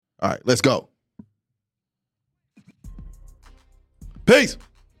All right, let's go. Peace.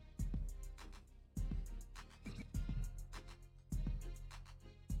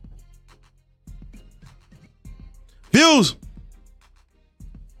 Views.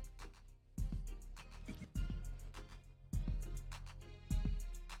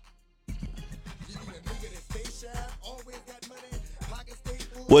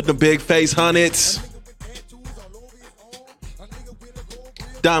 With the big face hundreds.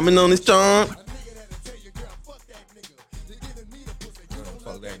 Diamond on his charm. Fuck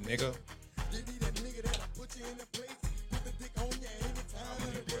that nigga.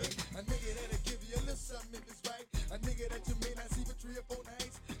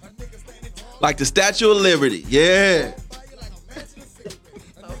 Like the Statue of Liberty. Yeah.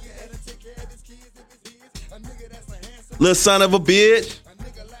 Little son of a bitch.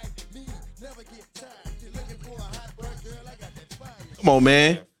 Come on,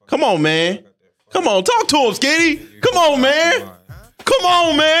 man. Come on, man. Come on, talk to him, Skinny. Come on, man. Come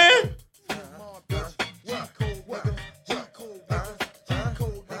on, man.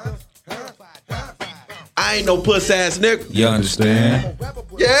 I ain't no puss ass nigga. You understand?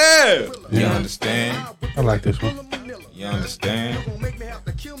 Yeah. You understand? I like this one. You understand?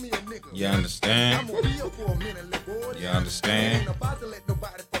 You understand? You understand?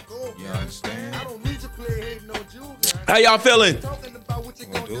 You understand? How y'all feeling?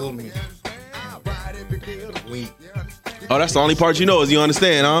 Gonna do me. Weak. Oh, that's the only part you know is you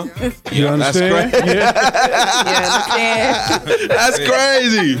understand, huh? You understand? That's crazy. Yeah. That's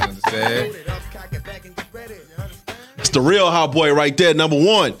crazy. You understand? It's the real hot boy right there, number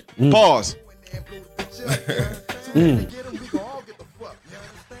one. Pause.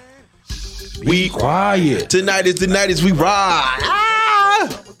 We Quiet. Tonight is the night as we ride.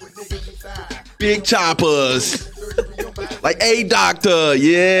 Ah! Big choppers. Like a doctor.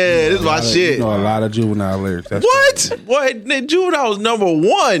 Yeah, this is my shit. You know a lot of juvenile lyrics. That's What? What? Juvenile was number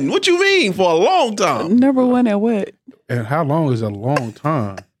one. What you mean? For a long time. Number one at what? And how long is a long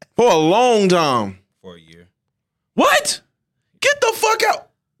time? For a long time. For a year. What? Get the fuck out.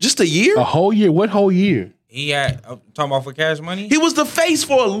 Just a year? A whole year? What whole year? He had talking about for Cash Money. He was the face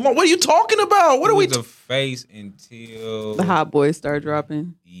for a long. What are you talking about? What are we? was the face until The Hot Boys start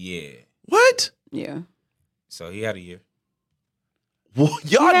dropping. Yeah. What? Yeah. So he had a year. Well,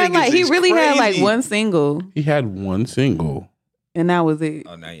 y'all He, had, niggas like, he is really had like crazy. one single, He had one single. and that was it.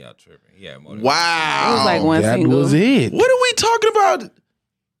 Oh, now y'all tripping. He had more than It Wow. was like one that single. was it. What are we talking about?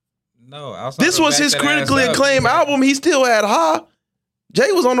 No, outside This of was Back his That Ass critically Up, acclaimed he had- album. He still had Ha.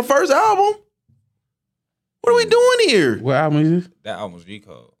 Jay was on the first album. What are we doing here? What album is this? That album was G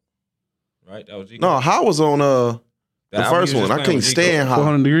Code. Right? That was G Code. No, Ha was on the first one. I couldn't stand Ha.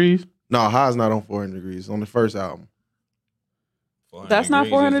 400 Degrees? No, Ha's not on 400 Degrees. On the first album. That's not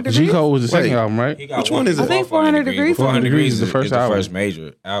 400 G Degrees? Code was the second Wait. album, right? Which one is it? I think 400 Degrees. 400 Degrees is the first first album. first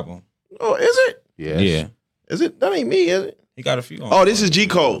major album. Oh, is it? Yes. Yeah. Is it? That ain't me, is it? He got a few on. Oh, this is G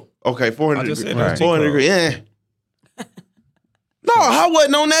Code. Okay, 400 I just Degrees. said that's G 400 Code. Degrees. Yeah. No, Ha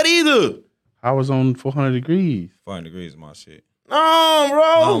wasn't on that either. I was on 400 Degrees. 400 Degrees is my shit. No, No,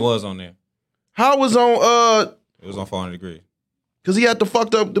 bro. it was on there. Ha was on It was on 400 Degrees. because he had the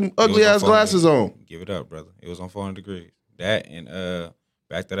fucked up the It was ugly on ass 400 glasses on. Give it up, brother. It was on 400 Degrees. That and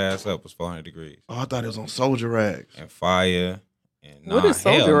Back That Ass Up was 400 Degrees. Oh, I thought it was on Soldier Rags. And Fire. And What is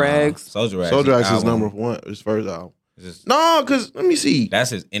Soldier Rags? Soldier Rags. Soldier Rags is album. number one. His first album. It's just- No, because let me see. That's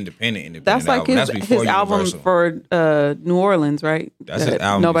his independent That's like album. his, That's before his album Universal. for New Orleans, right? That's That his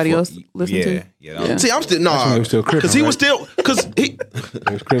album. nobody before- else listened yeah, to. Yeah, that was- See, I'm still That's when they was still because he was still because he. It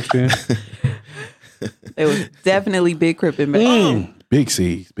was Crispin. It was definitely Big Crippin' back then. Big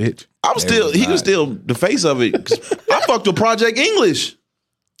C's, bitch. I was They still was he was not. still the face of it. 'Cause I fucked with Project English.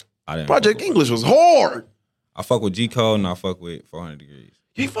 I didn't Project fuck with- English was hard. I fuck with G Code and I fuck with 400 Degrees.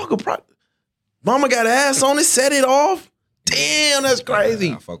 You ain't fuck with Mama got ass on it, set it off. Damn, that's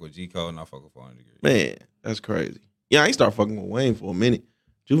crazy. I fuck with G Code and I fuck with 400 Degrees. Man, that's crazy. Yeah, I ain't start fucking with Wayne for a minute.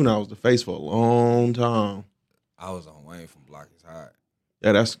 Juvenile was the face for a long time. I was on Wayne from Block is Hot.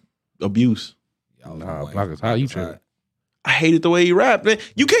 Yeah, that's abuse. Yeah, I was Nah, on Wayne Block from is Hot, you Hot. tripping. I hated the way he rapped, man.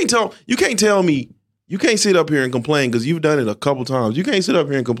 You can't tell me, you can't sit up here and complain because you've done it a couple times. You can't sit up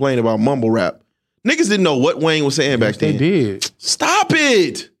here and complain about mumble rap. Niggas didn't know what Wayne was saying back Yes, they then. did. Stop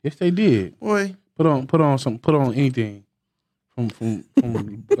it, Yes, they did. boy. Put on anything from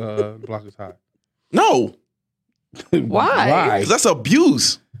Block is Hot. No, Why? 'cause that's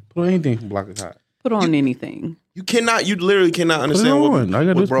abuse. Put on anything from Block is Hot. Put on anything. You literally cannot Put it understand on. what, All you gotta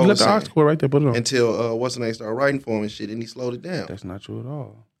do what is bro let was the aux saying cord right there. Put it on. until what's the name started writing for him and shit, and he slowed it down. That's not true at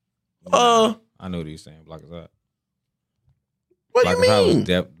all. Uh, I know what he's saying. Block is Hot. What do you Blockers High was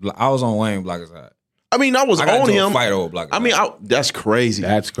mean? I was on Wayne Blockers High. I mean, I was I got on into a him. fight over Blockers I mean, High. that's crazy.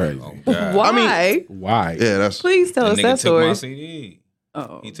 That's crazy. Oh, God. Why? I mean- Why? Yeah, that's. Please tell The us nigga that took my story. CD.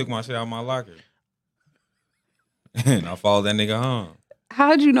 Oh. He took my shit out of my locker. And I followed that nigga home.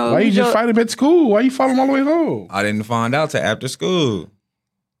 How'd you know? Why it you was just your- fight him at school? Why you follow him all the way home? I didn't find out till after school.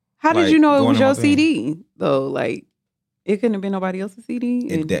 How did like, you know it going was to my your thing. CD though? Like, it couldn't have been nobody else's CD.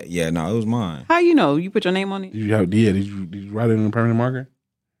 And No, it was mine. how you know? You put your name on it. Did you write it in a permanent marker?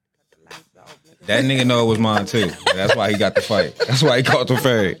 That nigga know it was mine too. That's why he got the fight. That's why he caught the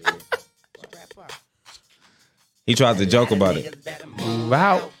fade. He tried to joke about it. Move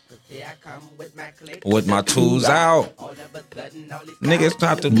out. With my tools out. Niggas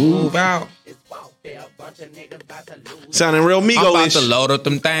tried to move out. Sounding real I'm about Migo-ish. to load up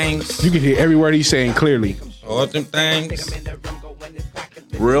them things. You can hear every word he's saying clearly. Load up them things.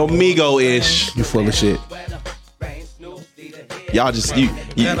 Real Migo-ish. You full of shit. Y'all just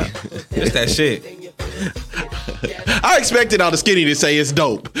It's that shit. I expected all the skinny to say it's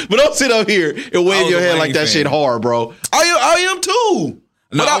dope, but don't sit up here and wave was your a head Wayne like that fan. shit hard, bro. I am too.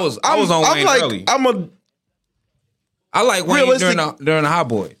 No, But I was on Wayne like, early. I like Wayne Realistic- during the Hot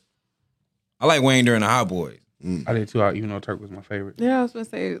Boys. I like Wayne during the Hot Boys. I did too, even though Turk was my favorite. Yeah, I was gonna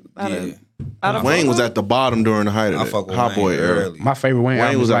say. Out of Wayne was at the bottom during the height I of fuck the with Hot Wayne Boy era. early. My favorite Wayne Wayne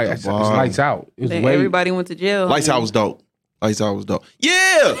album was was at like, the bottom. Lights Out. It was Then way, everybody went to jail. Lights Out was dope. Lights Out was dope.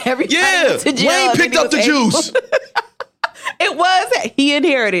 Yeah, Everybody yeah. went to jail, Wayne and picked then up the he was juice. It was. He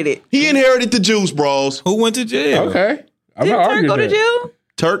inherited it. He inherited the juice, bros. Who went to jail? Okay. I'm Didn't not Turk arguing go to that. jail?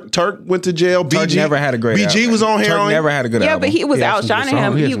 Turk went to jail. Turk BG never had a great BG album. was on Turk heroin. never had a good Yeah, album. but he was He had some good outshining him.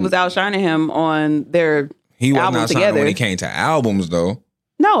 songs. He had He some- was outshining him on their He was album not signed together. when he came to albums, though.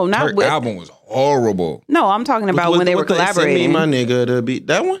 No, not Turk with. album was horrible. No, I'm talking about when they were What send me collaborating. my nigga to be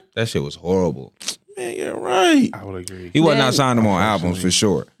that one. That shit was horrible. Man, you're right. I would agree. He wasn't Then- not signed him on albums for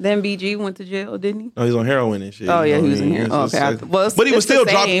sure. Then BG went to jail, didn't he? No, he's on heroin and shit. Oh, yeah, You know he was what I in mean? here. It's Oh, just- okay. Well, it's- but he was it's the still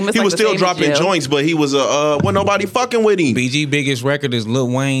same. dropping. It's He like was the still same as dropping jail. joints, but he was wasn't nobody fucking with him. BG biggest record is Lil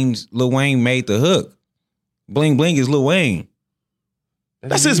Wayne made the hook. Bling Bling is Lil Wayne.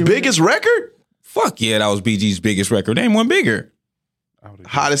 That's his biggest record. Fuck yeah, that was BG's biggest record. Ain't one bigger. I would agree.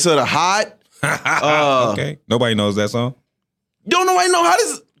 Hottest of the hot. Okay. Nobody knows that song. Don't nobody know how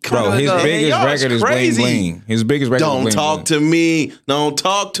this. Bro, his Man, biggest y'all record is Bling crazy. Bling. His biggest record is Don't Bling talk Bling. to me. Don't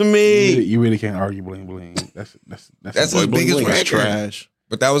talk to me. You really can't argue Bling Bling. That's That's Boy, his Bling biggest Bling is record. trash.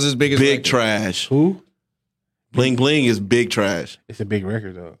 But that was his biggest Big record. trash. who? Bling Bling is big trash. It's a big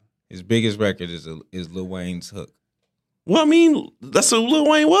record though. His biggest record is Lil Wayne's hook. Well, I mean, that's what Lil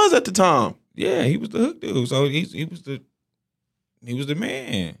Wayne was at the time. Yeah, he was the hook dude. So he was the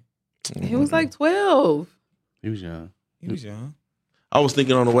man. He was like 12. He was young. He was young. I was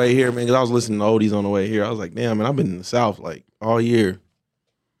thinking on the way here, man, because I was listening to oldies on the way here. I was like, damn, man, I've been in the South like all year.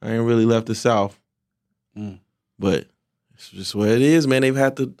 I ain't really left the South. Mm. But it's just what it is, man. They've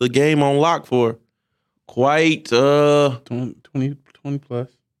had the game on lock for quite 20 plus.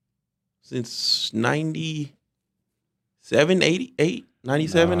 since 97, 88,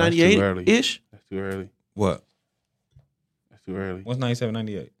 97, Nah, that's too 98 ish. That's too early. What? That's too early. What's 97,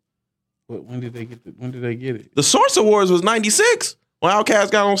 98? When did they get it? The Source Awards was 96 when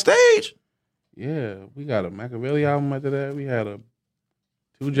Outkast got on stage. Yeah, we got a Machiavelli album after that. We had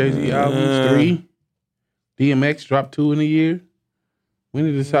 2 Jay-Z albums, 3. DMX dropped 2 in a year. When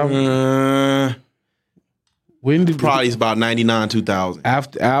did this album? When did Probably it's about 99, 2000.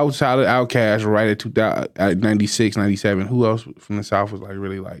 after outside of Outkast, right at 2000, at 96, 97? Who else from the South was like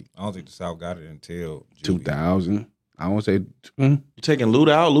really like I don't think the South got it until Juvie. 2000? I won't say. You taking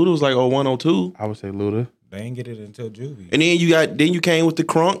Luda out? Luda was like 01, 02. I would say Luda. They ain't get it until Juvie. And then you came with the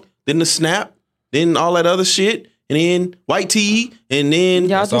Crunk, then the Snap, then all that other shit, and then White Tee, and then Y'all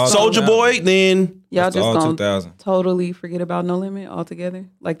That's all just Soldier gonna- Boy, then Y'all That's just all gonna 2000. totally forget about No Limit altogether.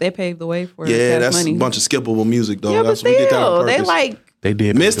 Like they paved the way for yeah, Cash that's Money. a bunch of skippable music though. Yeah, but That's we did that on still, they purpose. like They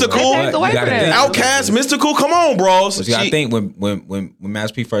did. Mystical. they paved the way You for gotta them. think. Outkast, Mystical, come on, bros. But you gotta think when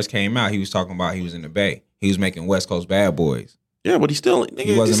Master P first came out, he was talking about he was in the Bay. He was making West Coast Bad Boys. Yeah, but he's still wasn't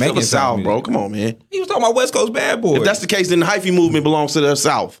he's still making the South, South bro. music. Come on, man. He was talking about West Coast Bad Boys. If that's the case, then the hyphy movement belongs to the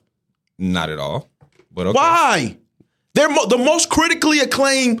South. Not at all. But okay. Why? They're the most critically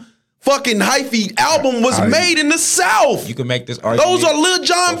acclaimed fucking hyphy album was made in the South. You can make this argument. Those are Lil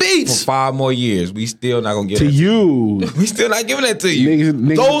Jon for beats. 5 more years. We still not gonna get To it. you, We still not giving that to you.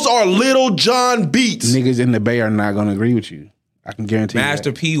 niggas, Those are Lil Jon beats. niggas in the Bay are not gonna agree with you. I can guarantee Master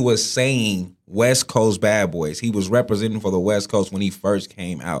you. P was saying West Coast Bad Boys. He was representing for the West Coast when he first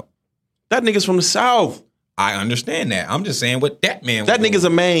came out. That nigga's from the South. I understand that. I'm just saying what that man was That nigga's a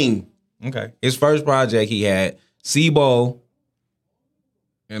doing. main. Okay. His first project he had, SIBO,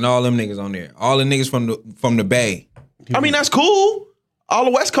 And all them niggas on there. All the niggas from the Bay. I mean, that's cool. All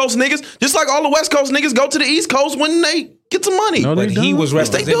the West Coast niggas, just like all the West Coast niggas go to the East Coast when they get some money. No, But he was Yes,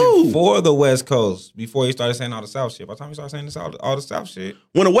 they representing do. for the West Coast before he started saying all the South shit. By the time he started saying all the South shit.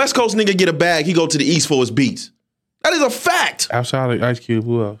 When a West Coast nigga get a bag, he go to the East for his beats. That is a fact. Outside of Ice Cube,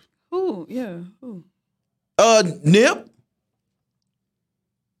 who else? Who? Yeah. Who? Nip.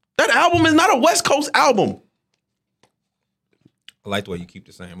 That album is not a West Coast album. I like the way you keep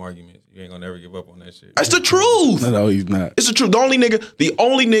the same arguments. You ain't gonna never give up on that shit. That's the truth. No, he's not. It's the truth. The only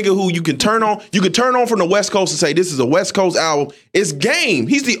nigga who you can turn on from the West Coast and say this is a West Coast album is Game.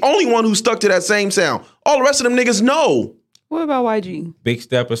 He's the only one who stuck to that same sound. All the rest of them niggas know. What about YG? Big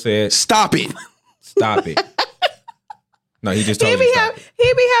Stepper said, Stop it. stop it. No, he just He told be you to stop.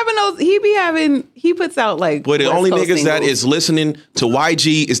 having those. He puts out like. Boy, the West only Coast niggas that singles. is listening to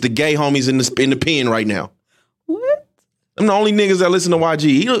YG is the gay homies in the pen right now. What? I'm the only niggas that listen to YG.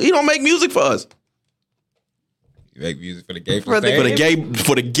 He don't make music for us. You make music for the gay For the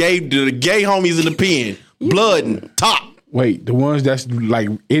For the gay homies in the pen. Blood and top. Wait, the ones that's like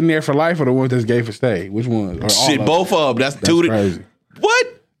in there for life or the ones that's gay for stay? Which ones? Or all Shit, of both of them. That's two. crazy. What?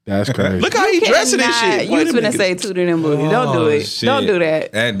 That's crazy. Look how he dressing and shit. You Boy, was them gonna niggas- say two to them booty. Don't do it. shit. Don't do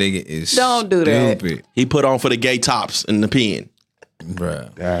that. That nigga is Don't do that. stupid. He put on for the gay tops in the pen.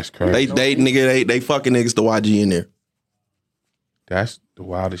 Bruh. That's crazy. They fucking niggas to YG in there. That's the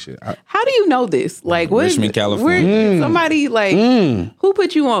wildest shit. How do you know this? Like, what? Richmond, California. where- Somebody like who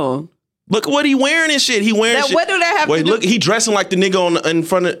put you on? Look at what he wearing and shit. He wearing That, shit. what do that have Wait, to do? look, he dressing like the nigga in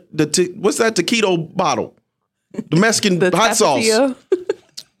front of the what's that taquito bottle? The Mexican the hot sauce. tapatio?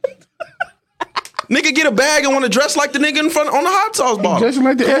 Nigga get a bag and want to dress like the nigga in front on the hot sauce bottle. Just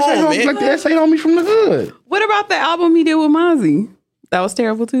like the Come SA on, homies, man. like the SA homies from the hood. What about the album he did with Mozzie? That was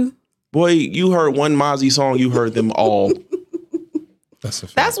terrible too. Boy, you heard one Mozzie song, you heard them all. That's a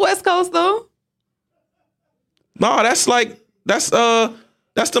fact. That's West Coast though. No, that's them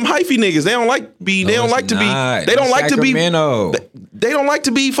hyphy niggas. They don't like be. They No, don't it's like to be. not. They don't It's like to be. Sacramento. They don't like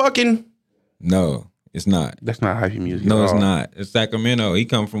to be fucking. No, it's not. That's not hyphy music. No, at it's all. not. It's Sacramento. He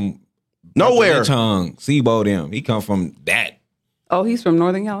come from Nowhere. Tongue, Sebo them. He come from that. Oh, he's from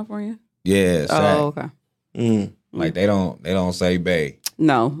Northern California. Yeah, Sac. Oh, okay. Mm. Like they don't say Bay.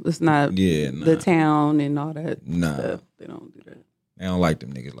 No, it's not Yeah, nah. the town and all that Nah. stuff. They don't do that. They don't like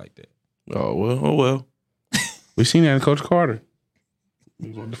them niggas like that. Oh well. Oh well. We seen that in Coach Carter.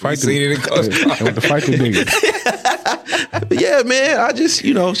 He wanted to fight We seen it in Coach He wanted to fight the niggas. But yeah, man. I just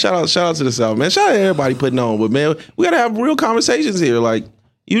shout out to the South, man. Shout out to everybody putting on, but man, we gotta have real conversations here. Like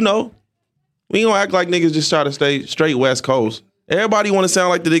we ain't gonna act like niggas just try to stay straight West Coast. Everybody want to sound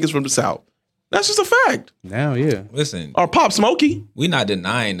like the niggas from the South. That's just a fact. Now, yeah. Listen, Or Pop Smoky. we not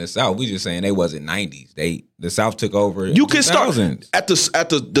denying the South. We just saying they wasn't 90s. The South took over. You can start 2000s. at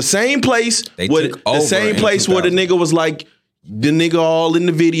the same place. They where took the over same in place where the 2000. nigga was like the nigga all in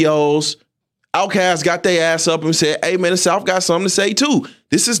the videos. Outkast got their ass up and said, "Hey man, the South got something to say too."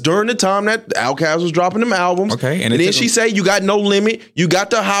 This is during the time that Outkast was dropping them albums. Okay, and and it then took she them- say, "You got No Limit, you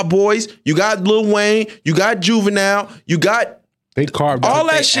got the Hot Boys, you got Lil Wayne, you got Juvenile, you got They carved all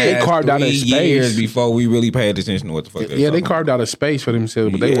out, that shit." They carved out a 3 space. years before we really paid attention to what the fuck. Yeah, they carved out a space for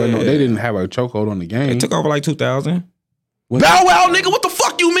themselves, but they wasn't. Yeah. They didn't have a chokehold on the game. It took over like 2000. Bow Wow, nigga. What the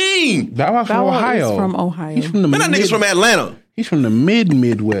fuck you mean? Bow Wow's from Bow Wow is Ohio. from Ohio. He's from the Man, that nigga's from Atlanta. He's from the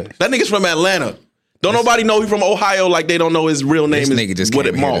Midwest. That nigga's from Atlanta. Don't nobody know he from Ohio like they don't know his real name This is nigga just what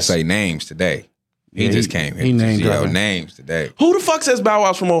came it here to Moss. say names today. He Yeah, just he- came here he to name just yell dropping. names today. Who the fuck says Bow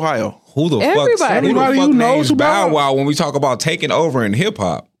Wow's from Ohio? Who the Everybody. fuck? Everybody who who the fuck knows names who Bow Bow Wow when we talk about taking over in hip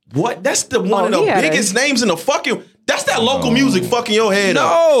hop? What? That's the one of the he had biggest names in the fucking. That's that local music fucking your head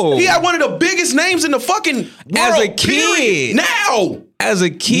No. up. He had one of the biggest names in the fucking world. As a period. kid. Now. As a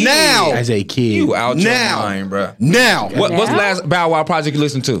kid, Now. As a kid, you out your Now. mind, bro. Now. What's the Now? last Bow Wow project you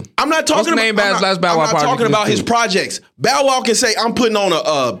listened to? I'm not talking What's the about name of his last Bow Wow I'm not project talking you about his listened to? projects. Bow Wow can say, I'm putting on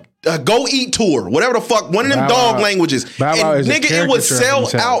a Go Eat tour, whatever the fuck, one of them Bow dog Wow- languages. Bow Wow and is a nigga, it would caricature of sell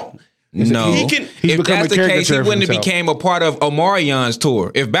himself. out. No, He can- He's if become that's a the case, he caricature of wouldn't have himself. became a part of Omarion's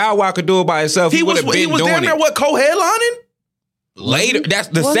tour. If Bow Wow could do it by himself, he would have been He was doing damn near it what, co-headlining? later. That's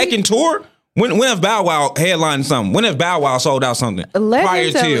the Was he? second tour. When have Bow Wow headlined something? When have Bow Wow sold out something? Let Prior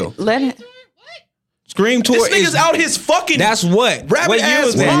him tell to it. Let him. Scream tour This nigga's is out his fucking. That's what. Rabbit What year ass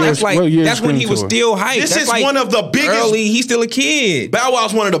was that? mind. That's like What year that's is when he Scream was tour? still hyped. This That's is like one of the biggest- Early, he's still a kid. Bow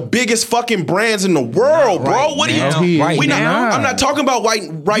Wow's one of the biggest fucking brands in the world, bro. Right What are now. you? Right we not, now. I'm not talking about right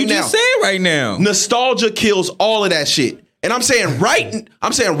You now. just said right now. Nostalgia kills all of that shit. And I'm saying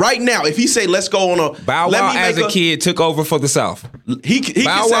right now, if he say let's go on a Bow Wow as a kid took over for the South. He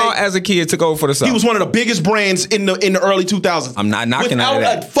Bow Wow as a kid took over for the South. He was one of the biggest brands in the early 2000s. I'm not knocking out of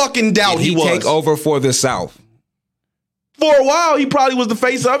that. Without a fucking doubt, Did he was. take over for the South. For a while, he probably was the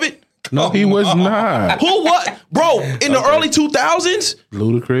face of it. No, he was not. Who what? Bro, in the early 2000s?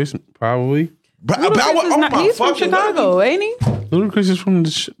 Ludacris, probably. He's from Chicago, ain't he? Ludacris is from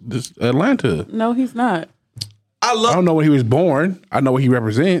Atlanta. No, he's not. I don't know when he was born. I know what he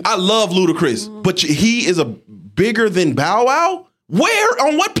represents. I love Ludacris, but he is a bigger than Bow Wow? Where?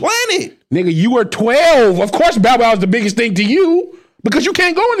 On what planet? Nigga, you were 12. Of course Bow Wow is the biggest thing to you. Because you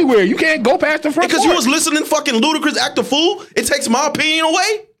can't go anywhere. You can't go past the front Because door. you was listening fucking Ludacris act a fool? It takes my opinion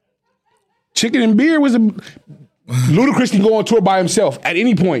away? Chicken and Beer was a... Ludacris can go on tour by himself at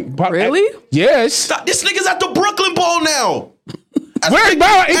any point. Really? Yes. Stop. This nigga's at the Brooklyn Bowl now. Where's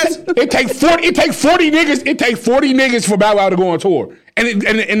Bow Wow? It take 40 niggas. It take 40 niggas for Bow Wow to go on tour. And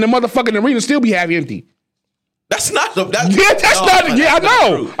the motherfucking arena still be half empty. That's not. I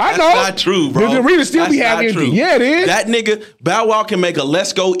know. That's not true, bro. The arena still be half empty. True. Yeah, it is. That nigga Bow Wow can make a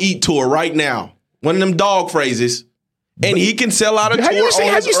Let's Go Eat tour right now. One of them dog phrases, and he can sell out a tour.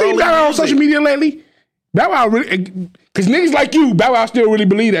 Have you seen Bow Wow on social media lately? Bow Wow really, because niggas like you, Bow Wow still really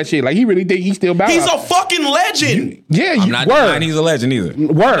believe that shit. Like he really think he's still Bow Wow. He's a fucking legend. I'm not denying he's a legend either.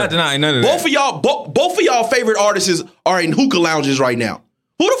 I'm not denying none of that. Both of y'all favorite artists are in hookah lounges right now.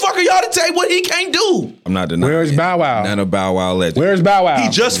 Who the fuck are y'all to tell what he can't do? I'm not denying. Where's Bow Wow? None of Bow Wow legend. Where's Bow Wow? He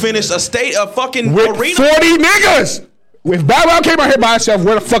just finished a fucking with arena. 40 niggas. If Bow Wow came out here by himself,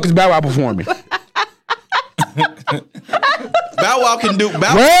 where the fuck is Bow Wow performing? Bow Wow can do.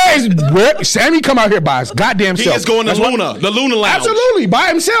 Where Sammy come out here by his goddamn self? He is going to the Luna Lounge. Absolutely, by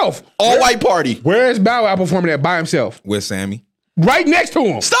himself. All white party. Where is Bow Wow performing at by himself? With Sammy. Right next to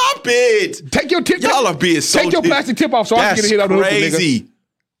him. Stop it. Take your tip. Y'all are being so. Take your plastic tip off so I can get a hit on the hookah, nigga. Crazy.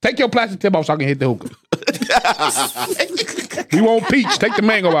 Take your plastic tip off so I can hit the hookah. We want peach. Take the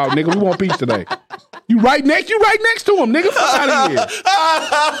mango out, nigga. We want peach today. You right next to him, nigga. Fuck out of here.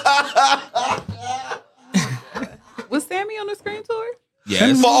 Was Sammy on the Scream tour?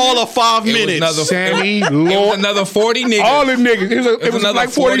 Yes. For all of 5 minutes. Sammy, Lord. It was another 40 niggas. All them niggas. It was another like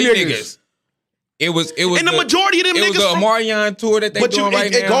 40 niggas. It was and the majority of them niggas. It was the Omarion tour that they doing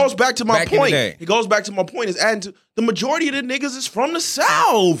right now. It goes back to my point. It goes back to my point. Is adding to the majority of the niggas is from the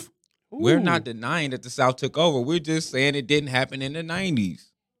South. We're not denying that the South took over. We're just saying it didn't happen in the 90s.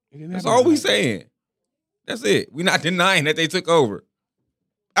 That's all we saying. That's it. We're not denying that they took over.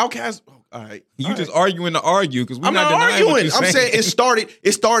 Outkast. All right. You just arguing to argue because we're I'm not denying arguing. what you're I'm saying it started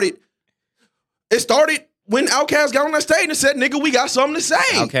when Outkast got on that stage and said, "Nigga, we got something to say."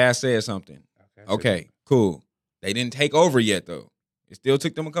 Outkast said something. Okay, cool. They didn't take over yet, though. It still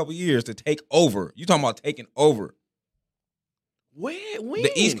took them a couple years to take over. You talking about taking over? When?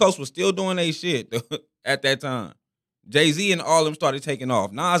 The East Coast was still doing their shit at that time. Jay-Z and all them started taking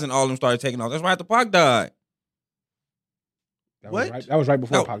off. Nas and all them started taking off. That's right after Pac died. That was right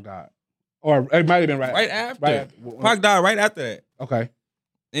before Pac died. Or it might have been right after. Pac died right after that. Okay.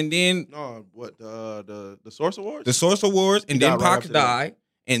 And then the Source Awards? The Source Awards, and then Pac died,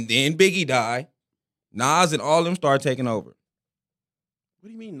 and then Biggie died. Nas and all them started taking over. What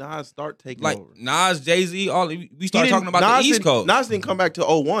do you mean Nas start taking like, over? Nas, Jay-Z, we started talking about the East Coast. Nas didn't come back to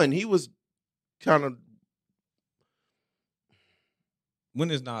 2001. He was kind of... When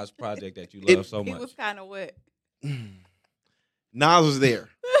is Nas' project that you love so much? It was kind of what? Nas was there.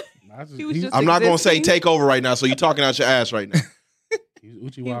 I'm not going to say take over right now, so you're talking out your ass right now. He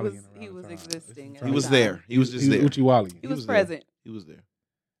was existing. He was there. He was just there. He was present. He was there.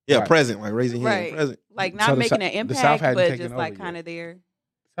 Yeah, right. Present, like raising hand, present. Like not making an impact, but just like kind of there.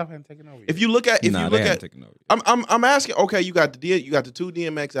 South hadn't taken over yet. If you look at, I'm asking. Okay, you got the 2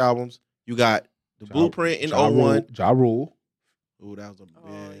 DMX albums. You got the Blueprint in 2001. Ja Rule. Oh, that was a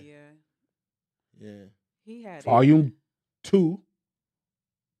yeah. He had Volume 2.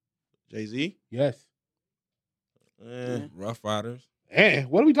 Jay-Z. Yes. Rough Riders.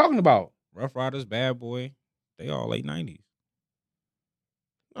 What are we talking about? Rough Riders, Bad Boy. They all late 90s.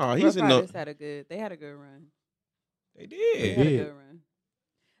 Oh, he's in the. They had a good run. They did. They had a good run.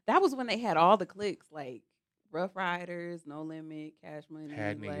 That was when they had all the cliques, like Rough Riders, No Limit, Cash Money.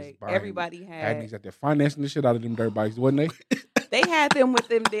 Like everybody had niggas out there financing the shit out of them dirt bikes, wasn't they? They had them with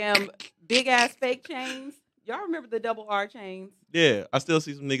them damn big ass fake chains. Y'all remember the double R chains? Yeah, I still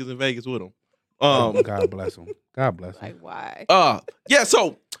see some niggas in Vegas with them. God bless them. God bless them. Like why? Yeah.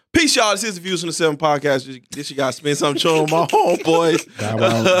 So peace, y'all. This is the Views from the 7 podcast. This you got to spend some chilling with my homeboys.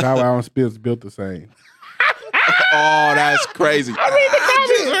 Bow Wow and Spills built the same. Oh, that's crazy. I mean, the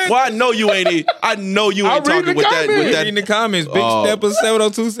comments. Well, I know you ain't. I know you ain't talking with that. With that in the comments, Big Stepper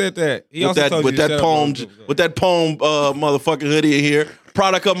 702 said that. He with also that told with you to that shut poem up. with that poem motherfucking hoodie in here.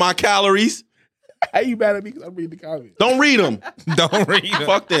 Product of my calories. How you mad at me because I'm reading the comments? Don't read them. Don't read it.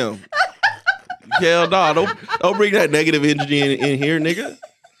 Fuck them. Hell no. Don't bring that negative energy in here, nigga.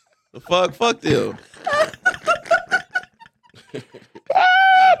 The fuck them.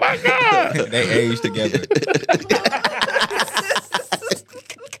 Oh my God. They age together.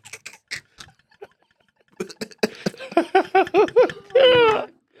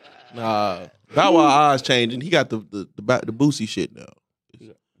 Nah. Bow Wow eyes changing. He got the Boosie shit now.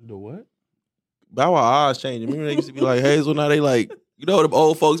 The what? Bow Wow eyes changing. Remember they used to be like Hazel, now they like, you know, the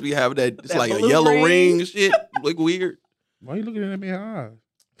old folks be having that, it's That like a blue yellow ring? ring shit. Look weird. Why you looking at me in the eyes?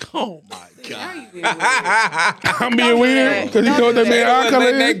 Oh my Now God. you being weird. I'm being do weird that. because you Don't told do that man that. eye She color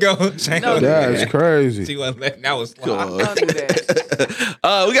wasn't letting in? that go. She ain't No, gonna do That's that. crazy. She wasn't letting that was slide. Don't do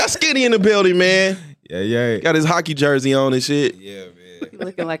that. We got Skinny in the building, man. Yeah. Got his hockey jersey on and shit. Yeah, You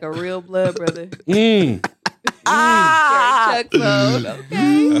looking like a real blood brother. Mm. Cherry Chuck mode.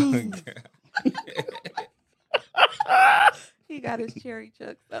 Okay. He got his cherry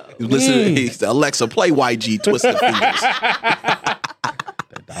Chuck though. Listen, he's Alexa, play YG Twisted Fingers.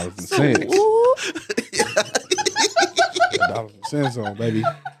 That dollars and cents. Ooh. That dollars and cents on, baby.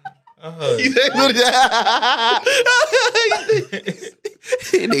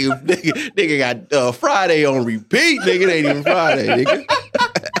 nigga got Friday on repeat. Nigga, it ain't even Friday, nigga.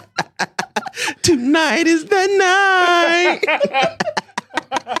 Tonight is the night.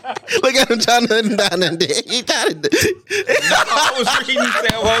 Look at him trying to down there. He trying to. I was reading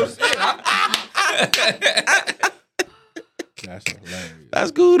that whole shit. That's hilarious.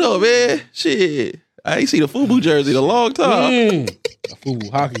 That's cool though, man. Shit. I ain't seen a FUBU jersey in a long time. A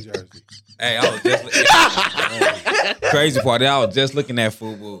FUBU hockey jersey. Hey, I was just crazy part. I was just looking at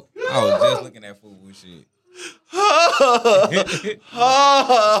FUBU. Shit.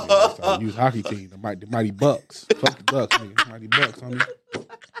 Use hockey team, the Mighty Bucks. Fuck the Bucks, nigga. Mighty Bucks, homie.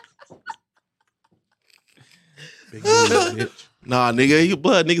 Big news, bitch. Nah, nigga, you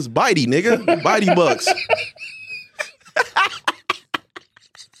blood niggas bitey, nigga. Bitey bucks.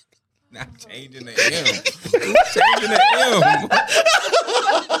 Not changing the M. Changing the M.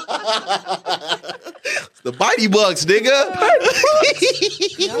 The bitey bucks, nigga.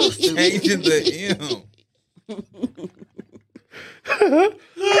 Changing the M.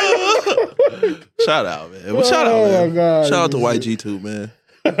 Shout out, man. Well, shout out, Oh, man. my God. Shout out to YG too, man.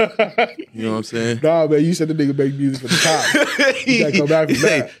 You know what I'm saying? Nah, man, you said the nigga make music for the cops. You gotta come back from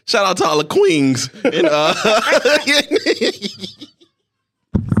Hey, that. shout out to all the queens. And,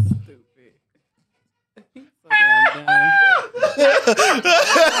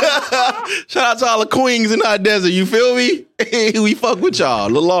 shout out to all the queens in our desert. You feel me? We fuck with y'all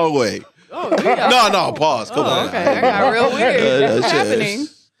the long way. Oh, yeah. No, pause. Come on. Okay, that got real weird. What's happening?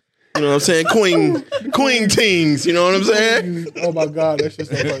 You know what I'm saying? Queen teens. You know what I'm saying? Oh my God, that's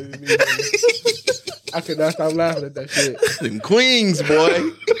just so funny to me. I could not stop laughing at that shit. Them queens,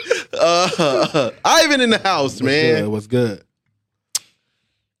 boy. Ivan in the house, man. What's good?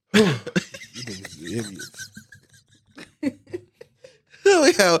 You niggas be idiots.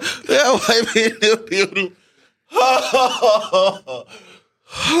 We have Ivan in the building.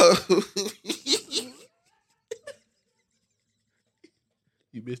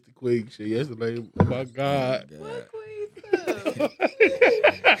 You missed the Queen shit yesterday. Oh my God. What queen stuff?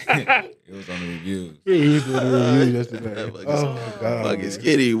 It was on the reviews. He was doing a review yesterday. Oh my God. Fucking man.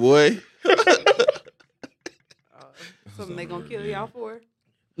 skinny, boy. Something they gonna kill y'all for?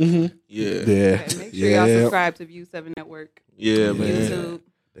 Yeah. Yeah. Okay, make sure y'all subscribe to View 7 Network. Yeah, man. YouTube.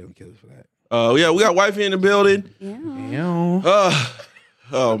 They gonna kill us for that. Yeah, we got wifey in the building. Yeah.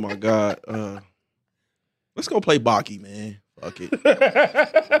 Oh my God. Let's go play Baki, man. Fuck it.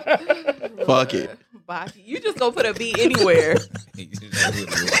 Fuck it. Baki. You just gonna put a beat anywhere. Nigga,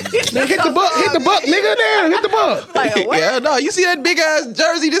 hit the buck, nigga. Damn, hit the buck. Like, what? Yeah, no, you see that big ass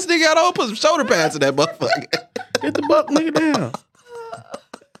jersey this nigga got on? Put some shoulder pads in that motherfucker. Hit the buck, nigga, down.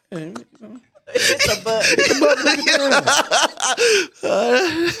 It's a butt. Hit the buck, nigga,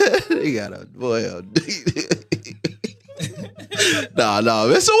 down. They got a boy. Nah,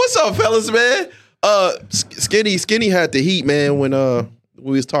 man. So what's up, fellas, man? Skinny had the heat, man, when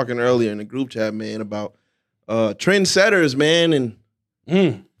we was talking earlier in the group chat, man, about trendsetters, man, and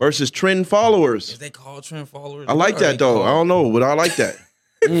versus trend followers. Is they called trend followers? I like that though. I don't know, but I like that.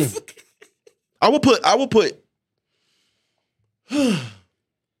 I would put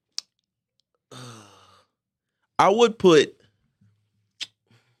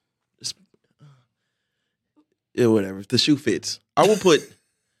Yeah, whatever. If the shoe fits. I will put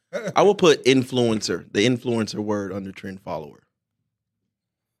influencer, the influencer word under trend follower.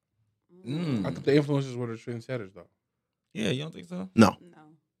 I think the influencers were the trendsetters, though. Yeah, you don't think so? No.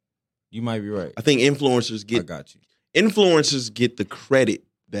 You might be right. I think influencers I got you. Influencers get the credit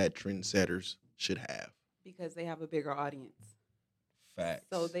that trendsetters should have. Because they have a bigger audience. Facts.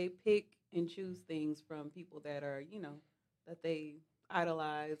 So they pick and choose things from people that are, that they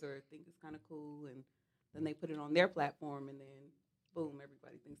idolize or think is kind of cool, and then they put it on their platform, and then boom,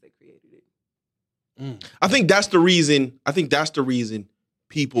 everybody thinks they created it. I think that's the reason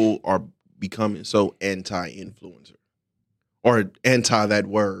people are becoming so anti-influencer or anti that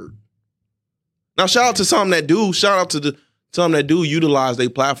word. Now, shout out to some that do. Shout out to some that do utilize their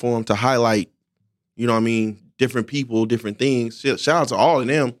platform to highlight, different people, different things. Shout out to all of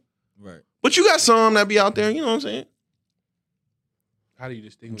them. Right. But you got some that be out there, you know what I'm saying? How do you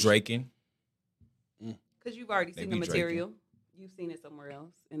distinguish? Draking. Because you've already They seen the be material. draking. You've seen it somewhere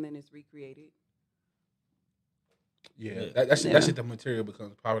else, and then it's recreated. Yeah, that's it. The material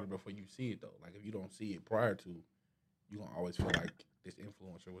becomes popular before you see it, though. Like, if you don't see it prior to, you're going to always feel like this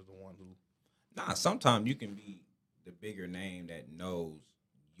influencer was the one who... Nah, sometimes you can be the bigger name that knows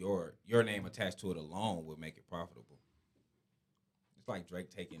your name attached to it alone will make it profitable. It's like Drake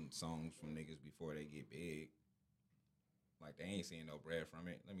taking songs from niggas before they get big. Like, they ain't seeing no bread from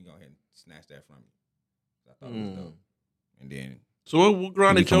it. Let me go ahead and snatch that from you. I thought it was dope. And then... So what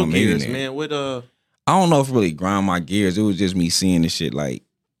grinded your gears, man? What I don't know if it really grind my gears. It was just me seeing the shit like...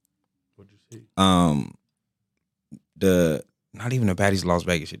 What'd you see? Not even the Baddies Las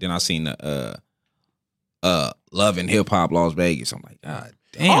Vegas shit. Then I seen the Love and Hip Hop Las Vegas. I'm like, God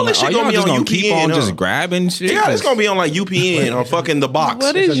damn. All this shit gonna be on keep UPN, on huh? just grabbing shit. Yeah, it's gonna be on like UPN or fucking The Box.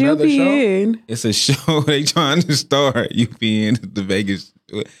 What It's is another UPN? It's a show they trying to start UPN, the Vegas.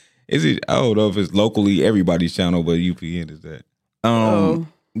 Is it? I don't know if it's locally everybody's channel, but UPN is that. Oh.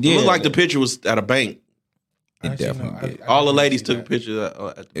 Yeah, It looked like the picture was at a bank. it definitely did. All the ladies took a picture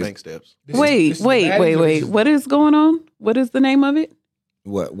at the bank steps. Wait. What is going on? What is the name of it?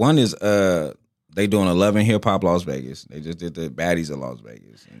 What one is? They doing a Love and Hip Hop Las Vegas. They just did the Baddies of Las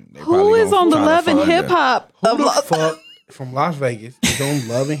Vegas. And they Who probably is gonna on the try to Love and find Hip Hop? Who the fuck from Las Vegas is on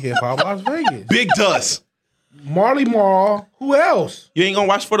Love and Hip Hop Las Vegas? Big Dust. Marley Marl. Who else? You ain't gonna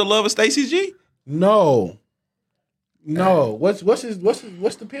watch For the Love of Stacey G? No. What's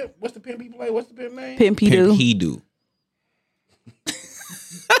the pimp he play? What's the pimp name? Pimpy Pimp Doo. He Do.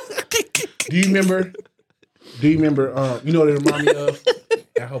 Do you remember? You know what it remind me of?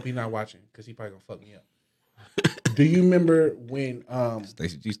 I hope he's not watching because he probably gonna fuck me up. Do you remember when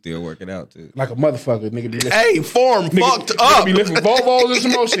Stacey G still working out too. like a motherfucker nigga be lifting, Hey, form fucked nigga up. be lifting Volvos and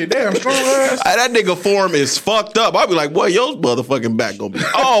some more shit? Damn, strong ass. That nigga form is fucked up. I'll be like, boy, your motherfucking back gonna be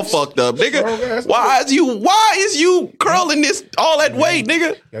all fucked up, nigga. Why is you curling this all that weight,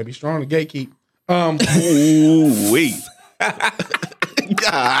 nigga? Gotta be strong to gatekeep. Ooh, wait.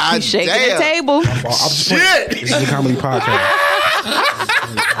 God He's shaking damn. the table. Shit. This is a comedy podcast.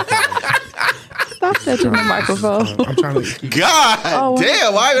 Stop touching the microphone. I'm trying to keep. God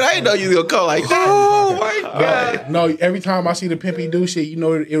damn. I didn't know you was gonna come like that. Oh my God. No, every time I see the pimpy do shit, you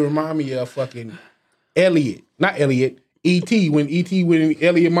know, it remind me of fucking Elliot. Not Elliot. E.T. When E.T. went in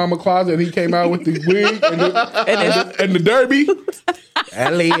Elliot Mama closet and he came out with the wig and the derby.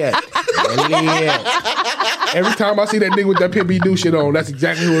 Elliot. Every time I see that nigga with that pimpy do shit on, that's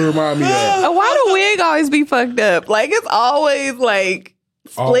exactly what it remind me of. Why the wig always be fucked up? Like, it's always like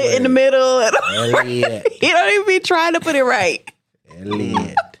split in the middle. And Elliot. he don't even be trying to put it right.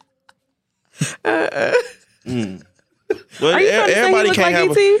 Elliot. Well, Are you trying to say he look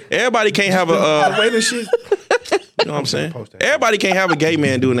like E.T.? Everybody can't have a Wait a shit. you know what I'm saying? Everybody can't have a gay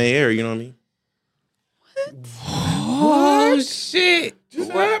man doing their hair, you know what I mean? Oh shit.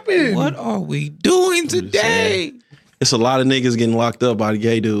 Just happened. What are we doing today? It's a lot of niggas getting locked up by the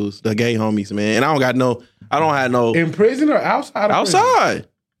gay dudes, the gay homies, man. And I don't have no In prison or outside of prison? outside.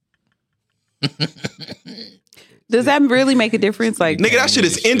 Does that really make a difference? Like, Nigga, that shit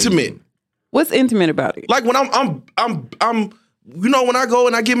is intimate. what's intimate about it? Like when I'm you know, when I go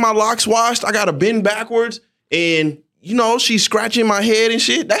and I get my locks washed, I gotta bend backwards and you know, she's scratching my head and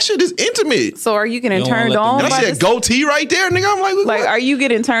shit. That shit is intimate. So are you getting You don't wanna turned let them- on And by I said this? goatee right there, nigga. I'm like, Like, what? are you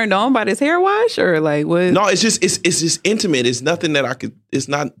getting turned on by this hair wash or like what? No, it's just intimate. It's nothing that it's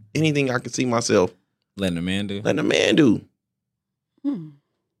not anything I could see myself Letting a man do. letting a man do.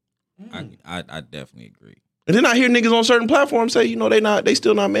 I definitely agree. And then I hear niggas on certain platforms say, you know, they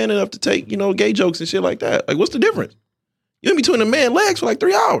still not man enough to take, you know, gay jokes and shit like that. Like, what's the difference? You in between a man's legs for like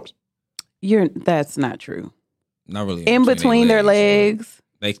 3 hours. That's not true. Not really. In between their legs.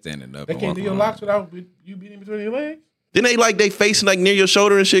 They standing up. They and can't do walking your around. locks without you being in between your legs. Then they facing like near your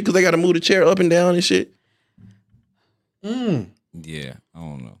shoulder and shit because they got to move the chair up and down and shit. Yeah, I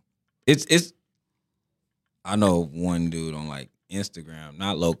don't know. It's. I know one dude on like Instagram,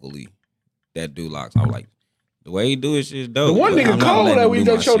 not locally, that do locks. I'm like, the way he do it shit is dope. The one but I'm nigga not cold letting that him we do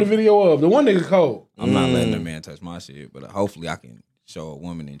just my showed the shit. video of. The one nigga cold. I'm not letting the man touch my shit, but hopefully I can show a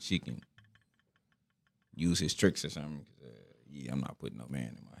woman and she can use his tricks or something. Yeah, I'm not putting no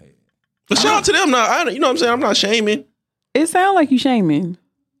man in my head. But shout out to them. You know what I'm saying? I'm not shaming. It sounds like you shaming.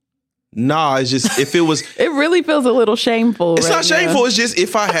 Nah, it's just if it was. It really feels a little shameful. It's right not shameful. now. It's just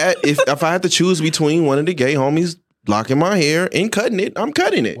if I had to choose between one of the gay homies locking my hair and cutting it, I'm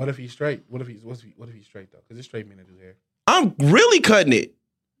cutting it. What if he's straight? What if he's straight though? Because it's straight men that do hair. I'm really cutting it.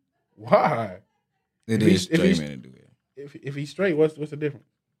 Why? It If is he's- if straight he's- man to do it. If he's straight, what's the difference?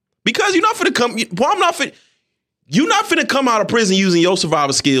 Because you're not finna come. Well, I'm not finna. You're not finna come out of prison using your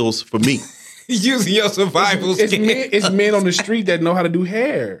survival skills for me. Using your survival It's skills. it's men on the street that know how to do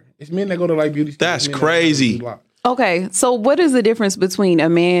hair. It's men that go to like beauty. That's men that know how to crazy. do locks. Okay, so what is the difference between a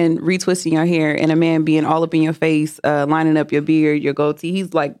man retwisting your hair and a man being all up in your face, lining up your beard, your goatee?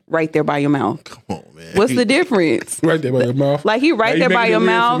 He's like right there by your mouth. Come on, man. What's the difference? Right there by your mouth. Like he right Now you there by making your it weird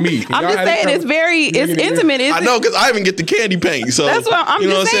for mouth. me, 'cause I'm y'all just had it saying it's covered. very, You're it's making it weird. intimate. I know because I even get the candy paint. So That's what I'm you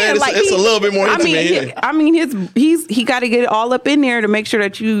know just what I'm saying. saying. Like It's a little bit more intimate. I mean, he got to get it all up in there to make sure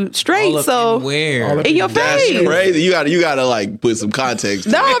that you straight. All up So in where? All up in your That's face. crazy. You gotta like put some context.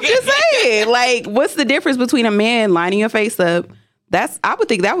 No, I'm just saying. Like, what's the difference between a man lining your face up? I would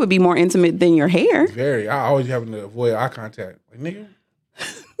think that would be more intimate than your hair. Very. I always having to avoid eye contact. Like nigga,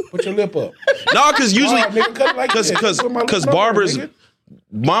 put your lip up. No, because usually, Oh, nigga, cut it like this. Put my lip because up there, barbers, nigga.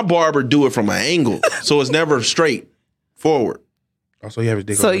 my barber do it from an angle, so it's never straight forward. Oh, so you have his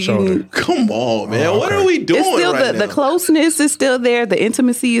dick So on the shoulder. you, Come on, man. Oh, What okay. are we doing it's still right the now? closeness is still there. The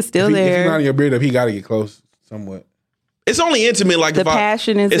intimacy is still If he's there. lining your beard up, he got to get close somewhat. It's only intimate like The if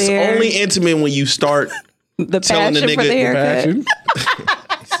passion is it's there. only intimate when you start. The telling the passion for nigga- the haircut.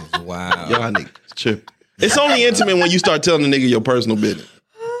 Passion. Wow. Y'all niggas tripping. It's only intimate when you start telling the nigga your personal business.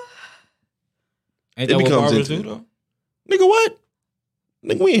 Ain't It that what becomes barbers do intimate. though? Nigga, what?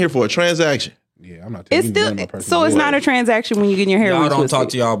 Nigga, we ain't here for a transaction. Yeah, I'm not. It's you still none of my personal so it's business. not a transaction when you get your hair Y'all don't retwisted. talk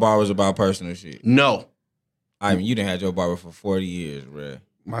to y'all barbers about personal shit. No. I mean, you done had your barber for 40 years, bruh.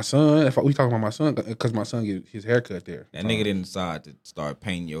 My son. If we talking about my son, because my son get his haircut there. That nigga didn't decide to start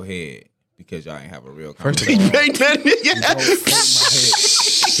painting your head because y'all ain't have a real First of conversation. Paint that He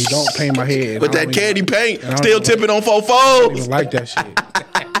nigga. don't paint my head. With I that don't candy even- paint, I don't still even tipping on I don't fofos. even like that shit.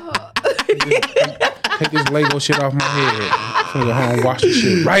 Take this Lego shit off my head. I'm gonna go home and wash this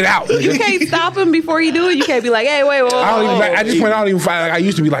shit right out. You Nigga. can't stop him before you do it. You can't be like, hey, wait, whoa, I don't even. whoa. Like, at this point, I don't even fight. Like I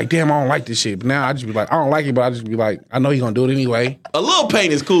used to be like, damn, I don't like this shit. But now I just be like, I don't like it, but I just be like, I know he gonna do it anyway. A little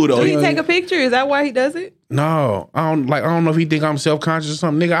paint is cool though. Do he take a picture? Is that why he does it? No, I don't like. I don't know if he think I'm self conscious or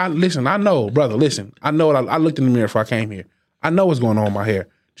something. Nigga, I know, brother. Listen, I know what I looked in the mirror before I came here. I know what's going on with my hair.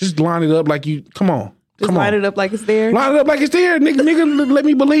 Just line it up like you. Come on, Just line it up like it's there. Line it up like it's there, nigga. Let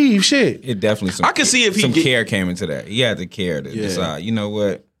me believe shit. It definitely some. I can see if he some get- care came into that. He had the care to decide. You know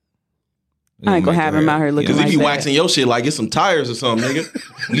what? I ain't gonna have him out here looking Because like if you that. waxing your shit like it's some tires or something, nigga.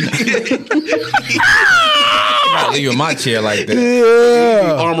 Not leaving my chair like that.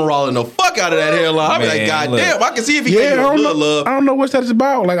 Yeah, Armor rolling the fuck out of that hairline. I be like, Man, God look. damn, I can see if he yeah. I can don't do know. love. I don't know what that's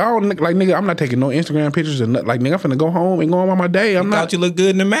about. Like I don't like nigga. I'm not taking no Instagram pictures or nothing. Like nigga, I'm finna go home and go on my day. I'm I not. thought you looked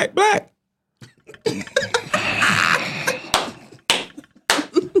good in the Mac Black.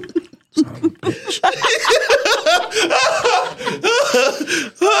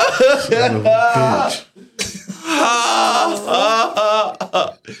 Bitch.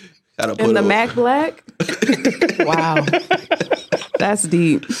 Gotta put In the a- Mac Black? Wow. That's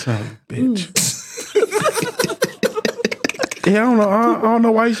deep. Bitch. Yeah, I don't know. I don't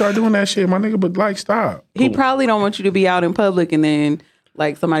know why you started doing that shit, my nigga. But like, stop. He probably don't want you to be out in public and then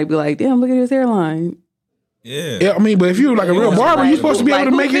like somebody be like, damn, look at his hairline. Yeah. Yeah, I mean, but if you like a real barber, you supposed to be able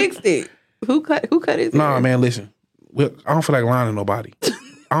to who make it. fixed it? Who cut his Nah, hair? man, listen. I don't feel like lying to nobody.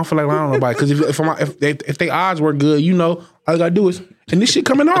 I don't feel like lying to nobody because if they odds were good, you know, all I gotta do is and this shit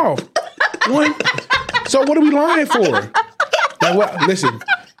coming off. So what are we lying for? Like, what? Listen.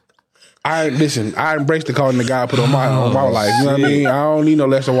 I embrace the calling the guy I put on my life. You know what I mean? I don't need no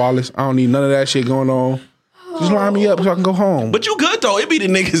Lester Wallace. I don't need none of that shit going on. Just line me up so I can go home. But you good though. It be the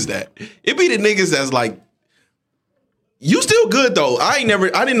niggas that's like, You still good though. I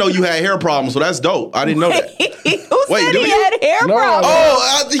didn't know you had hair problems, so that's dope. I didn't know that. Who Wait, said do he you? had hair No. problems?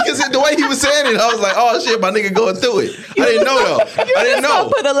 Oh, because the way he was saying it, I was like, oh shit, my nigga going through it. I didn't know though. I didn't Just gonna know.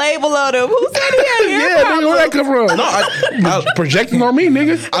 put a label on him. Who said he had hair Yeah, nigga, problems? where that come from? No, I Projecting on me,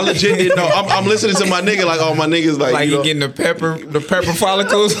 nigga. I legit didn't know. I'm listening to my nigga like, oh, my nigga's Like you you know. getting the pepper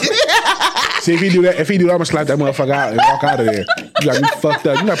follicles. See, if he do that, I'm gonna slap that motherfucker out and walk out of there. You got me fucked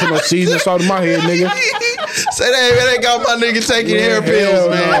up. You not putting no seasoning salt in my head, nigga. Say that ain't got my nigga taking hair pills, Hell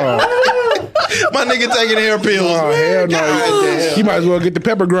man. no. My nigga taking hair pills. Oh, man. hell no. You might as well get the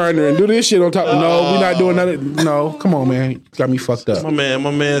pepper grinder and do this shit on top. No, we not doing nothing. No, come on, man. You got me fucked up. My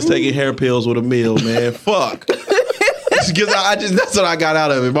man's taking hair pills with a meal, man. Fuck. Because that's what I got out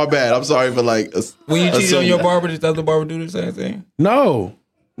of it. My bad. I'm sorry for like. When you cheat on assuming your that. barber, does the other barber do the same thing? No.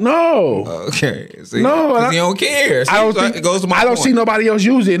 Okay. See, No, 'cause he don't care. I don't See, think it goes to my I don't point. see nobody else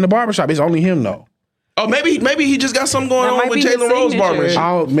use it in the barbershop. It's only him though. Oh, maybe he just got something going That on might with be his Jalen Rose barber. and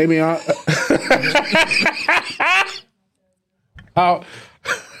signature. shit.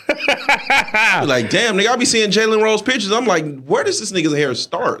 Like, damn, nigga, I be seeing Jalen Rose pictures. I'm like, where does this nigga's hair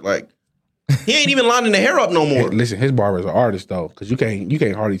start? Like, he ain't even lining the hair up no more. Listen, his barber's an artist though, because you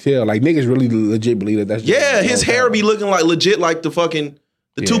can't hardly tell. Like niggas really legit believe that that's Yeah, his hair be looking like legit like the fucking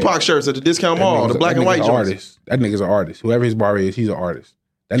Yeah. Tupac shirts at the discount That mall, nigga's the a- black that and white nigga's an joints. artist. That nigga's an artist. Whoever his barber is, he's an artist.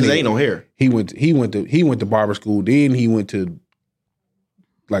 That Because nigga, ain't no hair. He went to barber school. Then he went to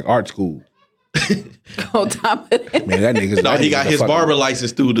art school. On top of it. Man, that nigga's No, that he nigga's got a his fucking- barber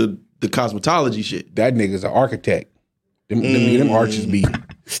license through the cosmetology shit. That nigga's an architect. Them arches be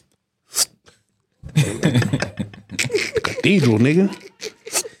cathedral, nigga.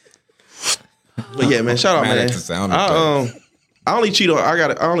 But yeah, man, shout out, Mad man. at the sound I only cheat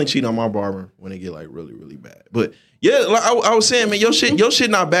on my barber when it get like really, really bad. But yeah, like I was saying, man, your shit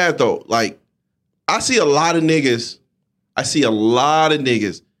not bad though. Like I see a lot of niggas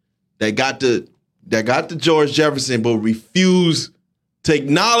that got the George Jefferson, but refuse to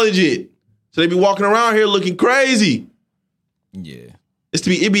acknowledge it. So they be walking around here looking crazy. Yeah. It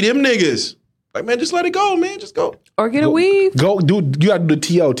be them niggas. Like, man, just let it go, man. Just go. Or get a weave. Go do. You got to do the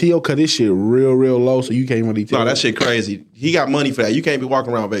TO. TO cut this shit real low, so you can't really tell. No, that shit crazy. He got money for that. You can't be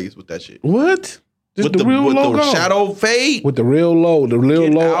walking around Vegas with that shit. What? Just With the real low. the shadow fade. With the real low,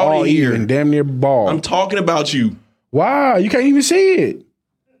 Get all outta here. even, damn near bald. I'm talking about you. Why? You can't even see it.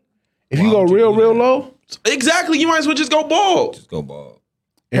 If you go would you real do that? low, Exactly. You might as well just go bald. Just go bald.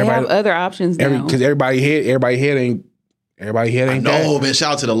 They have everybody, other options now. because everybody head ain't No, man.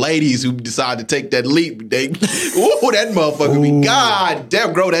 Shout out to the ladies who decide to take that leap. They, ooh, that motherfucker be god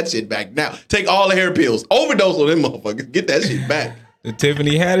damn. Grow that shit back now. Take all the hair pills. Overdose on them motherfuckers. Get that shit back. The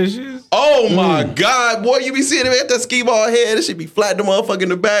Tiffany Haddishes? Oh my god, boy! You be seeing him at that ski ball head. It should be flat the motherfucker in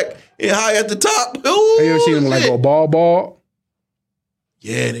the back and high at the top. Ooh, Have you ever seen them like shit. go bald?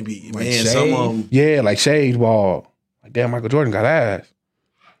 Yeah, they be Like man. shade? Some of them. Yeah, like shaved bald. Like damn, Michael Jordan got ass.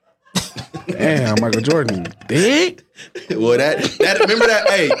 Damn, Michael Jordan big. Well, that remember that?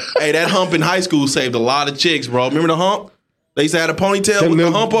 hey, that hump in high school saved a lot of chicks, bro. Remember the hump? They used to have a ponytail with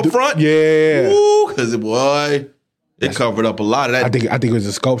the hump up front. Yeah. Ooh, because it covered up a lot of that. I think it was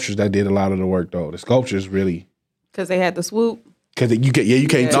the sculptures that did a lot of the work though. The sculptures really Because they had the swoop. because you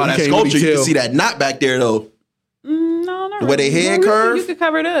can't tell. no, that you can't sculpture, really you tell. can see that knot back there though. No, not The way they really. head No, curve? You could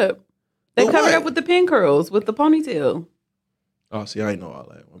cover it up. They With covered what? up with the pin curls, with the ponytail. Oh, see, I ain't know all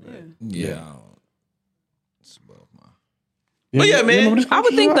that. My bad. Yeah. It's above my. But yeah, You man. remember the I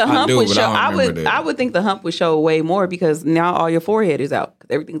would think the I hump do, would but show. I I don't would. remember that. I would think the hump would show way more because now all your forehead is out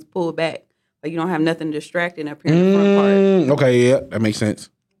because everything's pulled back. Like you don't have nothing distracting up here in the front part. Okay, yeah, that makes sense.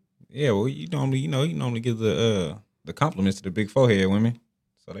 Yeah, well, you normally give the compliments to the big forehead women,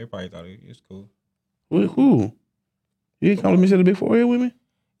 so they probably thought it was cool. Who? You ain't calling me to the big forehead women?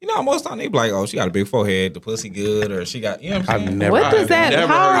 You know, most time they be like, "Oh, she got a big forehead, the pussy good," or she got, you know what I'm I've saying? never. What does I've that?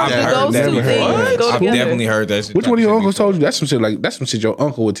 never How heard are that. those Never two heard things that. go I've together? definitely heard that shit. Which one of your uncles told you? That's some shit like that's some shit your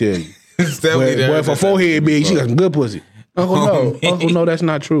uncle would tell you. Well, if a forehead big, she got some good pussy. Uncle no, Oh, Uncle no, that's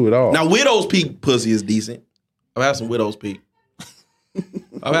not true at all. Now, widow's peak pussy is decent. I've had some widow's peak.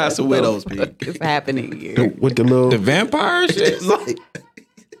 I've had some widow's peak. What is happening here? With the little The vampire shit? It's like,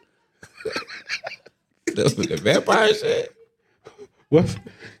 That's the vampire shit? what's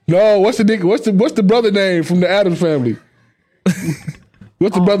the nigga? What's the brother name from the Addams family?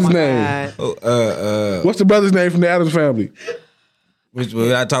 What's the brother's Oh my name? God. Oh, What's the brother's name from the Addams family? which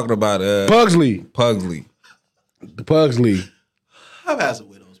we're not talking about Pugsley. Pugsley. The Pugsley. I've had some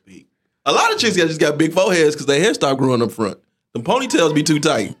widow's peak. A lot of chicks just got big foreheads because their hair stopped growing up front. The ponytails be too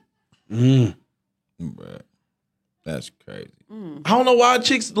tight. Bruh. That's crazy. I don't know why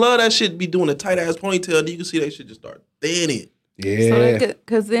chicks love that shit. Be doing a tight ass ponytail. And you can see that shit just start thinning. Yeah. So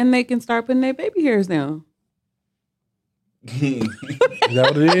because then they can start putting their baby hairs down. Is that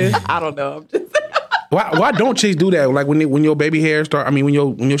what it is? I don't know. I'm just Why don't chicks do that? Like when your baby hairs start, I mean when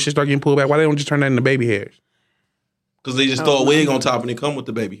your shit start getting pulled back, why they don't just turn that into baby hairs? Because they just throw a wig on top and they come with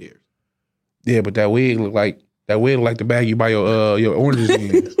the baby hairs. Yeah, but that wig look like the bag you buy your oranges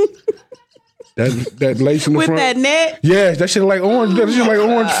in. that lace in the with front. that net, Yes, that shit like orange. That shit like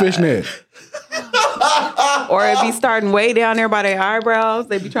orange fishnet. or it be starting way down there by their eyebrows.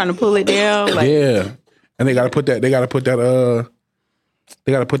 They be trying to pull it down. Like, Yeah, and they gotta put that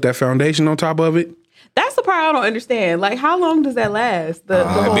foundation on top of it. that's the part I don't understand. Like, how long does that last? The That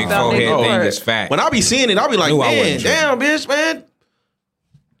whole big foundation forehead thing part? is fat. When I be seeing it, I be like, Knew I man, wasn't tripping. damn, bitch, man.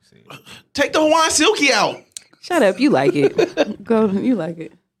 Take the Hawaiian Silky out. Shut up. You like it. Go. You like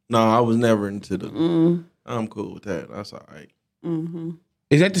it. No, I was never into the. I'm cool with that. That's all right. Mm-hmm.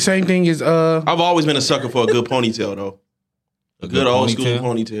 Is that the same thing as I've always been a sucker for a good ponytail, though. A good old school ponytail?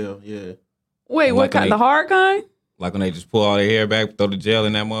 ponytail, yeah. Wait, what Like kind? they- The hard kind? Like when they just pull all their hair back, throw the gel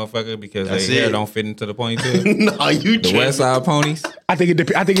in that motherfucker because That's their hair it. don't fit into the ponytail. Nah, you The West Side ponies. I think it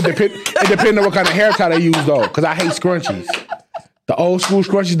depends on what kind of hair tie they use though, because I hate scrunchies. The old school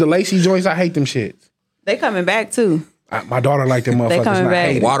scrunchies, the lacy joints, I hate them shits. They coming back too. My daughter liked them motherfuckers. coming and I back.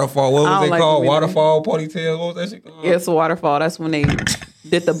 hate it. Waterfall. What I was don't they like called? them either. Waterfall ponytail. What was that shit called? It's a waterfall. That's when they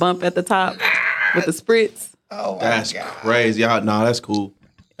did the bump at the top with the spritz. Oh, my That's God. crazy. Nah, that's cool.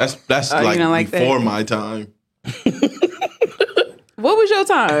 That's Oh, you like don't like that? before my time. What was your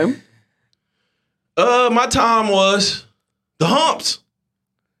time? My time was the humps.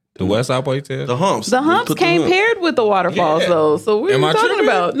 The West Side ponytail. The humps. The humps Put came hump. paired with the waterfalls Yeah. though. So what are Am you I talking tripping?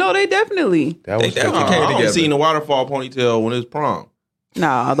 about? No, they definitely. That They was definitely Nah, came I together. only seen the waterfall ponytail when it was prom.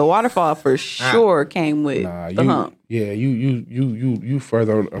 Nah, the waterfall for sure came with nah, the hump. Yeah, you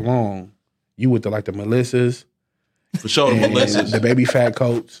further along. You with the Melissas, For sure, the and Melissas. the baby fat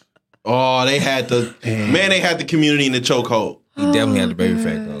coats. Oh, they had the they had the community in the chokehold. He definitely had the baby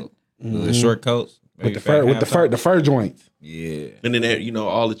fat coat. The short coats With the fur joints. Yeah. And then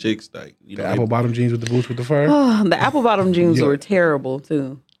all the chicks like The apple bottom jeans with the boots with the fur. Oh, the apple bottom jeans Yeah. were terrible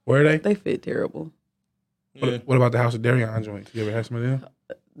too. Where are they? They fit terrible. What about the House of Darion joints? You ever had some of them?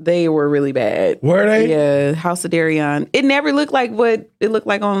 They were really bad. Were they? Yeah, House of Darion. It never looked like what it looked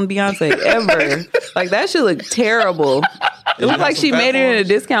like on Beyonce ever. Like that shit looked terrible. It you looked have like some she fat made it in a forms?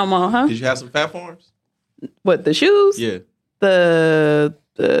 discount mall, huh? Did you have some fat forms? What, the shoes? Yeah. The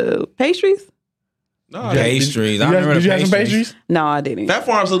pastries? No, Pastries. I Did remember you the have some pastries? No, I didn't. fat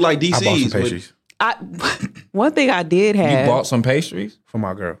forms look like DC's. I bought some but- pastries One thing I did You have. bought some pastries? for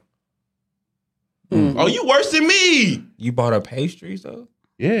my girl. Oh, you worse than me. You bought her pastries though?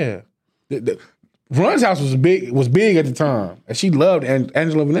 Yeah. Run's house was big at the time, and she loved. And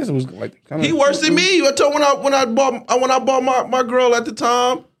Angela Vanessa was like, kinda, He worse than me. I told when I bought my girl at the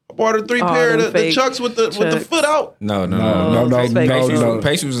time, I bought her 3 Oh, pair them of the fake Chucks with the Chucks. foot out. No. No.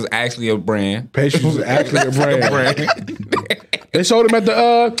 Pastries was actually a brand. Pastries was actually a brand. They sold them at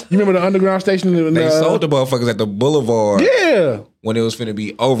the. You remember the underground station? They sold the motherfuckers at the boulevard Yeah. when it was finna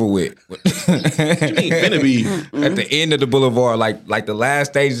be over with. Finna be. At the end of the boulevard, like the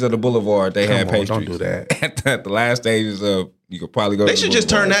last stages of the boulevard, they had Come on, pastries. don't do that. At the last stages of, you could probably go. They to should the just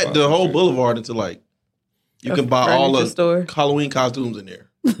turn boulevard. the whole boulevard into like you A can buy all furniture the store? Halloween costumes in there.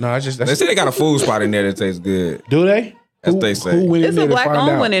 No, it's just They say they got a food spot in there that tastes good. Do they? That's what they say. Who went in It's there a to black find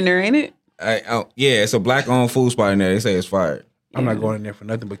owned out? one in there, ain't it? Yeah, it's a black-owned food spot in there. They say it's fire. I'm not going in there for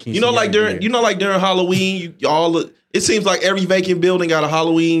nothing but You know, like during Halloween, it seems like every vacant building got a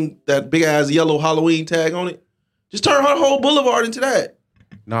Halloween, that big ass yellow Halloween tag on it. Just turn her whole boulevard into that.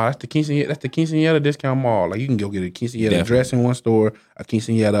 No, that's the quinceañera discount mall. Like you can go get a quinceañera Definitely. dress in one store, a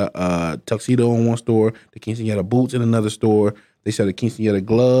quinceañera tuxedo in one store, the quinceañera boots in another store. They sell the quinceañera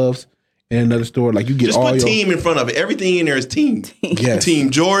gloves in another store. Like you get Just all put your team in front of it. Everything in there is team. Yes. Team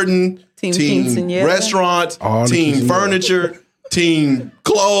Jordan, Team team quinceañera. restaurants, All the team quinceañera. furniture, team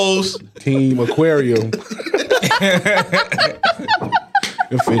clothes. team aquarium.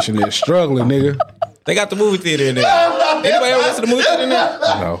 Your fishing there struggling, nigga. They got the movie theater in there. Anybody ever went to the movie theater in there?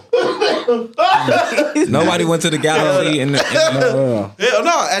 No. Nobody went to the gallery in the No. Hell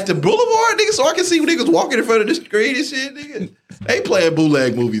no, at the boulevard, nigga, so I can see niggas walking in front of the screen and shit, nigga. They playing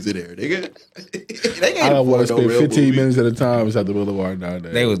bootleg movies in there, nigga. They I ain't don't want to afford no spend real 15 movie. minutes at a time inside the boulevard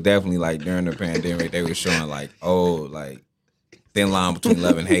nowadays. They was definitely like during the pandemic, they was showing like thin line between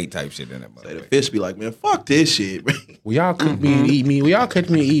love and hate type shit in that Say the motherfucker. fish be like, man, fuck this shit, man. Will y'all cook me and eat me? Will y'all catch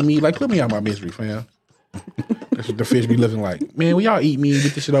me and eat me? Like, put me out my misery, fam. That's what the fish be looking like. Man, will y'all eat me and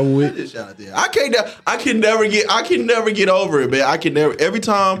get this shit over with? Shout out there. I can never get over it, man. I can never. Every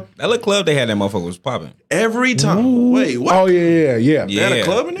time. That little club they had, that motherfucker was popping. Every time. Ooh. Wait, what? Oh yeah. They had a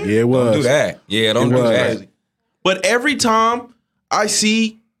club in there? Yeah, it was. Don't do that. Yeah, don't It do was. that. But every time I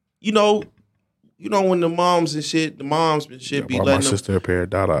see, you know when the moms and shit be I bought letting my them. sister a pair of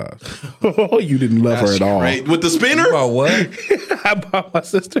Dadas. You didn't love her at all. Right. With the spinner? About what? I bought my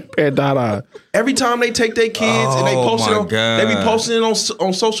sister a pair of Dadas. Every time they take their kids and they Oh, post it my on, God. they be posting it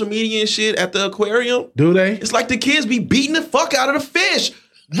on social media and shit at the aquarium. Do they? It's like the kids be beating the fuck out of the fish.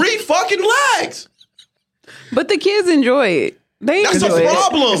 Fucking legs. But the kids enjoy it. They That's enjoy a it.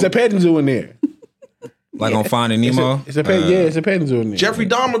 problem. It's a petting zoo in there. Like on Finding Nemo? It's a pet. Yeah, it's a petting zoo in there. Jeffrey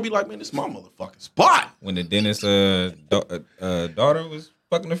Dahmer be like, man, this is my motherfucking spot. When the dentist's daughter was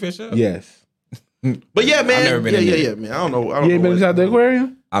fucking the fish up? Yes. But yeah, man. I've never been in there. Man. I don't know. You ain't been inside the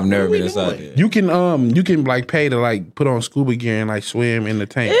aquarium? I've never What been we inside doing? there. You can like pay to like put on scuba gear and like swim in the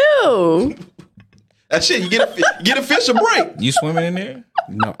tank. Ew. That shit, you get a fish a break. You swimming in there?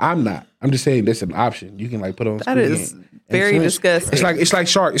 No, I'm not. I'm just saying that's an option. You can like put on That scuba is gear and very swim. disgusting. It's like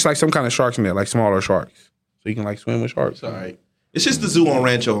shark. It's like some kind of sharks in there, like smaller sharks. So you can like swim with sharks. All right. It's just the zoo on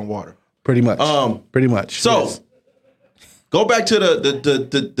Rancho and Water. Pretty much. Pretty much. So Yes. go back to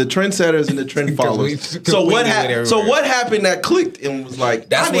the trendsetters and the trend followers. we So what do it happened? everywhere. So what happened that clicked and was like,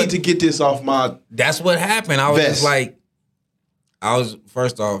 That's I need what- to get this off my. That's what happened. I was Vest. just like,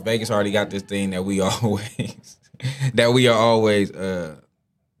 first off, Vegas already got this thing that we are always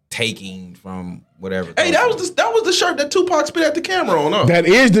taking from whatever. Hey, that was the shirt that Tupac spit at the camera on. Huh? That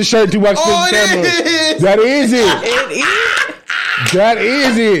is the shirt Tupac spit Oh, in the it camera. is. That is it. It is. That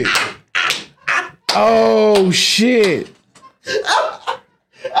is it. Oh shit.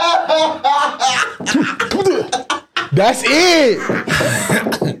 That's it.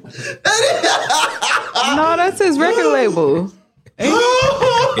 No, that's his record label.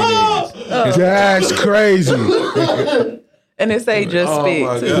 That's crazy. And it say just Oh spit.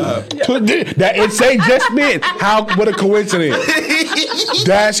 my too. god. That it say just spit. What a coincidence.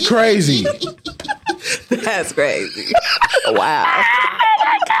 That's crazy. That's crazy. Wow.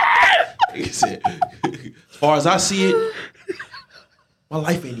 He said, as far as I see it, my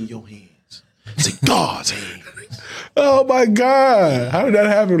life ain't in your hands. It's in God's hands. Oh my God. How did that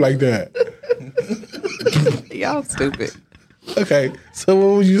happen like that? Y'all stupid. Okay. So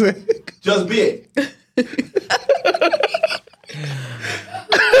what would you say? Just bit.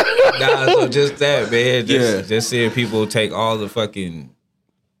 Nah, so just that, man. Yeah. Just seeing people take all the fucking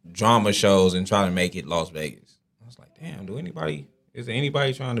drama shows and try to make it Las Vegas. I was like, damn, is there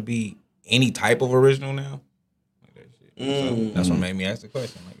anybody trying to be any type of original now? Like that shit. So that's what made me ask the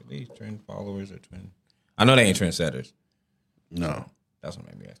question. Like, are these trend followers or trend? I know they ain't trendsetters. No. That's what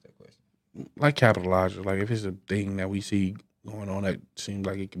made me ask that question. Like capitalizer. Like if it's a thing that we see going on that seems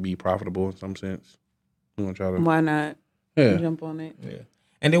like it can be profitable in some sense. We gonna try to Why not yeah. jump on it? Yeah.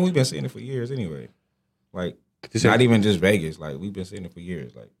 And then we've been seeing it for years anyway. Like, This not ain't- even just Vegas. Like, we've been seeing it for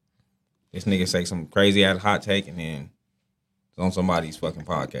years. Like, this nigga say some crazy ass hot take and then it's on somebody's fucking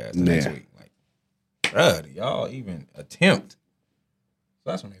podcast the next Yeah. week. Like, bruh, do y'all even attempt? So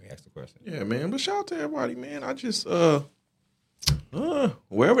that's what made me ask the question. Yeah, man. But shout out to everybody, man. I just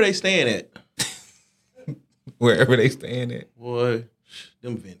wherever they staying at, Wherever they staying at. boy,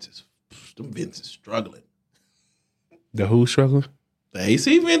 them vents is struggling. The who struggling? The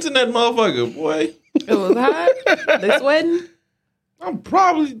AC vents in that motherfucker, boy. It was hot. They sweating. I'm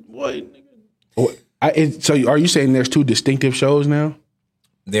probably boy, nigga. So are you saying there's two distinctive shows now?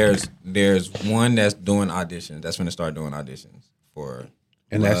 There's one that's doing auditions. That's when they start doing auditions for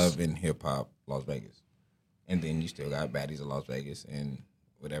And that's- Love and Hip Hop Las Vegas. And then you still got Baddies of Las Vegas and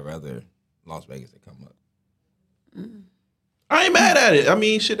whatever other Las Vegas that come up. I ain't mad at it. I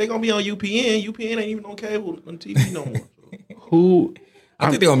mean, shit, they gonna be on UPN. UPN ain't even on cable on TV no more. So. Who? I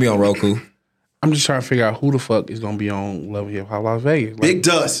think they're gonna be on Roku. I'm just trying to figure out who the fuck is gonna be on Love and Hip Hop Las Vegas. Like, Big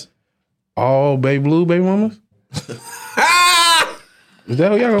Dust. all Baby Blue baby mamas? Is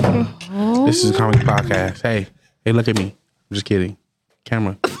that who y'all gonna put on? This is a comedy podcast. Hey, look at me. I'm just kidding.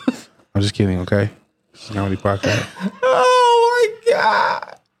 Camera. I'm just kidding, okay? This is a comedy podcast. Oh my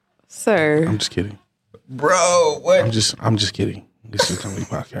god, Sir. I'm just kidding. bro! What? I'm just kidding. This is a comedy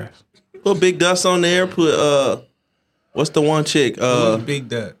podcast. Put Big Dust on there. Put what's the one chick? Big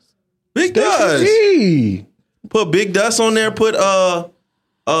Dust. Big Dust. Gee. Put Big Dust on there. Put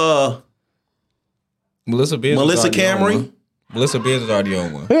Melissa Benz. Melissa was already on Camry. one. Melissa Benz was already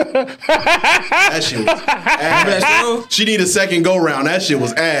on one. That shit was ass. She need a second go round. That shit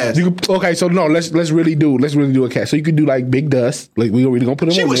was ass. Okay, so no, let's really do a cat. So you could do like Big Dust. Like we really gonna put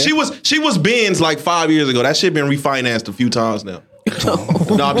him on there. She was Benz like 5 years ago. That shit been refinanced a few times now.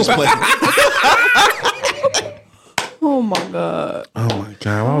 No, I'm just playing. Oh my god. Oh my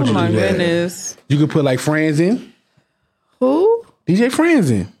god, why would you Oh my do that? goodness. You could put like Franz in. Who? DJ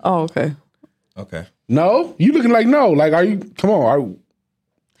Franz in. Oh, okay. Okay. No, you looking like no. Like, are you? Come on.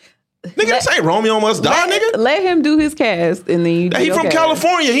 Nigga, this ain't Romeo Must Die, nigga. Let him do his cast, and then you. Do He your from cast.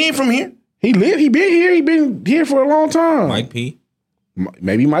 California. He ain't from here. He been here. He been here for a long time. Mike P.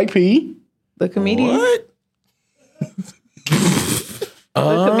 Maybe Mike P. The comedian. What?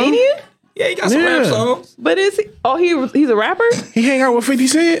 The comedian. Yeah, he got some rap songs. But is he? Oh, he's a rapper. He hang out with 50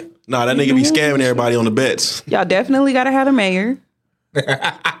 Cent. Nah, that nigga be scamming everybody on the bets. Y'all definitely gotta have the mayor.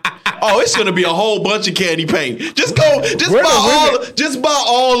 Oh, it's gonna be a whole bunch of candy paint. Just buy all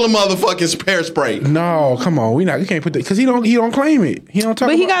the motherfucking hairspray. No, come on. We can't put that because he don't claim it. He don't talk.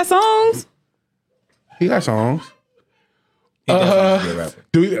 But he about- got songs. He got songs. He definitely be a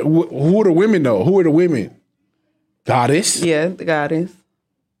rapper. Who are the women though? Who are the women? Goddess. Yeah, the goddess.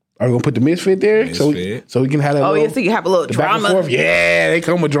 Are we gonna put the Misfit there Misfit. so we can have that? Oh little, yeah, so you can have a little the back and drama. forth? Yeah, they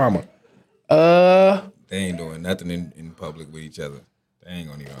come with drama. They ain't doing nothing in public with each other. They ain't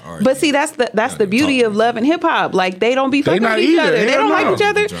gonna even argue. But see, that's the beauty of love and hip hop. Like they don't be fucking not with each either. other. They Hell don't no. like each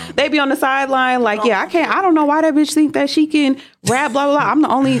other. Drama. They be on the sideline. Like, yeah, I don't know why that bitch think that she can rap. Blah blah blah. I'm the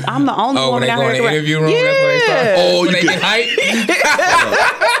only oh, when woman they out go in here. the to interview rap. room, Yeah. that's when they start. Oh, When you they could- get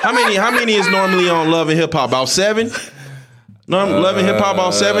hype. How many is normally on Love and Hip Hop? About 7? No, Love and Hip Hop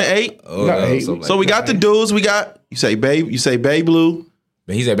about 7, 8. Oh, Not no, hate. something So like we got the dudes. We got you say Babe Blue.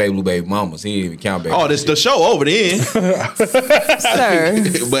 But he said Baby Blue Baby Mamas. He didn't even count Baby. Oh, this the show over then. Sir.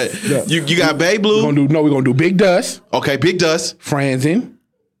 But you got Babe We're Blue. gonna do Big Dust, Okay, Big Dust. Franzen.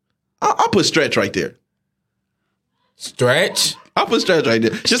 I'll put Stretch right there. Stretch. I'll put Stretch right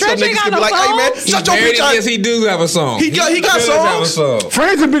there. Just so Stretch ain't niggas got can be no like, hey man, songs? shut your bitch Yes, up. he do have a song. He got does have a songs? song.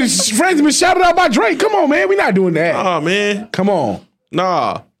 Franzen been shouted out by Drake. Come on, man. We not doing that. Oh man, Come on.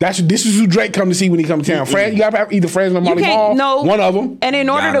 nah. This is who Drake come to see when he come to town. You gotta have either Franz or You Molly can't Mall. no One of them. And in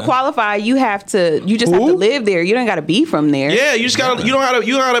order to Gotta. qualify, you just have to live there. You don't got to be from there. Yeah, you just gotta. You know how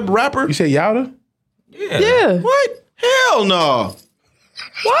to rapper. You say Yowda? Yeah. What? Hell no.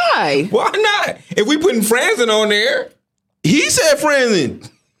 Why? Why not? If we putting Franzen on there, He said Franzen.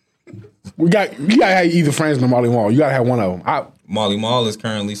 You gotta have either Franz or Molly Mall. You gotta have one of them. Molly Mall is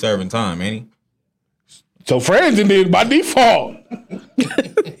currently serving time, ain't he? So Franzen did by default.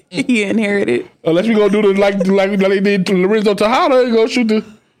 He inherited. Unless we gonna do the like they did to Lorenzo Tejada and go shoot the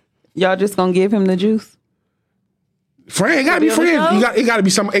Y'all just gonna give him the juice? Franz. It gotta be Be on the Franz. show? It gotta be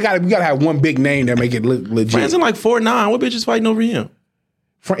some. We gotta have one big name that make it look legit. Franzen like 4'9". What bitch is fighting over him?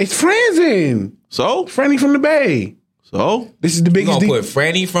 It's Franzen. So Franny from the Bay. This is the We biggest. gonna put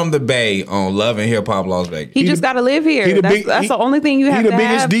Franny from the Bay on Love and Hip Hop Las Vegas. He just got to live here. That's the only thing you have He the to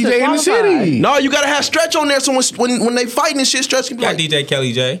biggest have to DJ in the qualify. city. No, you gotta have Stretch on there. So when they fighting and shit, Stretch can be Got like, DJ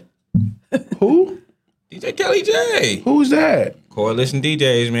Kelly J. Who? DJ Kelly J. Who's that? Coalition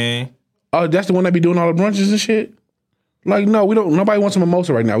DJs, man. Oh, that's the one that be doing all the brunches and shit. Like, no, we don't. Nobody wants a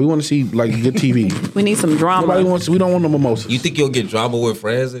mimosa right now. We want to see like good TV. We need some drama. Nobody wants. We don't want no mimosas. You think you'll get drama with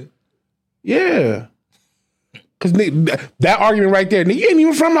Franzen? Yeah. Cause that argument right there, nigga, you ain't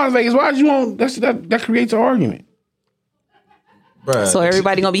even from Las Vegas. Why you want? That creates an argument. Bruh. So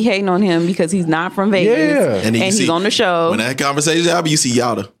everybody gonna be hating on him because he's not from Vegas. Yeah. and then you And see, he's on the show. When that conversation happens, you see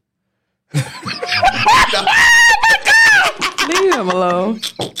Yada. Leave him alone.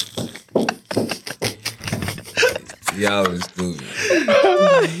 Y'all was stupid.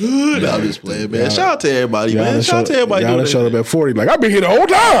 Nah, I'm just playing, man. Shout out to everybody, man. Shout out to everybody. Y'all doing showed that. up at 40. Like, I've been here the whole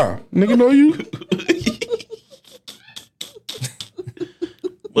time. Nigga, know you.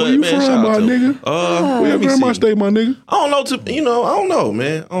 But, Where you man, from, shout my out to nigga? let Where me you from, my see. state, my nigga? I don't know,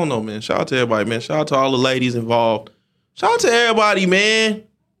 man. I don't know, man. Shout out to everybody, man. Shout out to all the ladies involved. Shout out to everybody, man.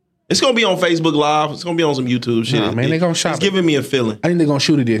 It's gonna be on Facebook Live. It's gonna be on some YouTube shit. Nah, man, they gonna shop It's it. giving me a feeling. I think they're gonna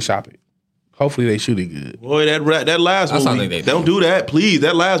shoot it then shop it. Hopefully they shoot it good. Boy, that last That's movie. something they Don't do that, please.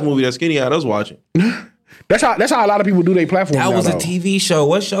 That last movie that Skinny had us watching. That's how a lot of people do their platform. That now, was a though. TV show.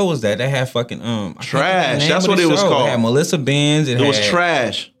 What show was that? They had fucking I can't Trash. think of the name That's of what the it was show. called. It had Melissa Benz. It was had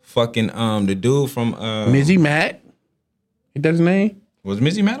trash. Fucking the dude from Mizzy Matt. Is that his name? was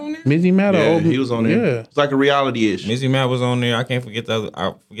Mizzy Matt on there? Mizzy Matt. Yeah, or he was on there. Yeah. It's like a reality-ish. Mizzy Matt was on there. I can't forget the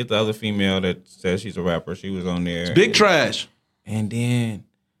other female that says she's a rapper. She was on there. Big trash. And then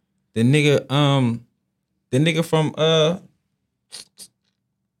the nigga from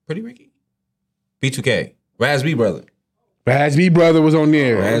Pretty Ricky, B2K, Raz B brother. Baz B Brother was on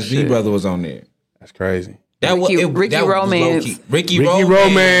there. Baz B Brother was on there. That's crazy. Ricky Romance. Low-key. Ricky Romance.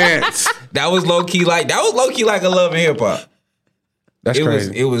 Romance. That was low key like a Love and Hip Hop. That's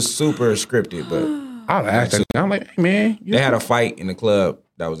crazy. It was super scripted, but I asked that. I'm like, hey man, they had a fight in the club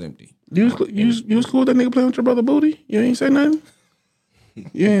that was empty. You was cool with that nigga playing with your brother Booty? You ain't say nothing?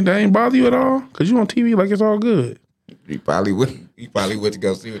 That ain't bother you at all? Cause you on TV like it's all good. He probably went to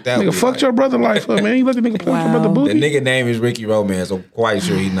go see what that Nigga, was. fucked like. your brother life up, man. You let the nigga play with your brother The Booty? nigga name is Ricky Romance. I'm quite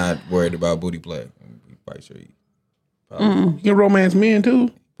sure he's not worried about booty play. I'm quite sure he You can romance men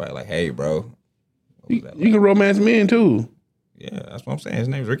too. probably like, hey, bro. You can romance men too. Yeah, that's what I'm saying. His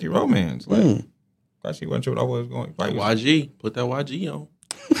name's Ricky Romance. Like, actually, wasn't sure what I was going. Probably was- YG. Put that YG on.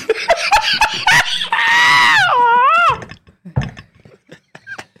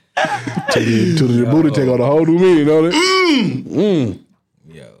 To the booty take on the whole new meaning, don't it?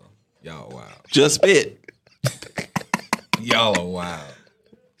 Yo, y'all wow. Just spit. Y'all are wild.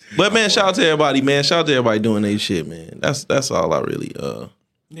 But man, shout out to everybody, man. Shout out to everybody doing their shit, man. That's all I really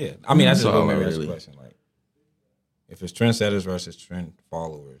Yeah, I mean, that's just all what I made me ask really- the question. Like, if it's trendsetters versus trend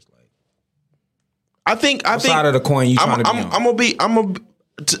followers, like, I think what side of the coin you trying to be on?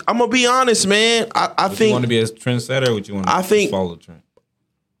 I'm gonna be honest, man. I Would you think want to be a trendsetter, or would you want to follow the trend?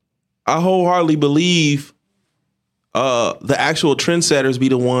 I wholeheartedly believe the actual trendsetters be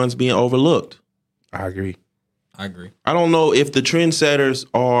the ones being overlooked. I agree. I agree. I don't know if the trendsetters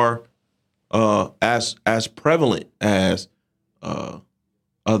are as prevalent as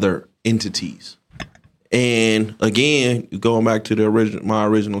other entities. And again, going back to my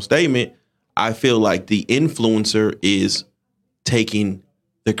original statement, I feel like the influencer is taking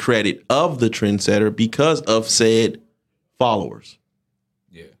the credit of the trendsetter because of said followers.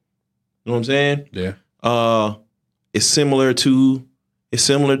 Yeah. You know what I'm saying? Yeah. It's similar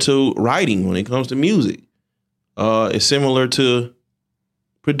to writing when it comes to music. It's similar to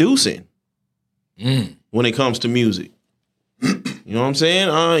producing when it comes to music. You know what I'm saying?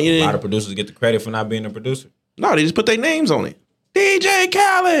 A lot of producers get the credit for not being a producer. No, they just put their names on it. DJ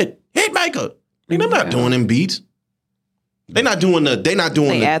Khaled, Hitmaker. They're not doing them beats. They add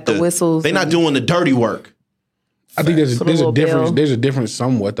the whistles. They're not doing the dirty work. I think there's a difference. bill. There's a difference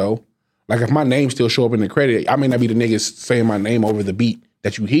somewhat though. Like if my name still show up in the credit, I may not be the niggas saying my name over the beat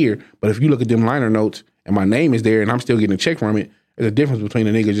that you hear, but if you look at them liner notes and my name is there and I'm still getting a check from it, there's a difference between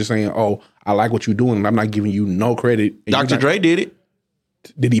the niggas just saying, "Oh, I like what you're doing," and I'm not giving you no credit. Dr. Dre did it.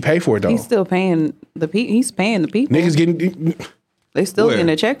 Did he pay for it though? He's still paying the people. He's paying the people. Niggas getting. They still Where? getting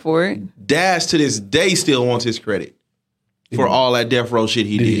a check for it. Dash to this day still wants his credit for all that death row shit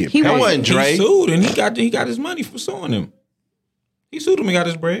he Did he did. get paid? That wasn't Dre. He sued and he got his money for suing him. He sued him and got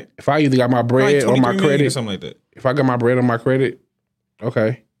his bread. If I either got my Like bread or 23 my million or credit, something like that. if I got my bread or my credit,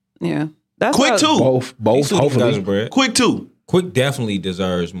 okay, Yeah, that's Quick what- too. both, He both. sued him and got his Hopefully, bread. Quick too. Quick definitely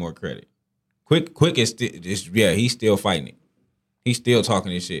deserves more credit. Quick is he's still fighting it. He's still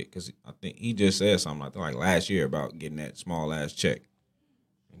talking this shit because I think he just said something like last year about getting that small ass check,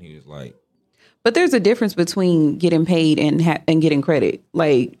 and he was like, But there's a difference between getting paid and getting credit.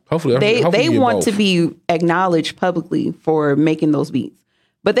 Like hopefully they get want both. to be acknowledged publicly for making those beats,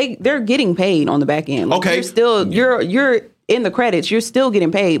 but they're getting paid on the back end. Like, Okay. you're still you're in the credits. You're still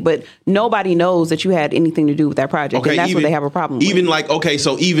getting paid, but nobody knows that you had anything to do with that project, and that's what they have a problem with. Even like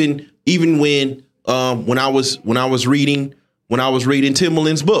so even when I was reading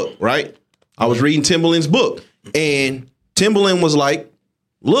Timbaland's book, right? I was reading Timbaland's book, and Timbaland was like,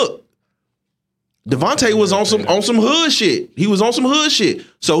 "Look, Devontae was on some hood shit. He was on some hood shit.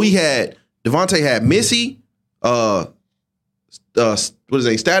 So Devontae had Missy, what is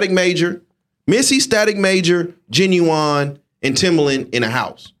it? Static Major, Missy, Static Major, Genuine, and Timbaland in a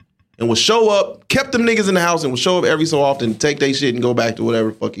house, and would show up, kept them niggas in the house, and would show up every so often, take their shit and go back to whatever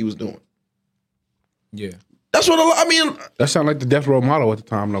the fuck he was doing. yeah. That's what I mean. That sounded like the Death Row model at the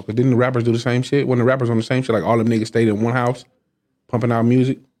time, though. Because didn't the rappers do the same shit? When the rappers on the same shit, like all them niggas stayed in one house, pumping out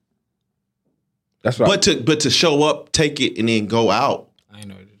music. That's what. But to show up, take it, and then go out, I didn't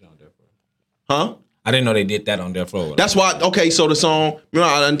know they did that on Death Row. huh? I didn't know they did that on Death Row. That's why. Okay, so the song.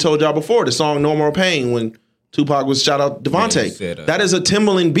 Remember, I done told y'all before the song "No More Pain" when Tupac was shout out Devontae. Yeah, you said, that is a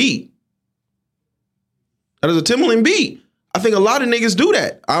Timbaland beat. That is a Timbaland beat. I think a lot of niggas do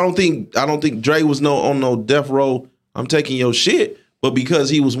that. I don't think Dre was on no death row. I'm taking your shit, but because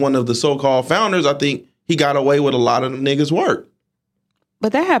he was one of the so-called founders, I think he got away with a lot of the niggas' work.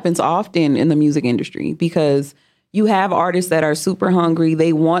 But that happens often in the music industry because you have artists that are super hungry.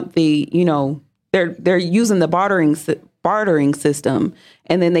 They want they're using the bartering system,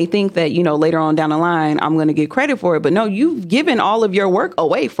 and then they think that later on down the line I'm going to get credit for it. But no, you've given all of your work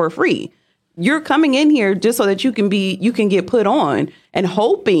away for free. you're coming in here just so that you can get put on and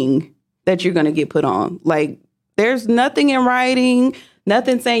hoping that you're going to get put on. Like, there's nothing in writing,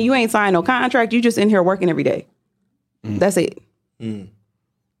 nothing saying you ain't signed no contract. You just in here working every day. That's it.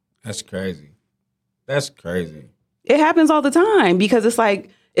 That's crazy. That's crazy. It happens all the time because it's like,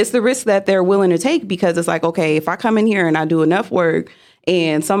 it's the risk that they're willing to take, because it's like, okay, if I come in here and I do enough work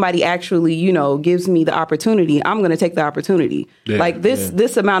and somebody actually, gives me the opportunity, I'm going to take the opportunity. Yeah, like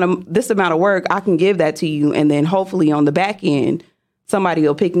this amount of work, I can give that to you. And then hopefully on the back end, somebody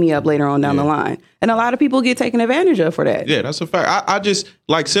will pick me up later on down the line. And a lot of people get taken advantage of for that. Yeah, that's a fact. I just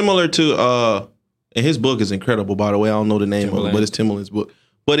like similar to and his book is incredible, by the way. I don't know the name of it, but it's Timbaland's book.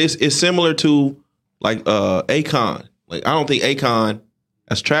 But it's similar to like Akon. Like, I don't think Akon,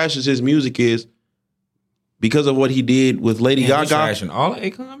 as trash as his music is, because of what he did with Lady Gaga. He's trashing all of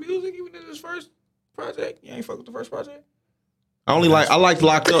Akon music, even in his first project. You ain't fuck with the first project? I liked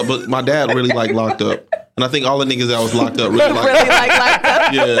Locked Up, but my dad really liked Locked Up. And I think all the niggas that was locked up really liked Really like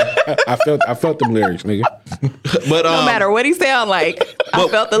that. Yeah. I felt them lyrics, nigga. But No matter what he sound like, I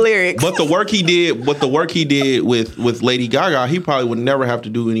felt the lyrics. But the work he did with Lady Gaga, he probably would never have to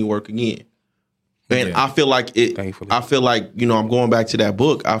do any work again. And Yeah. I feel like Thankfully. I feel like, I'm going back to that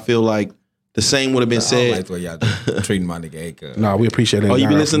book. I feel like the same would have been I said. don't like the way y'all treating my nigga Akon. No, we appreciate it. Oh, you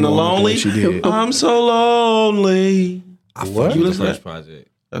been listening to Lonely? She did. I'm so lonely. I What? fucked You with the listen to first that? project.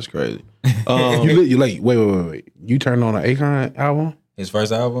 That's crazy. You like wait. You turned on an Akon album His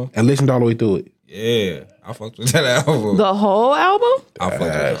first album? and listened all the way through it. Yeah. I fucked with that album. The whole album? I fucked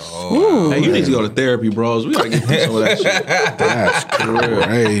with the whole album. Hey, you need to go to therapy, bros. We gotta get through some of that shit. That's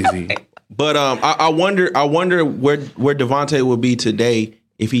crazy. But I wonder where Devontae would be today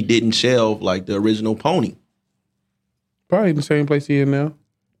if he didn't shelve like the original Pony. Probably in the same place he in now.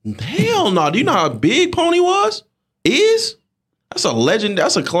 Hell no! Do you know how big Pony was? That's a legend.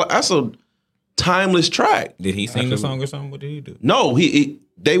 That's a timeless track. Did he sing the song or something? What did he do? No,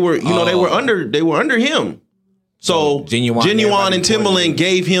 they were under him. So Genuine and Timbaland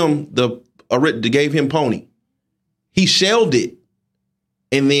gave him Pony. He shelved it,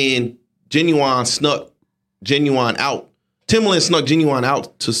 and then Genuine snuck Genuine out. Timbaland snuck Genuine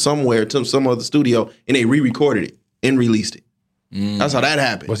out to some other studio, and they re-recorded it and released it. That's how that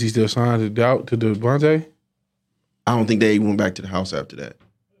happened. Was he still signed to Devontae? I don't think they went back to the house after that.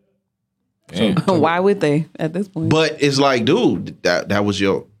 Damn. Why would they at this point? But it's like, dude, that was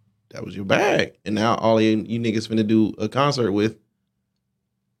your bag, and now all you niggas finna do a concert with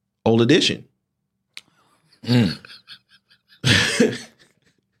Old Edition.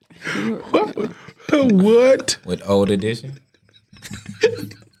 What? With Old Edition?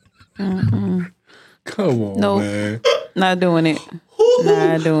 Come on, Nope. man. Not doing it.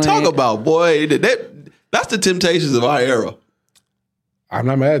 Talk about, boy, that's the Temptations of our era. I'm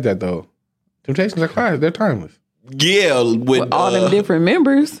not mad at that though. Temptations are classic. They're timeless. Yeah, with All them different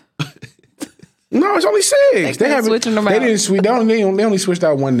members. No, it's only six. They haven't switching them They out. didn't switch. They only switched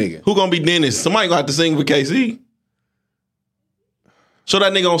out one nigga. who gonna be Dennis? Somebody gonna have to sing for KC. Show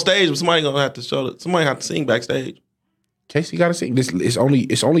that nigga on stage, but somebody have to sing backstage. Casey got to sing. It's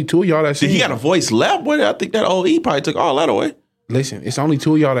only two of y'all that sing. He got a voice left, boy. I think that OE probably took all that away. Listen, it's only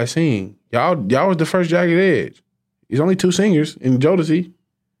two of y'all that sing. Y'all was the first Jagged Edge. It's only two singers in Jodeci.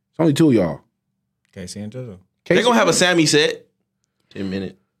 It's only two of y'all. Casey and JoJo. They're gonna have a Sammy set. 10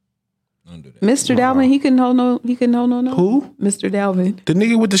 minutes. Don't do that. Mr. Dalvin, he couldn't hold no. Who? Mr. Dalvin. The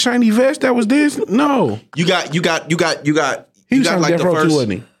nigga with the shiny vest that was this? No. You got He was on like Death the Row too, first.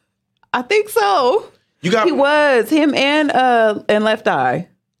 wasn't he? I think so. You got He was him and Left Eye.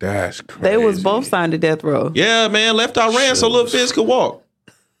 That's crazy. They was both signed to Death Row. Yeah, man. Left Eye ran so Lil Fizz could walk.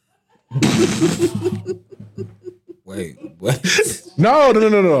 Wait, what? No.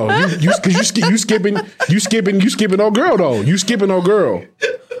 You skipping old girl though. You skipping old girl.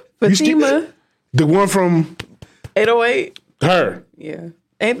 Fatima, The one from 808. her. Yeah.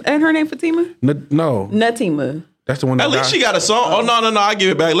 Ain't her name Fatima? No, Natima. that's the one. That At least died. she got a song. Oh no, I give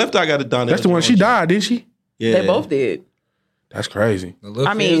it back. Left Eye got it done. That's the one she died, didn't she? Yeah. They both did. That's crazy.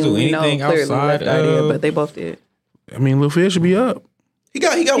 I mean, we know clearly Left Eye did, but they both did. I mean, Lil Fizz should be up. He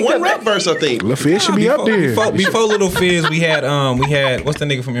got one rap verse, I think. Lil Fizz should be up there. Before Little Fizz, we had what's the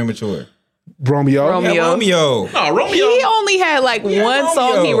nigga from Immature? Romeo. Romeo. Romeo. No, Romeo. He only had like one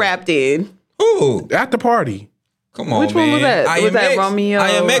song he Romeo. rapped in. Who? At the party. Come on, Which one was man. that? Was that IMX? Romeo?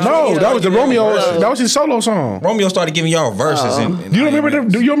 IMX. No, that was the Romeo. Verses. That was his solo song. Romeo started giving y'all verses. Do you remember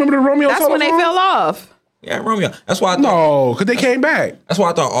the Romeo That's solo when they song? fell off. Yeah, Romeo. That's why I thought. No, because they came back. That's why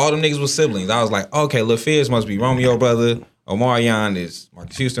I thought all them niggas was siblings. I was like, okay, Lil Fizz must be Romeo brother. Omarion is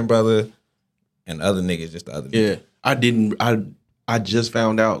Marcus Houston brother, and the other niggas just the other. Yeah, I I just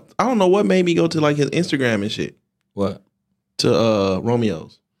found out. I don't know what made me go to like his Instagram and shit. What? To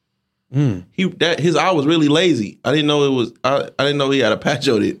Romeo's. His eye was really lazy. I didn't know it was. I didn't know he had a patch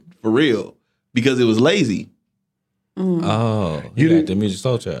on it for real because it was lazy. Oh, You you got did- the Music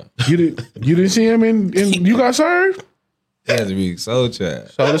Soul Child. You didn't see him in You Got Served? He has the Music Soul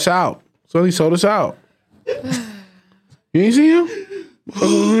Child. Sold us out. So he sold us out. You ain't see him?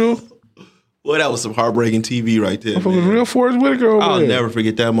 Real Well, that was some heartbreaking TV right there. fucking Man. real Forrest Whitaker over I'll there. never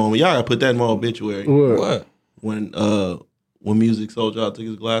forget that moment. Y'all gotta put that in my obituary. What? What? When Music Soul Child took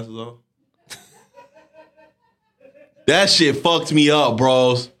his glasses off. That shit fucked me up,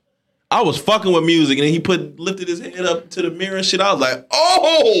 bros. I was fucking with music, and then he lifted his head up to the mirror and shit. I was like,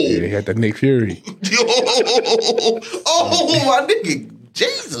 oh, Yeah, they had that Nick Fury. oh, my nigga,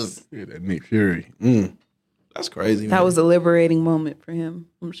 Jesus, Yeah, that Nick Fury. that's crazy. That man. was a liberating moment for him.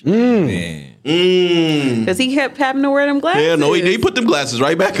 I'm sure. Man. Because he kept having to wear them glasses. Yeah, no, he put them glasses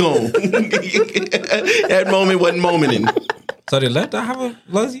right back on. That moment wasn't momenting. So did Left Eye have a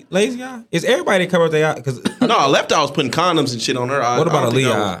lazy eye? Is everybody that covered their eye? Because No, Left Eye was putting condoms and shit on her eye. what about I don't think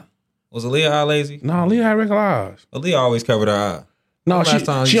Aaliyah I was- eye? Was Aaliyah eye lazy? No, Leah had regular eyes. Aaliyah always covered her eye. No, Last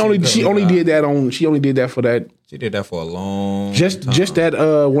time she you only covered she her only eye. did that on she only did that for that She did that for a long just time. that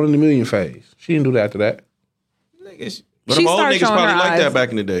 1 in a million phase. She didn't do that after that. Nigga, But She them old started niggas showing probably her like eyes. that back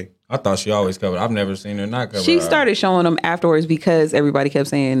in the day. I thought she always covered. I've never seen her not cover. She her eye. started showing them afterwards because everybody kept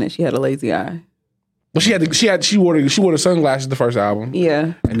saying that she had a lazy eye. But she wore the sunglasses the first album,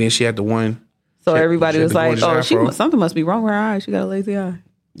 Yeah. and then she had the one. So She had- everybody she had was the like, gorgeous "Oh, afro. something must be wrong with her eye. She got a lazy eye."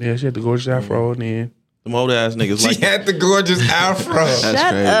 Yeah, she had the gorgeous afro, and then Them old ass niggas like She had the gorgeous afro. That's Shut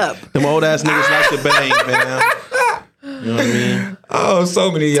crazy. up. Them old ass niggas like to bang, man. You know what I mean? Oh, so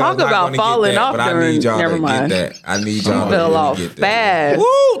many of y'all Talk not about gonna falling get that, off but I during- need y'all never to mind. get that. I need y'all to Fell really off get that. fast.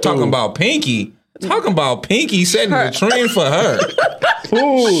 Woo! Talking about Pinky. Talking about Pinky setting the trend for her.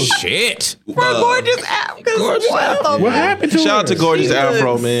 oh, Shit. Her gorgeous ass. Gorgeous afro. what happened to her? Shout out to Gorgeous She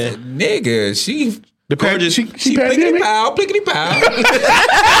Afro, was- man. Nigga, she The Gorgeous. She plickety pandemic. pow, plickety pow.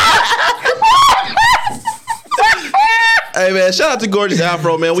 Hey man, shout out to Gorgeous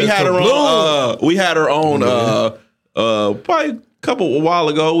Afro, man. We Took had the her on. We had her on. Probably a while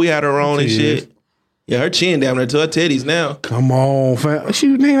ago. We had her on and shit. Yeah, her chin down there to her titties now. Come on, fam. She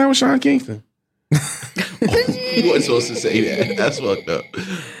was hanging out with Sean Kingston. You wasn't supposed to say that. That's fucked up.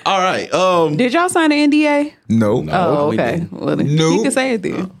 All right. Did y'all sign an NDA? No. Oh, we okay. didn't. Well, then Nope. you can say it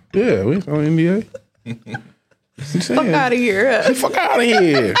then. Yeah, we on NBA. Fuck out of here. Fuck out of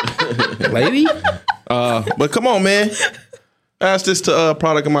here, lady. But come on, man. Ask this to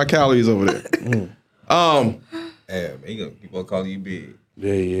product of my calories over there. Yeah, man, he gonna keep on calling you big.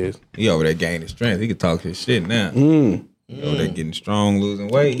 Yeah, he is. He over there gaining strength. He can talk his shit now. He over there getting strong, losing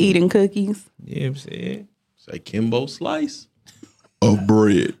weight. Eating cookies. Yeah, I'm saying. Say Kimbo slice of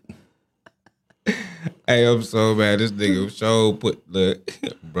bread. Hey, I'm so mad. This nigga show put the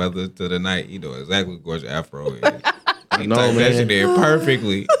brother to the night. You know exactly what Gorgeous Afro is. He know, typed that man. shit in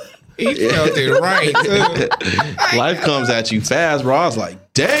perfectly. He felt it right, too. Life comes at you fast, bro. I was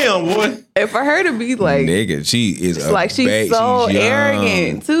like, damn, boy. And for her to be like, Nigga, she is it's like she's so young.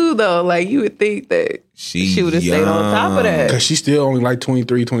 arrogant too, though. Like you would think that she would have stayed on top of that. Cause she's still only like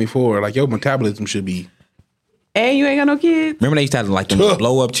 23, 24. Like your metabolism should be. And you ain't got no kids. Remember they used to have like them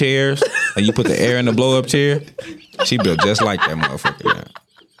blow up chairs? Like you put the air in the blow up chair? She built just like that motherfucker now.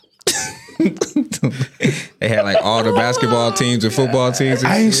 They had like all the basketball teams and football teams.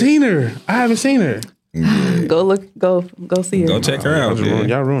 And I ain't shit. seen her. I haven't seen her. Go look. Go see her. Go check her out, man.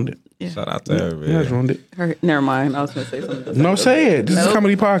 Y'all ruined it. Shout out to her, You man. guys ruined it. Her, never mind. I was gonna say something. No, say it. This is a Nope.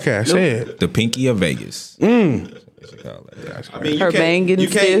 comedy podcast. Say it. The Pinky of Vegas. What you call that. I mean, Her bang getting you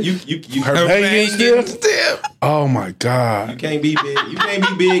can't, stiff. you Her bang stiff. Oh my god. can't be big. You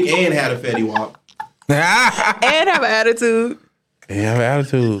can't be big and have a Fetty Wap. And have an attitude. And have an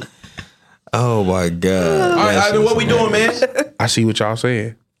attitude. Oh my God. All right, Ivan, what we doing, man? I see what y'all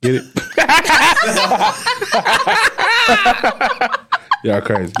saying. Get it? Y'all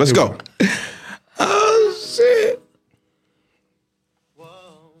crazy. Let's go. Oh shit.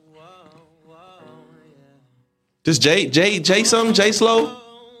 This J something? J Slow?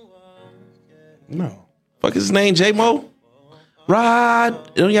 No. Fuck is his name? J Mo?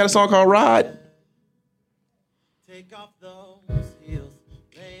 Rod. You got a song called Rod? Take off those heels,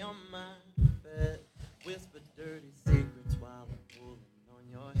 lay on my bed, whisper dirty secrets while I'm pulling on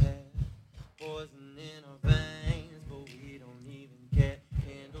your head. Poison in our veins, but we don't even care.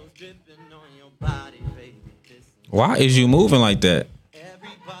 Candles dripping on your body, baby. Listen, Why is you moving like that?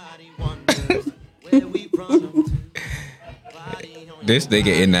 everybody wonders where we run up to. Body on This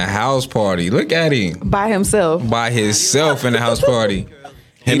nigga in the house party. Look at him. By himself. By himself in the house party.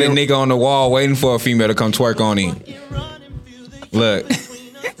 And the nigga on the wall waiting for a female to come twerk on him. Look.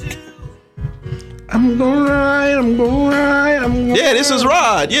 I'm gonna ride, I'm gonna ride, I'm gonna Yeah, this is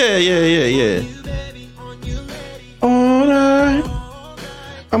Rod. Yeah. all night.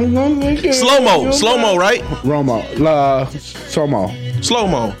 I'm gonna make it. Slow mo, right? Romo. Somo.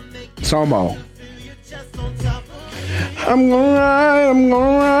 Slow-mo. I'm gonna ride, I'm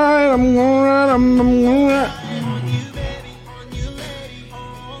gonna ride, I'm gonna ride, I'm gonna ride.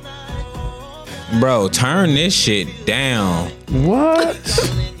 Bro, turn this shit down. What?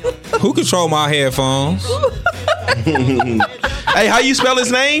 Who control my headphones? Hey, how you spell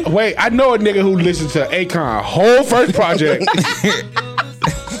his name? Wait, I know a nigga who listened to Akon whole first project.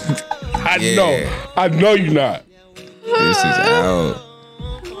 I know you not. This is out.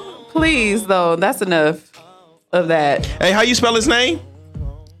 Please, though, that's enough of that. Hey, how you spell his name?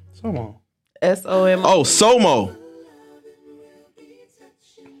 Somo. SOM. Oh, Somo.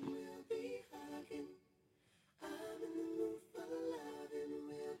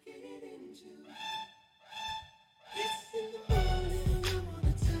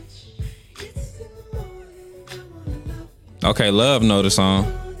 Okay, Love know the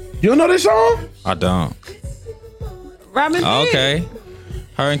song. You don't know this song? I don't. Robin Thicke. Okay.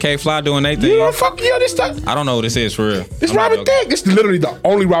 Her and K Fly doing their thing. You don't fuck you this stuff. I don't know what this is for real. It's Robin Thicke. This is literally the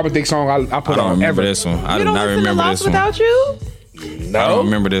only Robin Thicke song I put I don't on remember ever. this one. I You do don't not listen to remember Lost this one. Without You? I don't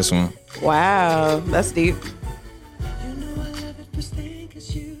remember this one. Wow, that's deep.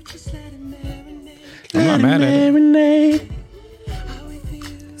 I'm not mad at it.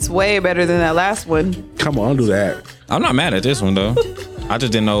 It's way better than that last one. Come on, do that. I'm not mad at this one though. I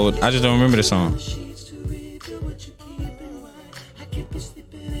just didn't know. I just don't remember the song.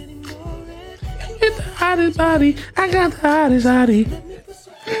 Get the hottest body. I got the hottest body.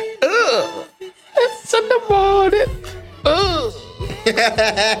 It's in the morning.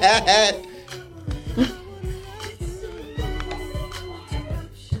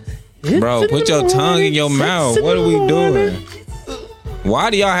 Bro, put your tongue in your mouth. What are we doing? Why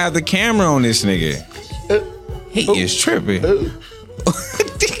do y'all have the camera on this nigga? He is tripping.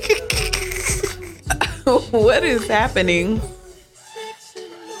 What is happening?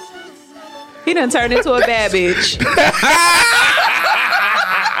 He done turned into a bad bitch.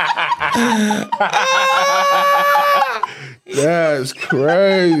 That's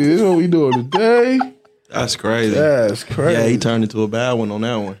crazy. This is what we doing today. That's crazy. That's crazy. Yeah, he turned into a bad one on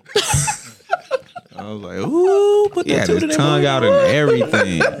that one. I was like, ooh, put He that had two to his them tongue out and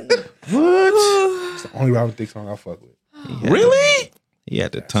everything. What? It's the only Robin Thicke song I fuck with. Really? He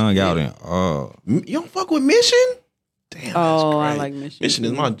had the tongue out and oh. You don't fuck with Mission? Damn, Oh, I that's like great. Mission. Mission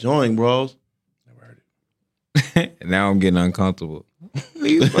is my joint, bros. Now I'm getting uncomfortable.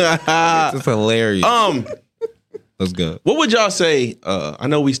 It's hilarious. Let's go. What would y'all say? I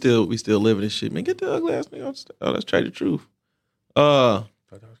know we still living this shit, man. Get the ugly ass nigga on stage. Oh, let's try the truth.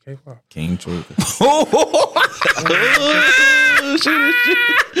 King Truth.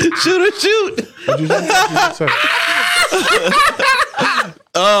 Shoot.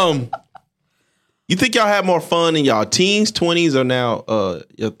 You think y'all had more fun in y'all teens, 20s, or now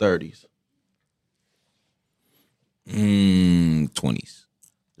your 30s? 20s.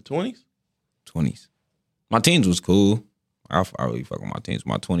 The 20s? 20s. My teens was cool. I really fuck with my teens.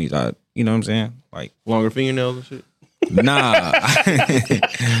 My 20s, you know what I'm saying? Like, Longer fingernails and shit? nah.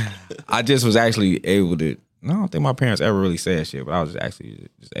 I just was actually able to, I don't think my parents ever really said shit, but I was actually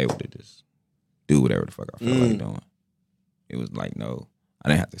just able to just do whatever the fuck I felt like doing. It was like, no, I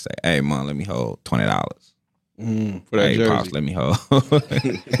didn't have to say, hey, mom, let me hold $20. For that Hey, jersey. pops, let me hold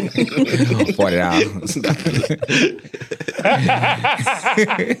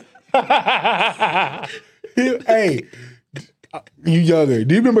 $40. Hey, you younger.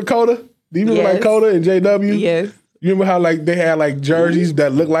 Do you remember Coda? Do you remember like Yes. Coda and JW? Yes. You remember how like they had like jerseys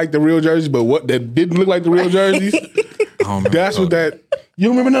that looked like the real jerseys, but what that didn't look like the real jerseys? That's what that. You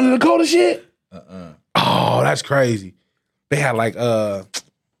don't remember none of the Coda shit? Oh, that's crazy. They had like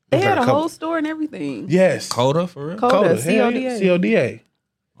They had a whole store and everything. yes, Coda, for real? Coda, hell yeah, CODA. CODA. I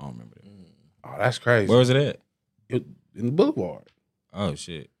don't remember that. Oh, that's crazy. Where was it at? In the Boulevard. Oh,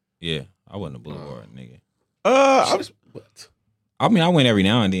 shit. Yeah, I wasn't a Boulevard nigga. What? I mean, I went every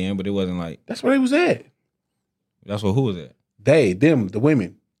now and then, but it wasn't like, That's where they was at. that's what, who was at? Them, the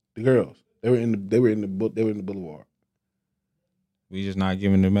women, the girls. They were in the Boulevard. We just not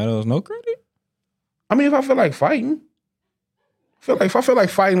giving the Meadows no credit? I mean, if I feel like fighting, if I feel like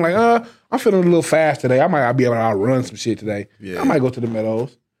fighting, like I'm feeling a little fast today. I might be able to outrun some shit today. Yeah. I might go to the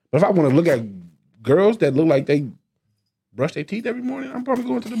Meadows. But if I want to look at girls that look like they brush their teeth every morning, I'm probably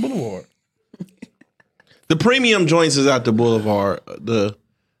going to the Boulevard. The premium joints is at the Boulevard. The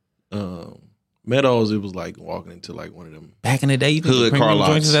Meadows, it was like walking into like one of them. Back in the day, you think Hood the car premium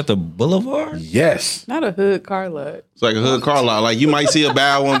lots. joints is at the Boulevard? Yes. Not a hood car lot. It's like a hood car lot. Like you might see a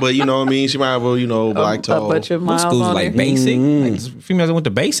bad one, but you know what I mean. She might have a black A toe. bunch of What miles schools on like it. basic? Like females that went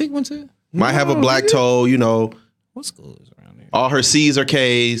to basic went to? Might have a black toe. What school is around there? All her C's are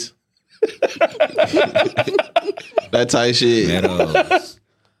K's. That type shit. Meadows.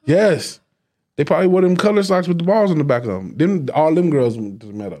 Yes. They probably wore them color socks with the balls on the back of them. All them girls went to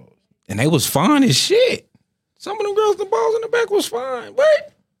the Meadows. And they was fine as shit. Some of them girls, the balls in the back was fine.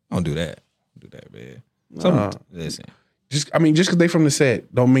 What? Don't do that. Don't do that, man. Listen. Just because they from the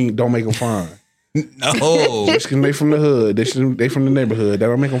set don't make them fine. No. Just because they from the hood, they from the neighborhood, that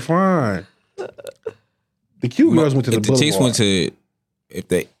don't make them fine. The cute girls went to the If the Boulevard. chicks went to, if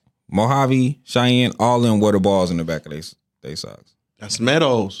they, Mojave, Cheyenne, all them wore the balls in the back of they socks. That's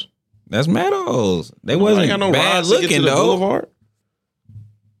Meadows. That's Meadows. They I wasn't ain't got no bad rides to get looking to the though. Boulevard.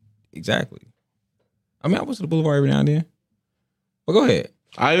 Exactly. I mean, I was to the Boulevard every now and then. But go ahead.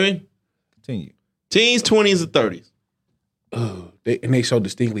 Ivan, Continue. teens, 20s, and 30s. Ugh, they so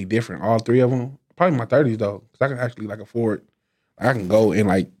distinctly different. All three of them. Probably my 30s though, because I can actually like afford. I can go and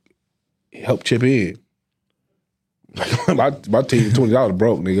like help chip in. my teens and 20s, I was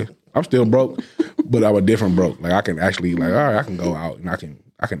broke, nigga. I'm still broke, but I'm a different broke. Like I can actually like, all right, I can go out and I can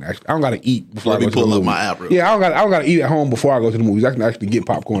actually. I don't gotta eat before Let I me go to the pull up movie. my app real Yeah, I don't gotta eat at home before I go to the movies. I can actually get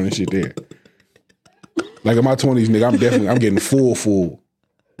popcorn and shit there. Like in my 20s, nigga, I'm getting full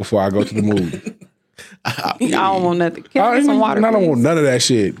before I go to the movie. I don't want nothing. Can I I get some water, don't want please? none of that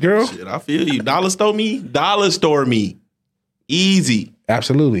shit, girl. Shit, I feel you. Dollar store me. Easy.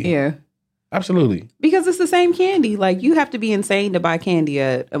 Absolutely, Yeah. absolutely. Because it's the same candy. Like, you have to be insane to buy candy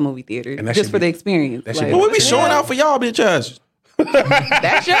at a movie theater And that just should for be- the experience. that should Like, be- But we be showing out for y'all, bitch asses.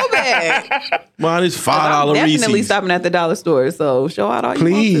 that's your bag. Man, it's I'm $5 definitely Reese's. stopping at the dollar store. So show out all you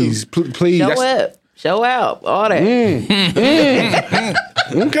Please, please. want to. Show up. Show out. All that.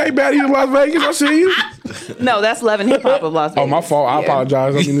 Okay, baddies in Las Vegas. I see you. No, that's Love and Hip Hop of Las Vegas. Oh, my fault. I Yeah.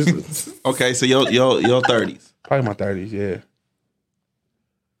 apologize. I mean, this Okay, so your 30s. probably my 30s. Yeah.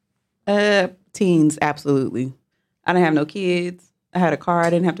 Teens, absolutely. I didn't have no kids. I had a car I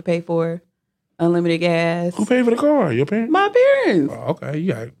didn't have to pay for. Unlimited gas. Who paid for the car? Your parents? My parents. Oh, okay,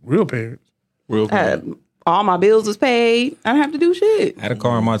 you got real parents. Real quick. All my bills was paid. I didn't have to do shit. I had a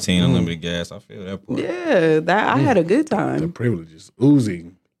car in my team, unlimited gas. I feel that part. Yeah, I had a good The time. privilege is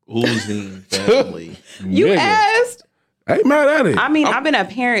oozing. Oozing family. You Nigga. asked. I ain't mad at it. I mean, I've been a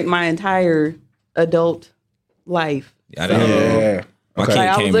parent my entire adult life. I didn't have yeah. My Okay. kid Like,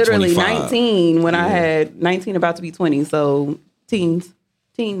 I was came literally 25. 19 when I had 19 about to be 20. So teen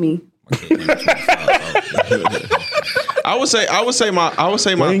me. My kid came 25. I would say my Why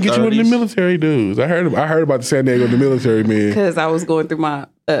didn't get you in the 30s. military dudes? I heard about the San Diego the military man. Because I was going through my,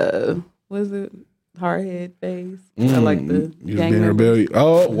 what is it? Hardhead phase. I like the You was gang being members, rebellious.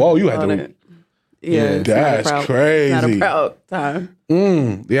 Oh, whoa, you had all to. that. Yeah, it's not a That's proud- crazy. Not a proud time.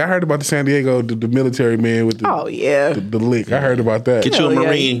 Yeah, I heard about the San Diego the military man with the Oh, yeah. the lick. I heard about that. Get you a Hell yeah.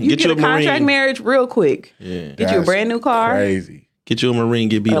 Marine. You Get you a contract Marine. marriage real quick. Yeah. Get you a That's brand new car, Crazy. Get you a Marine.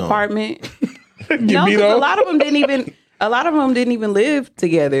 Get beat on. apartment. Get No, beat because a on? lot of them didn't even. A lot of them didn't even live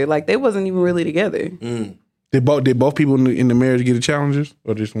together. Like, they wasn't even really together. Did both people in the marriage get the challengers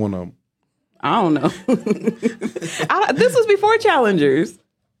or just one of them? I don't know. This was before Challengers,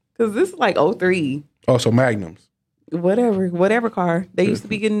 because this is like 03. Oh, so Magnums. Whatever car. They used to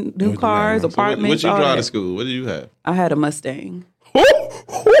be getting new cars, So what apartments. you all drive to that. school? What did you have? I had a Mustang.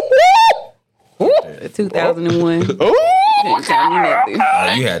 2001. Didn't tell me nothing.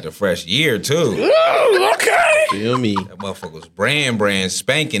 Oh, you had the fresh year too. Feel me. That motherfucker was brand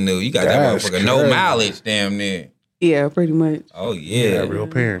spanking new. You got That's that motherfucker no crazy. mileage, damn near. Yeah, pretty much. Oh Yeah, yeah. real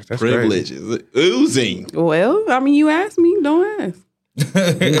parents. That's Privilege crazy. is oozing. Well, I mean, you asked me, don't ask.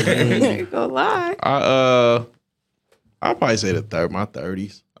 Ain't gonna lie. I'll probably say my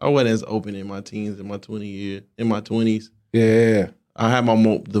 30s. I wasn't as open in my teens in my 20s. Yeah. I had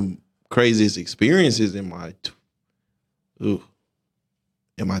the craziest experiences in my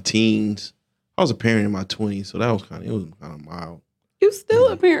teens. I was a parent in my 20s, so that was kind of mild. You still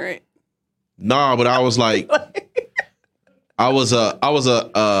a parent. Nah, but I was like, I was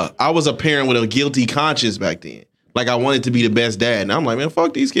a parent with a guilty conscience back then. Like I wanted to be the best dad, and I'm like, man,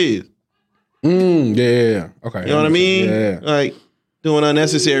 fuck these kids. Yeah. Okay. You know what I mean? Yeah. Like doing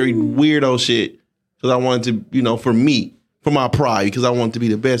unnecessary weirdo shit because I wanted to, for me, for my pride, because I wanted to be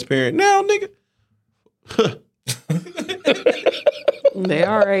the best parent. Now, nigga, They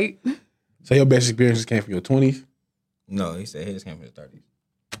all right. So your best experiences came from your 20s? No, he said his came from his 30s.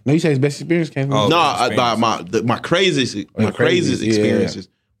 No, you say his best experience came from. Oh, No, my craziest craziest, experiences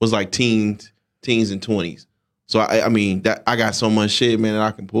was like teens and 20s. So I mean that I got so much shit, man, that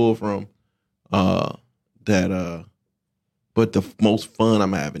I can pull from. But the most fun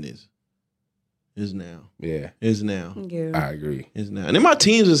I'm having is now. Yeah, Is now. Yeah. I agree. Is now. And then my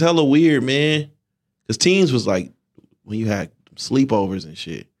teens was hella weird, man. Because teens was like when you had sleepovers and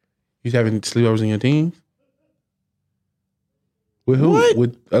shit. You was having sleepovers in your teens? With who? What?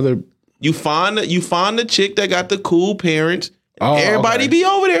 With other? You find the chick that got the cool parents. Oh, Everybody okay. be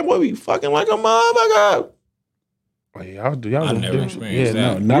over there, boy, be fucking like a motherfucker. Oh, yeah, y'all I was never different. experienced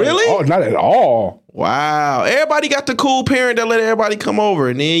Yeah, that. no, not Really? At all, not at all. Wow. Everybody got the cool parent that let everybody come over.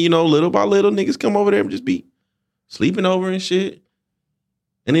 And then, little by little, niggas come over there and just be sleeping over and shit.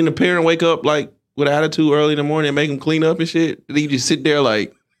 And then the parent wake up like with attitude early in the morning and make them clean up and shit. And then you just sit there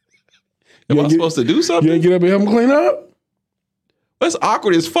like, am I supposed to do You something? ain't get up and help him clean up? That's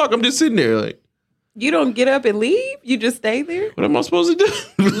awkward as fuck. I'm just sitting there like, You don't get up and leave? You just stay there? what am I supposed to do?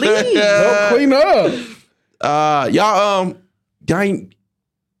 Leave. Help clean up. Y'all ain't,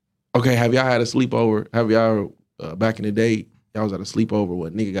 okay, have y'all had a sleepover? Have y'all, back in the day, y'all was at a sleepover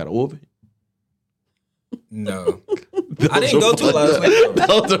what nigga got a whooping? No. I didn't go to a lot of sleepovers.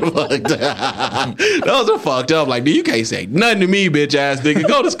 Those are fucked up. Those are fucked up. Like, dude, you can't say nothing to me, bitch ass nigga.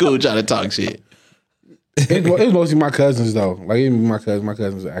 Go to school trying to talk shit. It's mostly my cousins though. Like even my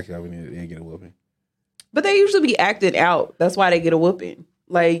cousins actually like we didn't get a whooping. But they usually be acting out. That's why they get a whooping.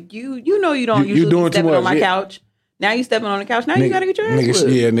 Like you don't You usually doing be too stepping on much, my yeah. couch. Now you stepping on the couch. Now you gotta get your ass Niggas-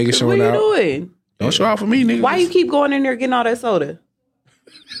 whooped. yeah, niggas showing What out. you doing? Don't show out for me, nigga. Why you keep going in there getting all that soda?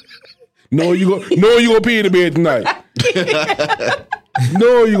 No, you gonna pee in the bed tonight.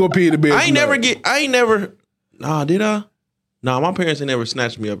 No, you gonna pee in the bed. I ain't tonight. never, nah, did I? Nah, my parents ain't never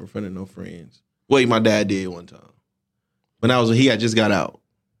snatched me up in front of no friends. Wait, my dad did one time. When he had just got out.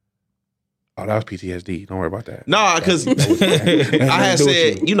 Oh, that was PTSD. Don't worry about that. Nah, because I had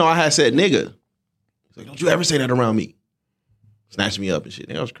said nigga. He's like, don't you ever say that around me. Snatched me up and shit.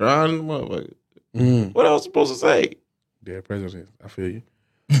 And I was crying. Motherfucker. What else supposed to say? Yeah, president. I feel you.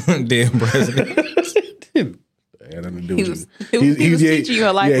 Dead president. Had nothing to do He with was, you. he was teaching you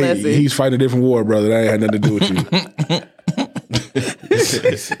a life lesson. He's fighting a different war, brother. That ain't had nothing to do with you.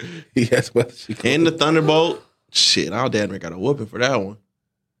 Yes, well, And the Thunderbolt. Shit, our dad got a whooping for that one.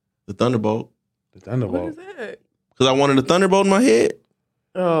 The Thunderbolt. the What Thunderbolt. is that? Because I wanted a Thunderbolt in my head.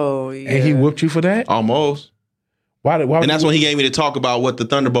 Oh yeah. And he whooped you for that? Almost. Why? And that's when he gave me to talk about what the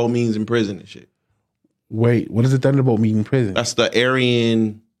Thunderbolt means in prison and shit. Wait, what does the Thunderbolt mean in prison? That's the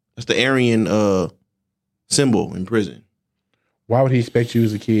Aryan symbol in prison. Why would he expect you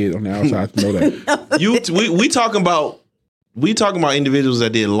as a kid on the outside to know that? We talking about individuals that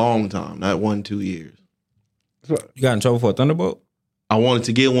did a long time, not 1-2 years. You got in trouble for a Thunderbolt? I wanted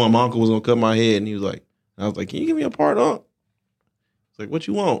to get one. My uncle was gonna cut my head, and he was like, I was like, "Can you give me a part, Unc?" It's like, "What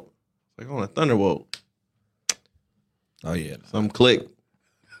you want?" It's like, "I want a Thunderbolt." Oh, yeah. Some click.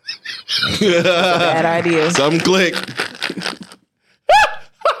 Bad idea. Some click.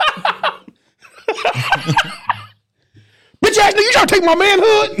 Bitch ass nigga, you trying to take my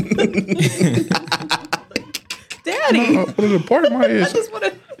manhood? Daddy, Put it in part of my I head. just want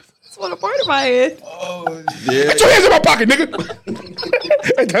a part of my head. Yeah. Put your hands in my pocket, nigga.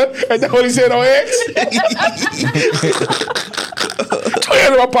 Ain't that what he said on X? Put your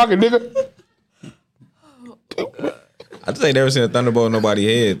hands in my pocket, nigga. I just ain't never seen a Thunderbolt in nobody's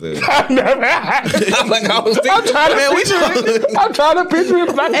head, though. I'm trying to picture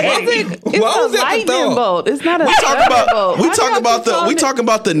it. Like, It's Why a was that the lightning thought? bolt. It's not a We talking thunderbolt.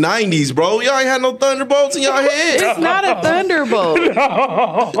 about the 90s, bro. Y'all ain't had no Thunderbolts in y'all head. It's not a thunderbolt.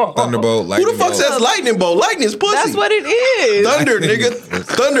 Thunderbolt, Who lightning the fuck bolt. says lightning bolt? Lightning's pussy. That's what it is. Thunder, nigga.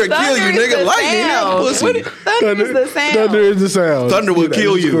 Thunder will kill you, Thunder is nigga. the Lightning, sound. nigga, pussy. Thunder is the sound. Thunder is the sound. Thunder will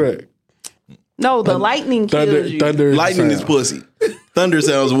kill That is you. Correct. No, the lightning kills you. Thunder is Lightning the is sound. pussy. Thunder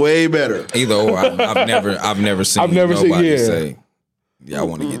sounds way better. Either or. I've never seen nobody yeah. say, yeah, I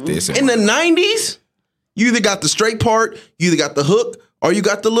want to get this. In the 90s, you either got the straight part, you either got the hook, or you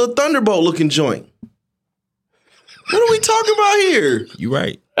got the little Thunderbolt looking joint. What are we talking about here? You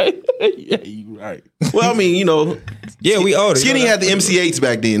right. Yeah, you right. Well, I mean, Yeah, we older. Skinny had the MC8s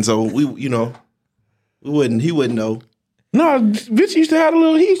back then, so he wouldn't know. No, bitch used to have the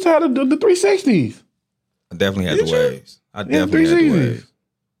 360s. I definitely had Did the you? waves. I definitely had the 360s. waves.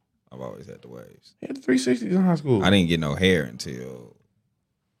 I've always had the waves. He had the 360s in high school. I didn't get no hair until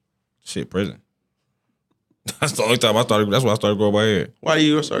prison. That's the only time I started. That's why I started growing my hair. Why do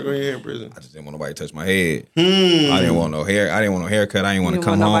you start going here in prison? I just didn't want nobody to touch my head. I didn't want no hair. I didn't want no haircut. I didn't want You to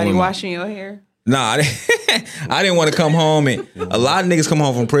don't come want home. nobody and- washing your hair. Nah, I didn't. I didn't want to come home, and a lot of niggas come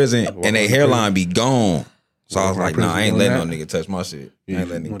home from prison and their hairline be gone. So I was like, nah, I ain't letting no nigga touch my shit. I ain't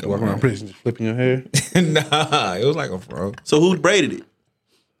letting nigga walk come around home. prison just flipping your hair. Nah, it was like a fro. So who braided it?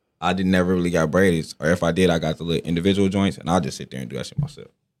 I never really got braids, or if I did, I got the little individual joints, and I'll just sit there and do that shit myself.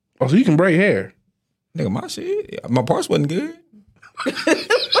 Oh, so you can braid hair. Nigga, my shit, my parts wasn't good.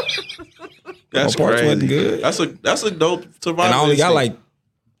 That's My parts wasn't crazy. good. That's a dope survival. And I only got instinct.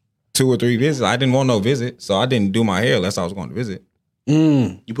 like 2 or 3 visits. I didn't want no visit, so I didn't do my hair unless I was going to visit.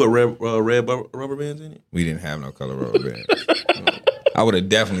 You put red rubber bands in it. We didn't have no color rubber bands. I would have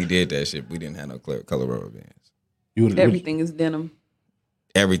definitely did that shit. But we didn't have no color rubber bands. Everything is denim.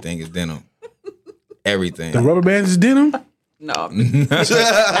 Everything is denim. Everything. The rubber bands is denim? No,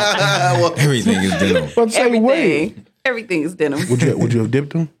 Everything is denim. But say wait. Everything is denim. Would you have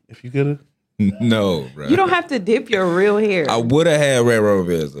dipped them if you could have? No, bro. You don't have to dip your real hair. I would have had red rubber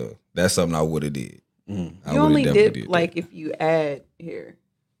bands though. That's something I would have did. I You would've only definitely dip did like if you add hair.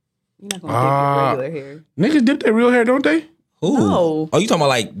 You're not gonna dip your regular hair. Niggas dip their real hair, don't they? that. Who? No. Oh, you talking about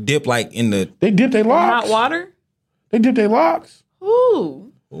like dip like in the They dip their locks. Hot water? They dip their locks.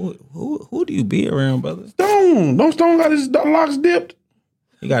 Ooh. who do you be around, brother? Stone. Don't Stone got his locks dipped?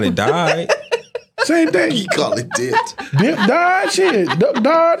 You got it dyed. Same thing. You call it dipped. Dip, dodge, shit. Duck,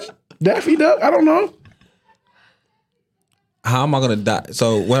 dodge. Daffy Duck. I don't know. How am I gonna die?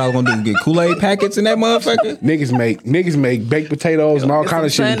 So what I was gonna do? Get Kool-Aid packets in that motherfucker? Niggas make baked potatoes and all Get kind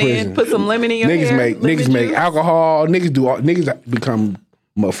of some shit in sun prison. Put some lemon in your hair. Niggas make juice. alcohol. Niggas become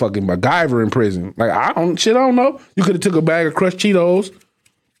motherfucking MacGyver in prison. Like I don't know. You could have took a bag of crushed Cheetos,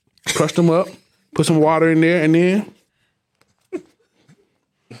 crushed them up, put some water in there, and then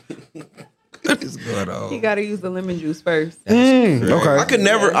What is going on? You gotta use the lemon juice first. okay. I could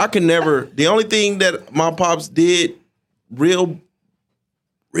never. The only thing that my pops did real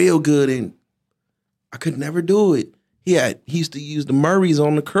good, and I could never do it. He used to use the Murrays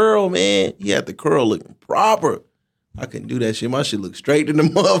on the curl, man. He had the curl looking proper. I couldn't do that shit. My shit looked straight in the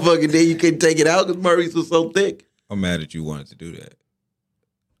motherfucking day. You couldn't take it out because Murrays was so thick. I'm mad that you wanted to do that.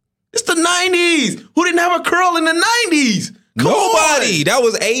 It's the 90s. Who didn't have a curl in the 90s? Nobody. That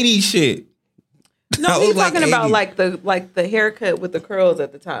was 80s shit. No, That he's was like talking about 80s. like the haircut with the curls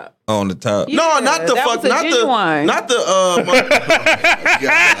at the top. On the top. Yeah, No, not the that fuck, was a genuine. not the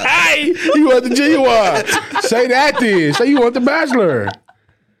Hey, you want the genuine? Say that then. Say you want the Bachelor.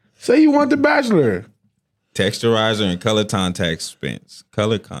 Say you want the Bachelor. Texturizer and color contact spins.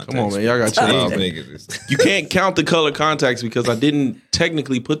 Color contact. Come on, man. Y'all got chill out. These Man. niggas is- You can't count the color contacts because I didn't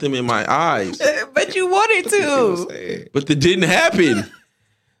technically put them in my eyes. But you wanted to. But that didn't happen.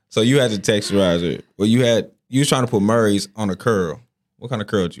 So you had the texturizer. Well, you was trying to put Murray's on a curl. What kind of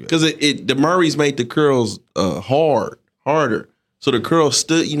curl did you have? Because the Murrays made the curls harder. So the curls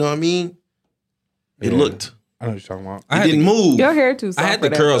stood, you know what I mean? It looked. I know what you're talking about. I It had didn't the, move. Your hair too I soft had for the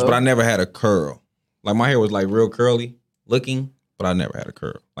that, curls, though. but I never had a curl. Like my hair was like real curly looking, but I never had a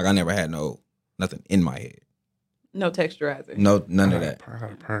curl. Like I never had nothing in my head. No texturizer. No, none of that. I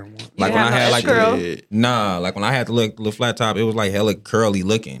got a perm one. Like You when I have had no like curl? like when I had the little flat top, it was like hella curly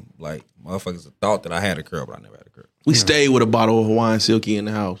looking. Like motherfuckers thought that I had a curl, but I never had a curl. We stayed with a bottle of Hawaiian Silky in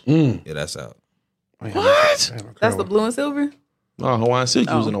the house. Yeah, that's out. What? That's the blue and silver? No, Hawaiian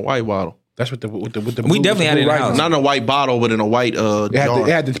Silky was in a white bottle. That's with the We blue- definitely had it in the writing. house. Not in a white bottle, but in a white It jar.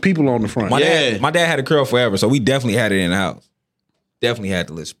 had the people on the front. Yeah. My dad had a curl forever, so we definitely had it in the house. Definitely had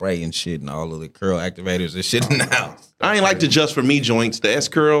the little spray and shit and all of the curl activators and shit in the house. I ain't like the Just For Me joints, the S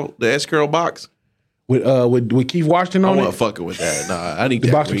curl box. With Keith Washington I on wasn't it. fucking with that. Nah, I need The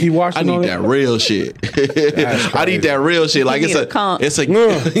that. box with Keith Washington I on need it? that real shit. I need that real shit. Like You it's need a, a comp. it's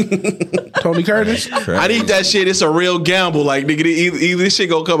a. Tony Curtis. I need that shit. It's a real gamble. Like nigga, either this shit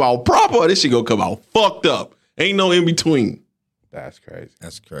gonna come out proper or this shit gonna come out fucked up. Ain't no in between. That's crazy.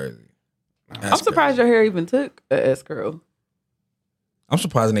 That's crazy. I'm surprised your hair even took a S curl. I'm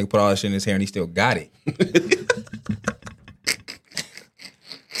surprised a nigga put all that shit in his hair and he still got it.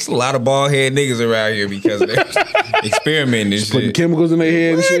 There's a lot of bald head niggas around here because they're experimenting and Putting shit. chemicals in their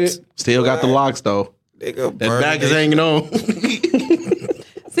head and shit. Still got the locks though. Nigga, That back is hanging on.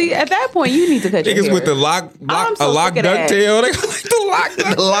 See, at that point, you need to cut your niggas hair. with the lock I'm so a lock sick of that. ducktail. They got like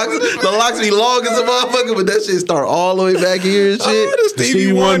the lock the locks be long as a motherfucker, but that shit start all the way back here and shit. the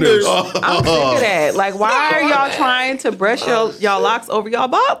Stevie Wonders. I'm sick of that. Like, why are y'all trying to brush y'all locks over y'all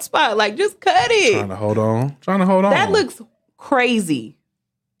bald spot? Like, just cut it. Trying to hold on. That looks crazy.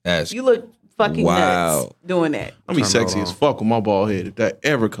 That's You look fucking Wow. nuts doing that. I'm be sexy as fuck with my bald head if that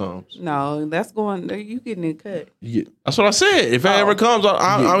ever comes. No, that's going. You getting it cut. Yeah. That's what I said. If it ever comes,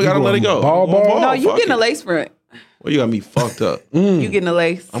 I you gotta let it going go. bald, I'm going bald? No, you fuck getting a it. lace front. Well, you got me fucked up. You getting a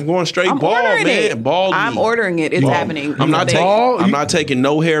lace? I'm going straight I'm bald, ordering man. it. Bald. I'm me. ordering it. It's Bald. happening. I'm not It's a taking. thing. I'm not taking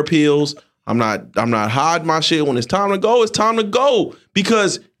no hair pills. I'm not hiding my shit. When it's time to go, it's time to go.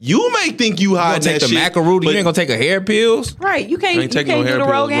 Because you may think you You gonna hide take that the shit. macaroon? You but ain't gonna take a hair pills? Right. You can't. I You ain't can't taking no do hair the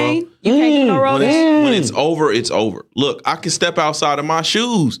pills, bro. Rogaine. You can't do no Rogaine. when it's over, it's over. Look, I can step outside of my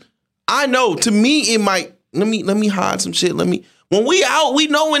shoes. I know. To me, it might. Let me hide some shit. When we out, we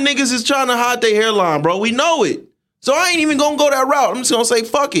know when niggas is trying to hide their hairline, bro. We know it. So I ain't even gonna go that route. I'm just gonna say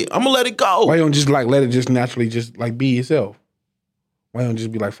fuck it. I'm gonna let it go. Why you don't just like let it just naturally just like be yourself? Why you don't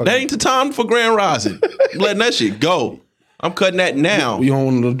just be like fuck That it? ain't the time for Grand Rising. I'm letting that shit go. I'm cutting that now. You don't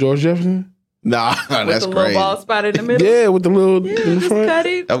want a little George Jefferson? Nah, With that's the little crazy. bald spot in the middle. Yeah, with the little Yeah, in the just front cut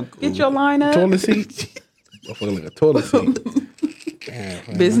it. Oh, Get your line up. toilet seat. Motherfucker like a toilet seat. Damn,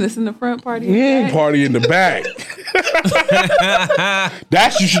 man. Business in the front, party in the back. Party in the back.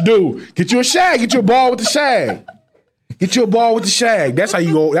 That's what you should do. Get you a shag. Get you a ball with the shag. Get you a ball with the shag. That's how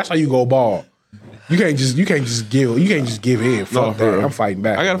you go. That's how you go ball. You can't just give in. Fuck No, for that. real. I'm fighting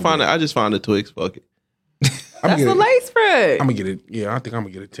back. I gotta find it. I just found the Twix. Fuck it. I'm That's gonna the lace front. I'm gonna get it. Yeah, I think I'm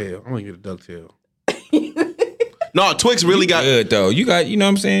gonna get a tail. I'm gonna get a duck tail. No, Twix really got. Good though. You got, you know what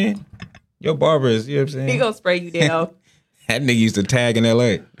I'm saying? Your barber is, you know what I'm He saying? gonna spray you down. That nigga used to tag in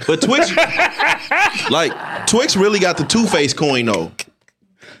LA. But Twix, like Twix really got the Two-Face coin though.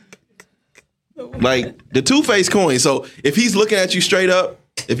 Like the Two-Face coin. So if he's looking at you straight up,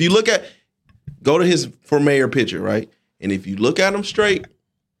 if you go to his for mayor picture, right? And if you look at him straight,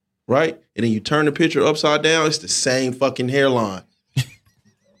 right, and then you turn the picture upside down, it's the same fucking hairline.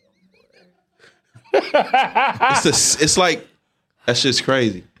 It's like that's just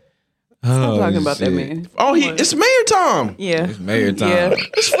crazy. I'm talking about that man. Oh, it's Mayor Tom. Yeah. It's mayor time. Yeah.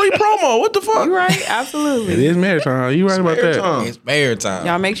 It's free promo. What the fuck? You right. Absolutely. It is marathon. You right about Mayor that? Tom. It's mayor time.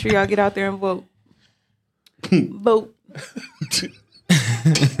 Y'all make sure y'all get out there and vote. Vote.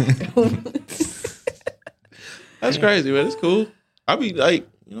 That's crazy, man. It's cool. I be like,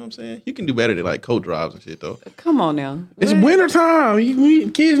 you know what I'm saying? You can do better than like coat drives and shit though. Come on now. It's What? winter time.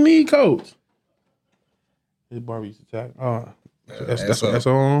 Kids need coats. His barber used to tag. Oh, that's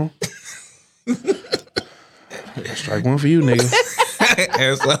on. Strike one for you, nigga.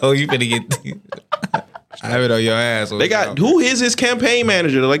 So you finna get I have it on your ass. They got who is his campaign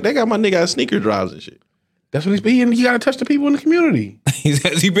manager? Like they got my nigga at sneaker drives and shit. That's what he's being. You got to touch the people in the community.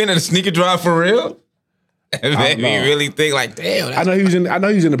 Has he been at a sneaker drive for real? Made me know. really think like, damn. I know he was in. I know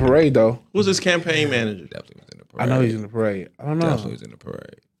he's in the parade though. Who's his campaign manager? Definitely was in the I parade. know he's in the parade. I don't know. Definitely was in the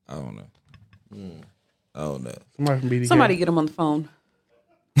parade. I don't know. I don't know. Somebody from BDK. Somebody get him on the phone.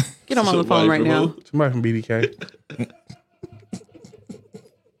 Get him on the phone right now. Somebody from BDK.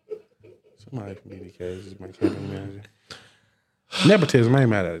 Somebody from BDK is my campaign manager. Nepotism. I ain't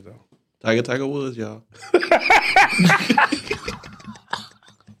mad at it though. Tiger Woods, y'all.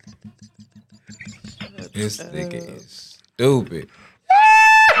 This nigga is stupid.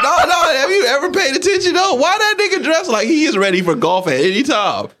 No. Have you ever paid attention though? Why that nigga dressed like he is ready for golf at any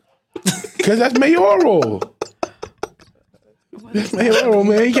time? Because that's mayoral. That's mayoral,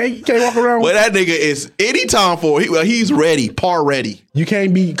 man. You can't walk around. Well, that nigga is any time for he's ready, par ready. You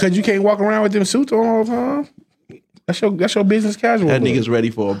can't be because you can't walk around with them suits on all the time. That's your business casual. That look. nigga's ready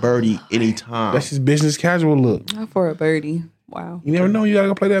for a birdie anytime. That's his business casual look. Not for a birdie. Wow. You never know. You gotta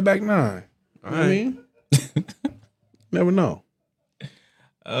go play that back nine. All You know what I mean? Never know.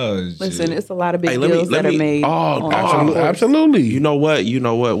 Oh, shit. Listen, it's a lot of big Hey, let me- deals let that me- are made. oh, on Absolutely. sports. Absolutely. You know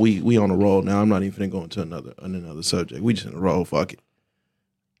what? We on a roll now. I'm not even finna go into another subject. We just in a roll. Fuck it.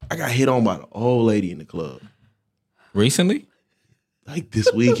 I got hit on by the old lady in the club Recently? like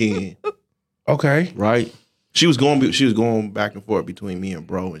this weekend, Okay. right? She was going back and forth between me and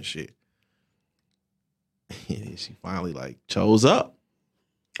bro and shit. And she finally like chose up.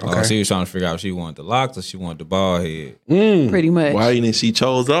 Okay. Oh, she was trying to figure out if she wanted the locks or she wanted the bald head. Pretty much. Why? And then she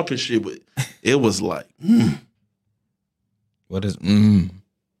chose up and shit, but it was like, What is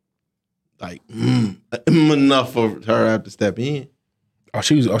enough for her to have to step in.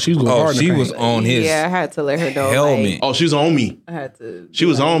 She was going Oh, hard. in the she paint. was on his Yeah, I had to let her know. helmet. Oh, she was on me. I had to. She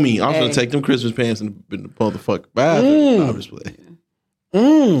was on me. I was Hey. gonna take them Christmas pants in the motherfucking bathroom. No, I'm just playing.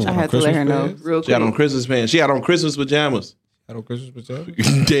 I had to let her know Christmas real She had on quick. Christmas pants. She had on Christmas pajamas. I don't Christmas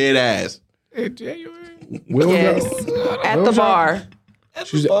pajamas. Dead ass. In January. Where was Yes, that? at Where the was y'all? bar.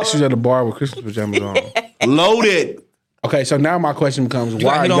 She was at the bar with Christmas pajamas on. Loaded. Okay, so now my question becomes: got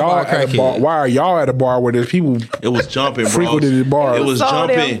Why are hit on y'all by a at a bar? crackhead. Why are y'all at a bar where there's people It was jumping, bro. frequented the bar? It was so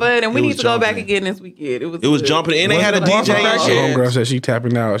jumping. damn fun, and we It need was to go back jumping. again this weekend. It was It was good. jumping, and they Was had it a a bar DJ for and crackheads? shit. Homegirl said she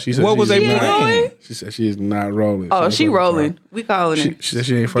tapping out. She said What was they she's not- playing? She said she is not rolling. Oh, So she that's what I'm rolling. We calling trying. her. She said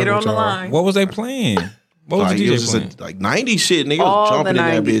she ain't fucking Get her on with the y'all. line. What was they playing? What was Like, the it DJ was playing? just like 90s shit. Nigga was All the jumping in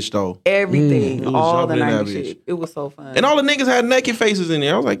that 90s. bitch though. Everything, It was all the jumping in that 90s bitch. shit. It was so fun. And all the niggas had naked faces in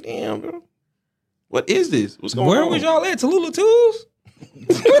there. I was like, damn, bro. What is this? What's going Where on? was y'all at? Tallulah Twos?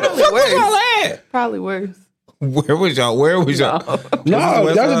 Where the fuck was worse. y'all at? Probably worse. Where was y'all? Where was y'all? No,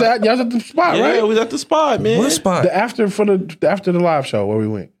 West y'all Side. was at the spot, Yeah, right? we was at the spot, man. What spot? The after the live show where we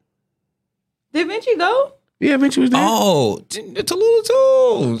went. Did Vinci go? Yeah, Vinci was there. Oh, the Tallulah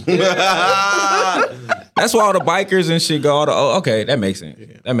Twos. That's why all the bikers and shit go. Okay, that makes sense.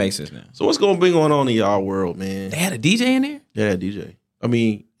 That makes sense now. So what's gonna be going on in y'all world, man? They had a DJ in there? Yeah, DJ. I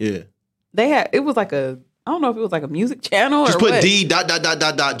mean, yeah. They had. It was like a. I don't know if it was like a music channel Just or put what.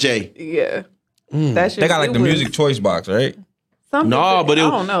 D.J. Yeah. That shit. They got like it the was music choice box, right? something No, but I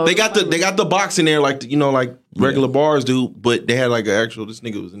don't know. they got the box in there like like regular bars do, but they had like an actual. This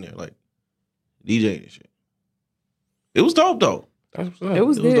nigga was in there like DJ and shit. It was dope though. That's what's up. It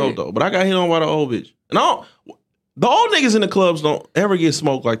was It was good. dope though. But I got hit on by the old bitch. And the old niggas in the clubs don't ever get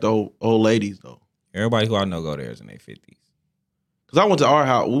smoked like the old ladies though. Everybody who I know go there is in their 50s. Cause I went to our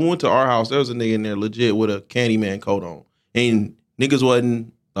house. We went to our house. There was a nigga in there legit with a Candyman coat on, and niggas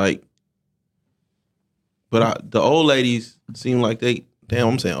wasn't like. But the old ladies seem like they. Damn,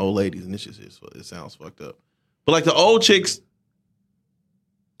 I'm saying old ladies, and this just is. It sounds fucked up. But like the old chicks,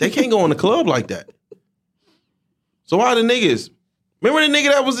 they can't go in the club like that. So why the niggas? Remember the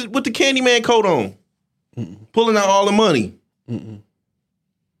nigga that was with the Candyman coat on, pulling out all the money.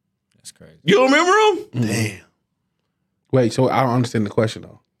 That's crazy. You don't remember him? Damn. Wait, so I don't understand the question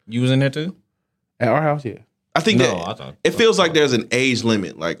though. You was in there too? At our house, yeah. I think No, that I thought- it feels like there's an age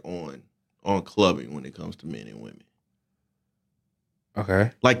limit, like on clubbing when it comes to men and women.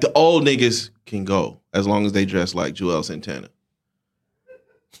 Okay. Like the old niggas can go as long as they dress like Joel Santana.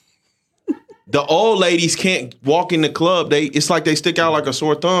 The old ladies can't walk in the club. It's like they stick out like a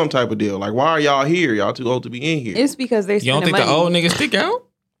sore thumb type of deal. Like, why are y'all here? Y'all too old to be in here. It's because they You spending don't think money. the old niggas stick out?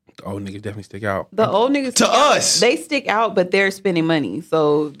 The old niggas definitely stick out. The old niggas To stick out. us. They stick out, but they're spending money,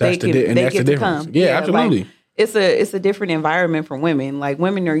 so they That's the can di- and they that's get the to difference. come. Yeah, absolutely. Like, it's a different environment for women. Like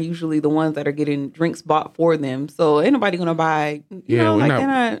women are usually the ones that are getting drinks bought for them, so ain't nobody gonna buy. Yeah, we're like not- they're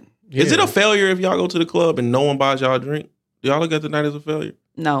not. Yeah. Is it a failure if y'all go to the club and no one buys y'all a drink? Do y'all look at the night as a failure?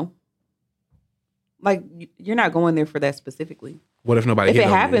 No. Like you're not going there for that specifically. What if nobody If hit it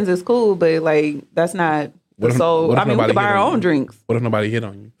on happens, you? it's cool, but like that's not. What if- So what if I mean, we nobody can buy hit our on own you? drinks. What if nobody hit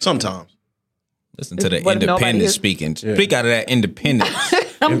on you? Sometimes. Listen to the What if nobody independent is- speaking. Yeah. Speak out of that independence.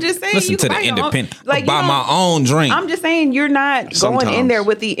 I'm just saying. Listen you to can the buy your own- independent. Like, you buy don't- my own drink. I'm just saying you're not going Sometimes. in there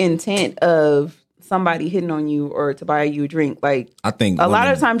with the intent of somebody hitting on you or to buy you a drink. Like I think a lot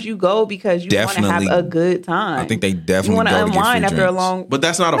women- of times you go because you want to have Definitely- a good time. I think they you definitely want to go to get unwind free after a drinks. long. But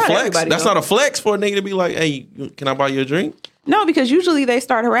that's not a Not flex. everybody That's go. not a flex for a nigga to be like, hey, can I buy you a drink? No, because usually they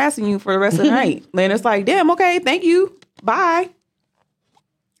start harassing you for the rest of the night. Then it's like, damn, okay, thank you, bye.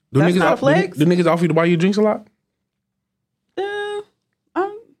 Do That's niggas not a off- flex? Do niggas offer you to buy you drinks a lot?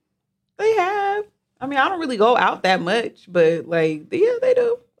 They have. I mean, I don't really go out that much, but like, yeah, they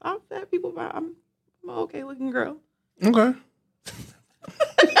do. I've had people buy. I'm an okay looking girl. Okay.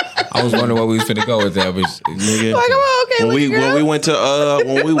 I was wondering what we was finna go with that, but Nigga. Like, I'm an okay when looking girl. we went to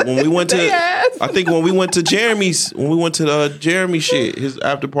when we went to They have. I think when we went to Jeremy shit, his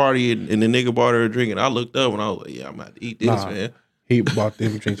after party and the nigga bought her a drink and I looked up and I was like, yeah, I'm about to eat this, Nah. man. He bought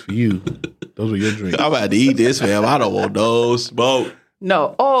them drinks for you. Those were your drinks. I'm about to eat this, man. I don't want those smoke.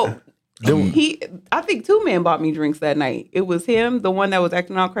 No. Oh, I think two men bought me drinks that night. It was him, the one that was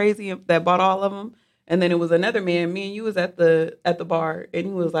acting all crazy that bought all of them, and then it was another man. Me and you was at the bar, and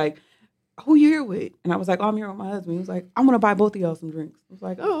he was like, "Who you here with?" And I was like, "Oh, I'm here with my husband." He was like, "I'm gonna buy both of y'all some drinks." I was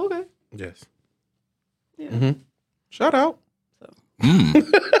like, "Oh, okay." Yes. Yeah. Shout out.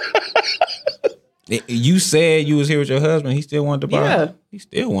 you said you was here with your husband. He still wanted to buy. Yeah. He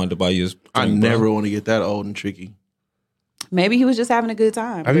still wanted to buy you. His I drink, bro. never want to get that old and tricky. Maybe he was just having a good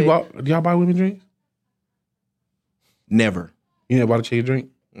time. Have you but- bought? Do y'all buy women drinks? Never. You never bought a chick a drink?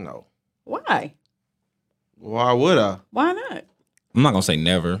 No. Why? Why would I? Why not? I'm not gonna say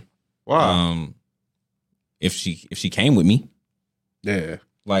never. Why? If she came with me, Yeah.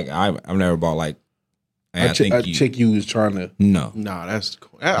 like I've never bought like. Hey, I A think you, chick you was trying to. No, Nah, that's.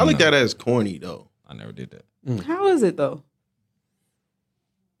 I look at that as corny though. I never did that. How is it though?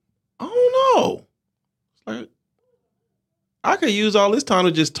 I don't know. It's like I could use all this time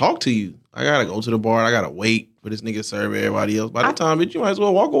to just talk to you. I gotta go to the bar. I gotta wait for this nigga to serve everybody else. By the time, bitch, you might as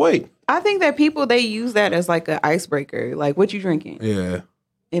well walk away. I think that people they use that as like an icebreaker. Like, what you drinking? Yeah.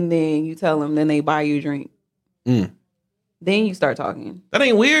 And then you tell them, then they buy you a drink. Mm. Then you start talking. That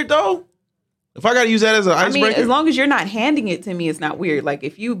ain't weird though. If I gotta use that as an I mean, icebreaker, as long as you're not handing it to me, it's not weird. Like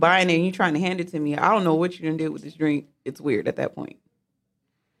if you buying it and you trying to hand it to me, I don't know what you done did with this drink. It's weird at that point.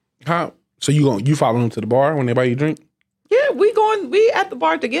 How? So you follow them to the bar when they buy you a drink? Yeah, we at the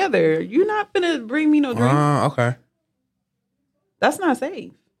bar together. You're not gonna bring me no drink. Okay. That's not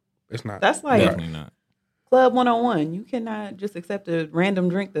safe. It's not. That's like Definitely not. Club 101. You cannot just accept a random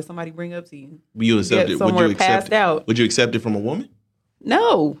drink that somebody bring up to you. you accept Get it. Would somewhere you accept passed it? out. Would you accept it from a woman?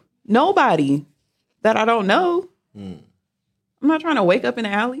 No, nobody that I don't know. Hmm. I'm not trying to wake up in the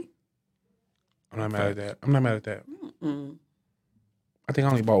alley. I'm not mad at that. Mm. I think I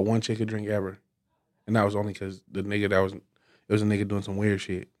only bought one chick a drink ever, and that was only because it was a nigga doing some weird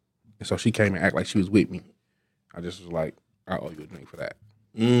shit, and so she came and act like she was with me. I just was like, I owe you a drink for that.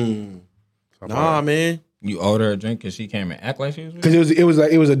 Mm. So I Nah, bought her. man. You owed her a drink because she came and act like she was with Cause you?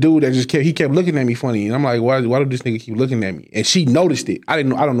 it was a dude that just kept looking at me funny, and I'm like, why do this nigga keep looking at me? And she noticed it. I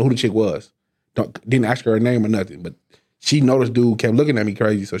don't know who the chick was. Didn't ask her name or nothing, but she noticed dude kept looking at me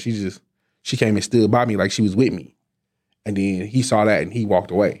crazy, so she came and stood by me like she was with me, and then he saw that and he walked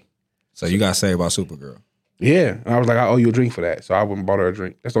away. So you got saved about Supergirl. Yeah, and I was like, I owe you a drink for that, so I went and bought her a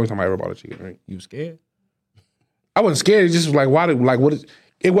drink. That's the only time I ever bought a chick a drink. You scared? I wasn't scared. It just was like,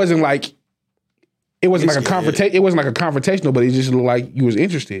 it wasn't like a confrontation. It wasn't like a confrontational, but it just looked like you was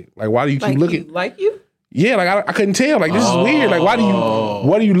interested. Like, why do you keep Like looking? like you? Yeah, like I couldn't tell. Like, this is weird. Like, what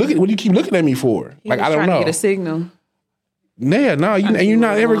do you keep looking at me for? He Like, was I don't trying know. to get a signal. Yeah, no, and you're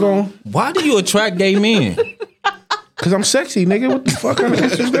not ever going, Why do you attract gay men? because I'm sexy, nigga. What the fuck kind of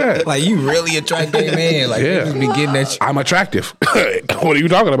answer is that? Like you really attract gay men? Like Yeah. niggas be getting that shit. I'm attractive. What are you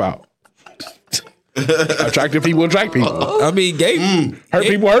talking about? Attractive people attract people. I mean, Hurt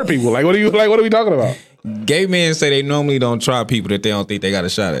people hurt people. Like, what are we talking about? gay men say they normally don't try people that they don't think they got a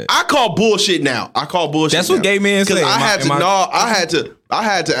shot at. I call bullshit now. That's what gay men say. I had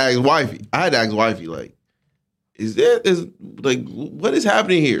to ask wifey. I had to ask wifey, like, what is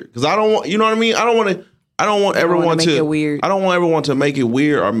happening here? Because I don't want, you know what I mean? I don't want everyone make it weird. I don't want everyone to make it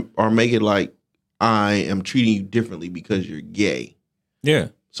weird or make it like I am treating you differently because you're gay. Yeah.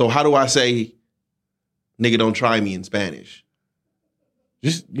 So how do I say, nigga, don't try me in Spanish?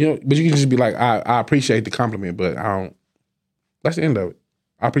 Just, but you can just be like, I appreciate the compliment, but I don't. That's the end of it.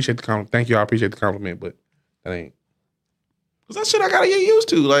 I appreciate the compliment. Thank you. I appreciate the compliment, but that ain't. Because that shit I gotta get used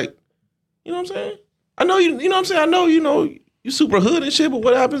to. Like, you know what I'm saying? I know you know what I'm saying? I know, you super hood and shit, but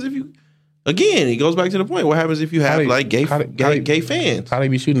what happens if you, again, it goes back to the point. What happens if you have gay fans? How they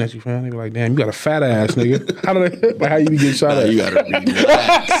be shooting at you, fam? They be like, damn, you got a fat ass, nigga. How you be getting shot at? You gotta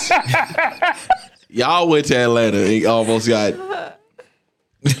relax. Y'all went to Atlanta and almost got.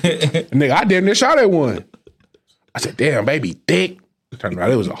 Nigga, I damn near shot at one. I said, damn, baby, thick. Turned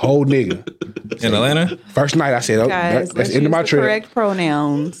around, it was a whole nigga. In Atlanta? First night, I said, Guys, that's let's the end of use my the trip. correct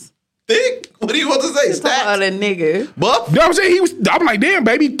pronouns. Thick? What do you want to say? Talk about Stacked? a nigga. Buff? You know what I'm saying? I'm like, damn,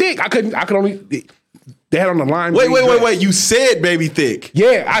 baby, thick. I could only, they had on the line. Wait. You said baby thick.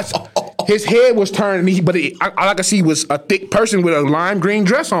 Yeah, his head was turned, all I could see was a thick person with a lime green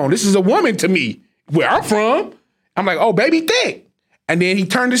dress on. This is a woman to me, where I'm from. I'm like, oh, baby thick. And then he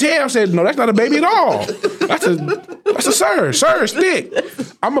turned his head. I said, no, that's not a baby at all. That's a sir. Sir is thick.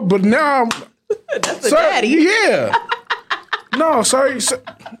 But now, That's a sir, daddy. yeah. No, sorry.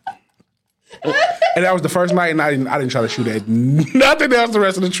 And that was the first night, and I didn't try to shoot at nothing else the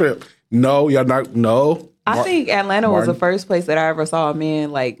rest of the trip. No, y'all not. No. I think Atlanta was Martin. the first place that I ever saw a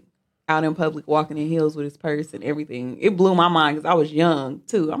man like out in public walking in heels with his purse and everything. It blew my mind because I was young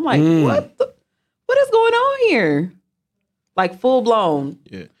too. I'm like, what is going on here? Like full blown.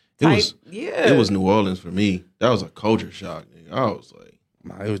 Yeah. It was New Orleans for me. That was a culture shock, nigga. I was like,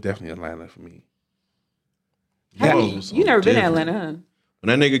 Nah, it was definitely Atlanta for me. was You never been to different. Atlanta, huh?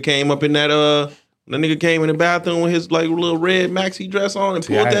 When that nigga came up in that came in the bathroom with his like little red maxi dress on and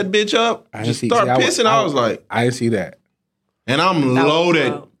pulled that bitch up, just start pissing. I was like, I didn't see that. and I'm That was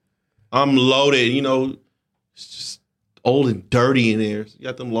loaded. wild. I'm loaded. It's just old and dirty in there. So you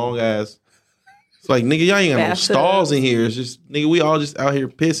got them long ass. It's like, nigga, y'all ain't got no Bathtubs. stalls in here. It's just, nigga, we all just out here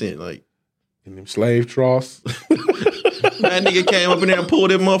pissing. Like, In them slave troughs. that nigga came up in there and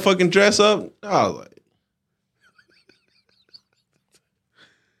pulled that motherfucking dress up. I was like,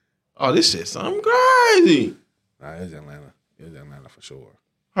 oh, this shit something crazy. Nah, it was Atlanta. It was Atlanta for sure.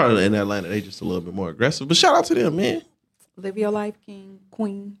 Probably in Atlanta, they just a little bit more aggressive. But shout out to them, man. Live your life, king,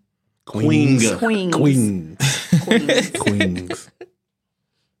 queen, Queens. queens, Queens. queens. Queens.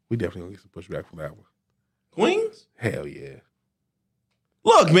 We definitely gonna get some pushback from that one. Queens? Hell yeah.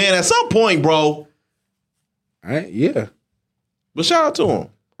 Look, man, at some point, bro. All right, yeah. But shout out to him.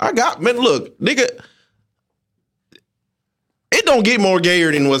 Man, look, nigga. it don't get more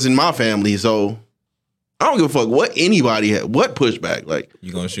gayer than what's in my family. So I don't give a fuck what anybody had, what pushback. Like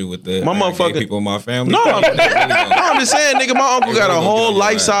You gonna shoot with the My gay motherfucking- people in my family? No, Really gonna- I'm just saying, nigga. My uncle got a really gonna whole get on your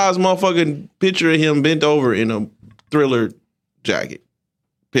life ass. size motherfucking picture of him bent over in a Thriller jacket.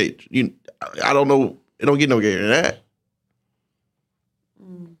 Pitch. I don't know. It don't get no gayer than that.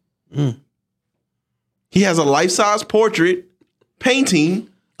 He has a life size portrait painting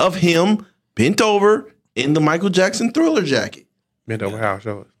of him bent over in the Michael Jackson Thriller jacket. Bent over how?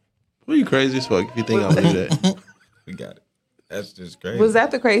 Show us. Well, you crazy as fuck if you think I'll do that. We got it. That's just crazy. Was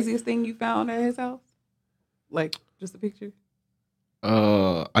that the craziest thing you found at his house? Like just a picture?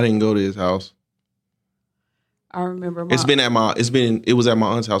 I didn't go to his house. I remember. It was at my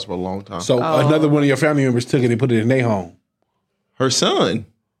aunt's house for a long time. So another one of your family members took it and put it in their home. Her son.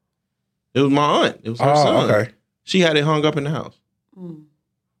 It was my aunt. It was her son. Okay. She had it hung up in the house.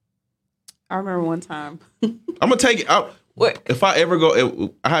 I remember one time. I'm gonna take it out. What? If I ever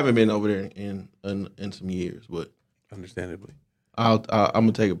go, I haven't been over there in some years, but Understandably. I'm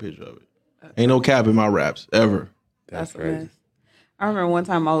gonna take a picture of it. Ain't no cap in my raps ever. That's a mess. I remember one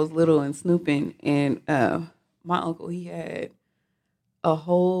time I was little and snooping, and my uncle, he had a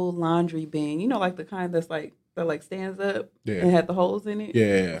whole laundry bin. You know, like the kind that stands up and had the holes in it.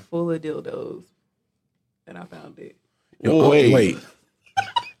 Yeah. Full of dildos, and I found it. Wait.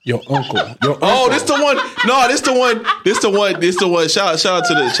 Your uncle. Oh, this the one. No, this the one. This the one. Shout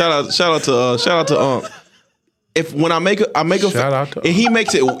out to If when I make a Shout out to and he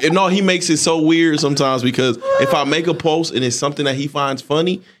makes it so weird sometimes because if I make a post and it's something that he finds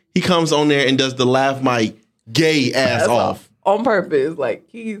funny, he comes on there and does the laugh my gay ass off on purpose. Like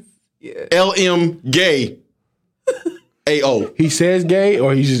he's LM gay. AO. He says gay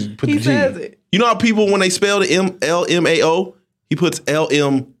or he just put the G? He says it. You know how people when they spell the LMAO, he puts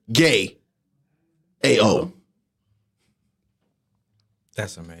LM gay. AO.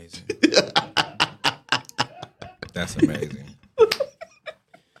 That's amazing. That's amazing. But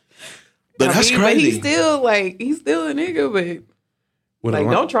that's But crazy. he's still a nigga, but With like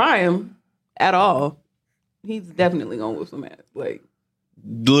a don't try him at all. He's definitely gonna whip some ass. Like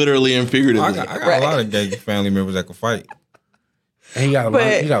Literally and figuratively. I got a lot of gay family members that can fight. And he got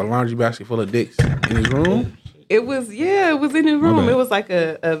a laundry basket full of dicks in his room. it was in his room. bad. It was like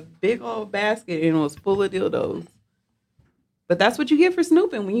a big old basket and it was full of dildos. But that's what you get for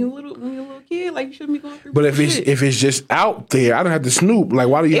snooping when you're a little kid. Like you shouldn't be going through. But if shit. it's just out there, I don't have to snoop. Like,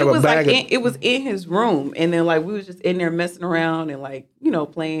 why do you have a bag of... it was in his room, and then like we was just in there messing around and like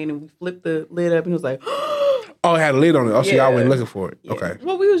playing, and we flipped the lid up, and it was like, Oh, it had a lid on it. Oh, so y'all went looking for it. yeah. Okay.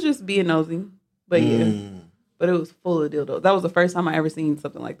 Well, we was just being nosy, but but it was full of dildos. That was the first time I ever seen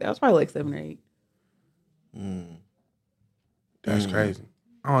something like that. I was probably like 7 or 8. That's crazy.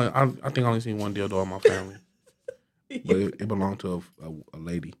 I think I only seen one dildo in my family. But it belonged to a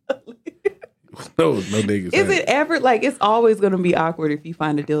lady. No niggas. Is it ever like it's always gonna be awkward if you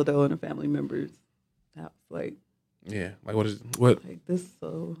find a dildo in a family member's house? Like Yeah. Like, what is this?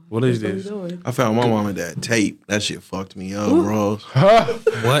 So What is what this? we doing? I found my mom and dad tape. That shit fucked me up, bro.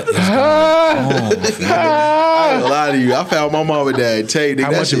 What is going on? I ain't gonna lie to you. I found my mom and dad tape. Nigga,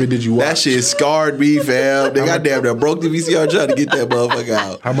 How that much of shit- it did you watch? That shit scarred me, fam. Nigga, I damn near broke the VCR trying to get that motherfucker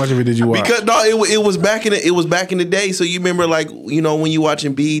out. How much of it did you watch? Because no, it was back in the day. So you remember like when you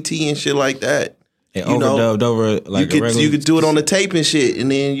watching BET and shit like that. It You know, overdubbed over like you could do it on the tape and shit,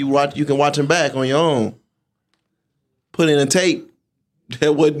 and then you can watch them back on your own. Put in a tape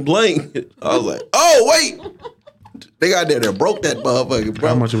that wasn't blank. I was like, oh wait, they got there broke that motherfucker, bro.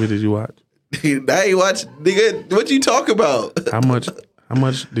 How much of it did you watch? I ain't watch, nigga. What you talk about? How much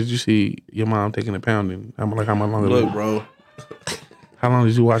did you see your mom taking a pounding? How much longer? Look, bro. How long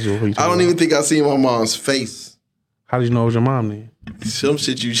did you watch it before you I don't even think I seen my mom's face. How did you know it was your mom then? Some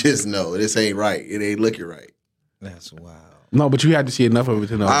shit you just know. This ain't right. It ain't looking right. That's wild. No, but you had to see enough of it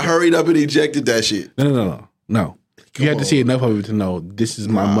to know. I hurried up and ejected that shit. No. You had to see enough of it to know this is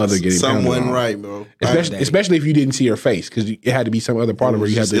my mother getting something pounded wasn't on. right, bro. Especially if you didn't see her face, because it had to be some other part of her.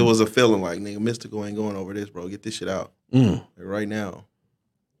 You had to. It was a feeling like, nigga, Mystical ain't going over this, bro. Get this shit out like, right now.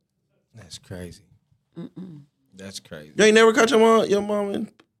 That's crazy. That's crazy. You ain't never caught your mom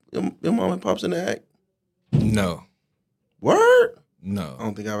and pops in the act. No. Word? No. I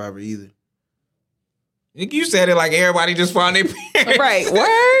don't think I've ever either. You said it like everybody just found their parents. Right?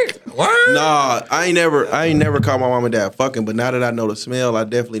 Word. Word? Nah, I ain't never caught my mom and dad fucking. But now that I know the smell, I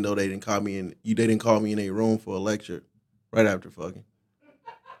definitely know they didn't call me in. They didn't call me in a room for a lecture right after fucking.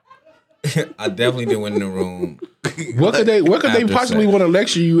 I definitely didn't went in the room. What could they After possibly sex. want to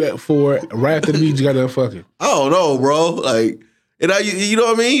lecture you for right after the meet you got done fucking? I don't know, bro. Like And you know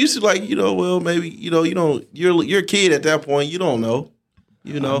what I mean? You should like, well, maybe, you don't. You're a kid at that point. You don't know,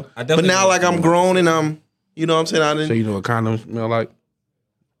 I But definitely now, like, I'm grown and I'm, you know what I'm saying? I didn't. So you know what condoms smell like?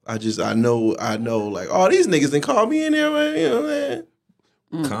 I know. Like, oh, these niggas didn't call me in there, man. You know what I'm saying?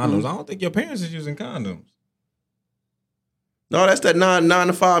 Condoms. I don't think your parents is using condoms. No, that's that 9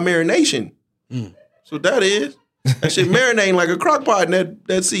 to 5 marination. So that is. That shit marinating like a crock pot in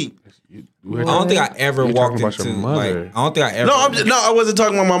that seat. I don't think I ever You're walked talking about into your like. mother. I don't think I ever. No, I wasn't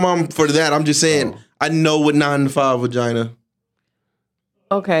talking about my mom for that. I'm just saying I know what 9 to 5 vagina.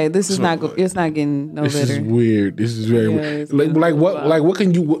 Okay, this is So not. good. It's not getting no This is better. weird. This is very Yeah, weird. it's Like, gonna like go what? wild. Like what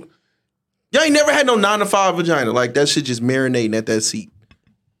can you? What, Y'all ain't never had no 9 to 5 vagina. Like that shit just marinating at that seat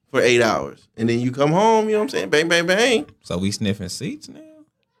for 8 hours. And then you come home, you know what I'm saying? Bang, bang, bang. So we sniffing seats now.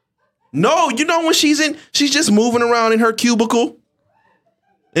 No, when she's just moving around in her cubicle.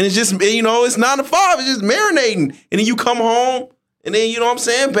 And it's just, it's 9 to 5. It's just marinating. And then you come home and then, you know what I'm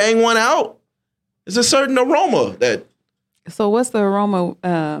saying? Bang one out. It's a certain aroma that. So what's the aroma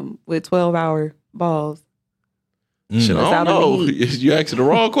with 12-hour balls? Shit, I out don't of know. the You asked the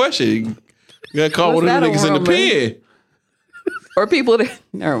wrong question. You got caught What's one of them that niggas in the aroma? pen. Or people that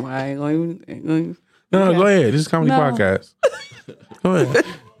never mind. Ain't going no, go ahead. This is a comedy No. podcast. Go ahead.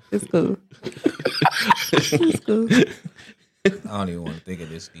 It's cool. It's cool. I don't even want to think of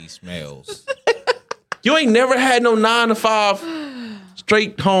these smells. You ain't never had no 9 to 5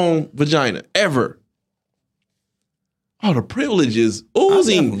 straight home vagina ever. Oh, the privilege is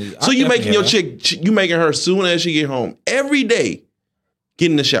oozing. I So you making your definitely chick, you making her as soon as she get home every day, get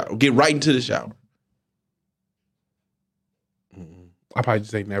in the shower, get right into the shower. I probably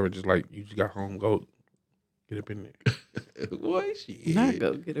just ain't never just like you just got home, go get up in there. Boy, shit. Not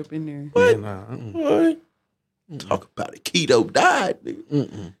go get up in there. What? Yeah, nah, Boy, talk about it. Keto diet,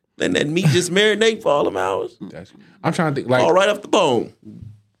 nigga. Letting that meat just marinate for all them hours. I'm trying to think like All right off the bone.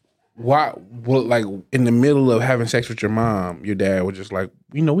 why well, like in the middle of having sex with your mom, your dad was just like,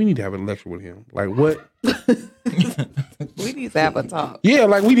 we need to have a lecture with him. Like what? We need to have a talk. Yeah,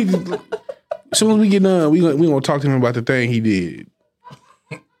 like we need to as soon as we get done, we gonna talk to him about the thing he did.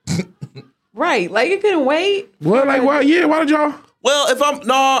 Right. Like you couldn't wait. What? Like why? Yeah, why did y'all? Well, if I'm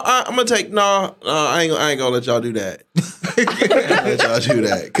I'm gonna take I ain't gonna let y'all do that. Let y'all do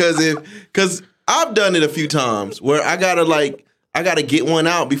that because I've done it a few times where I gotta get one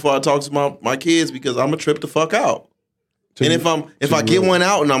out before I talk to my kids because I'm gonna trip the fuck out. So And you- if I get one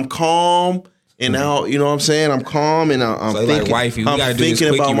out and I'm calm and now you know what I'm saying, I'm calm and I'm So thinking, like, wifey, we I'm gotta do this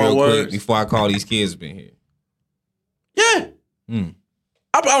thinking quickie about my real quick words. before I call these kids been here. Yeah, Mm.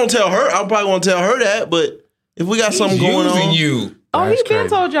 I don't tell her. I probably won't tell her that, but if we got something going Using on, you. Oh, That's he been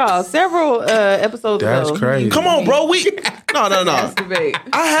crazy. told y'all several episodes That's ago. crazy. come on, bro. We no. Masturbate.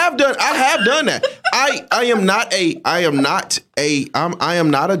 I have done that. I am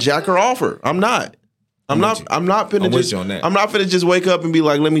not a jacker offer. I'm not finna I'm with just you on that. I'm not finna just wake up and be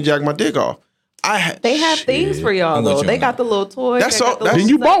like, let me jack my dick off. They have things for y'all I'm with though. you They on got that. the little toys. That's they got all- the that's- little Then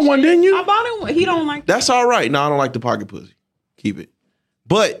you bought one, didn't you? I bought him one. He don't like That's all right. No, I don't like the pocket pussy. Keep it.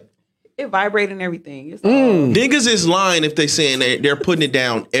 But it vibrating and everything. It's niggas is lying if they saying they're putting it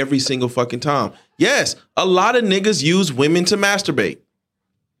down every single fucking time. Yes, a lot of niggas use women to masturbate.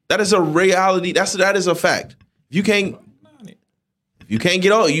 That is a reality. That is a fact. If you can't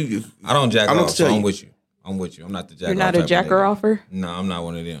get all you. I don't jack I'm off, gonna so tell I'm you. with you. I'm with you. I'm not the jack You're off not a type of jacker nigga. offer. No, I'm not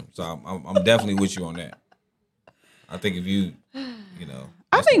one of them. So I'm definitely with you on that. I think if you know,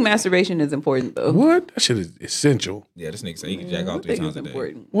 I think masturbation is important though. What? That shit is essential. yeah, this nigga say he can jack I off 3 think times it's a day.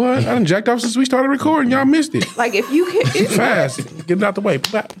 important. What? I done jacked off since we started recording. Y'all missed it. Like if you can, Fast. Get it out the way.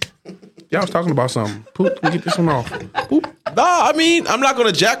 Bap. Y'all was talking about something. Poop. Let me get this one off. Poop. Nah, I mean, I'm not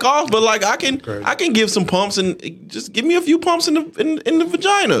gonna jack off, but like I can give some pumps and just give me a few pumps in the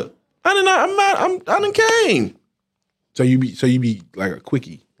vagina. I done came. So you be like a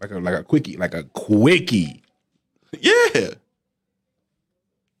quickie. Like a quickie. Yeah.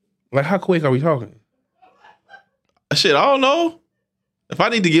 Like how quick are we talking? Shit, I don't know. If I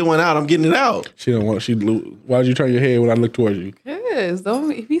need to get one out, I'm getting it out. She don't want. Why did you turn your head when I looked towards you? yes.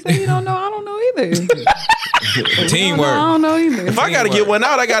 Don't. If he say you don't know, I don't know either. Teamwork. I don't know either. If I gotta get one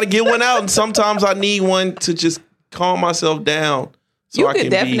out, I gotta get one out. And sometimes I need one to just calm myself down. So you I could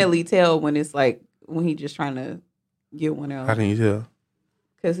can definitely tell when it's like when he just trying to get one How out can you tell?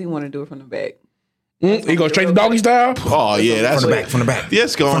 because he want to do it from the back. He go straight to doggy style. Oh yeah, that's From the back.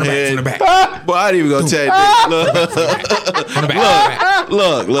 Yes, go From the back, ahead. from the back. Boy, I ain't even gonna tell you. From the back.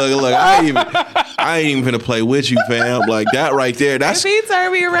 Look. I ain't even finna play with you, fam. Like that right there. That's If he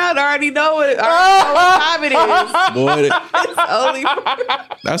turn me around, I already know what time it is. boy. It's only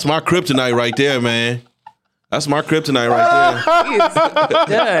That's my kryptonite right there, man. That's my kryptonite right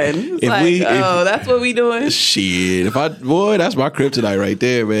there. It's done. That's what we doing. Shit, that's my kryptonite right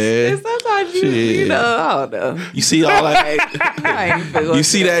there, man. And sometimes you Shit. know, I don't know. You see all that? I ain't finna go You into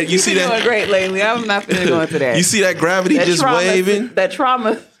see that? You You've see been that? doing great lately. I'm not finna go into that. You see that gravity that just trauma, waving? That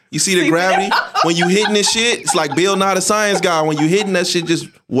trauma. You see the gravity when you hitting this shit? It's like Bill Nye the Science Guy when you hitting that shit just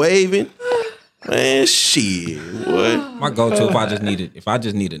waving. Man, shit. What? My go-to if I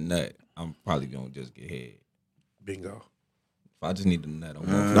just need a nut, I'm probably gonna just get head. Bingo. If I just need a nut, I'm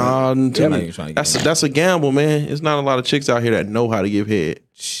gonna Nah, I'm not even trying to get head. that's a gamble, man. It's not a lot of chicks out here that know how to give head.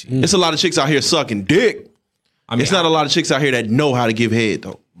 It's a lot of chicks out here sucking dick. I mean, It's not a lot of chicks out here that know how to give head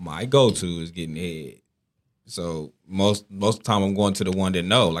though. my go-to is getting head. So most of the time I'm going to the one that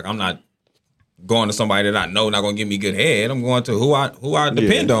know. Like I'm not going to somebody that I know not gonna give me good head. I'm going to who I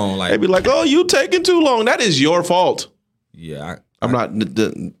depend on. They Like be like, "Oh, you taking too long. That is your fault." yeah, I'm not.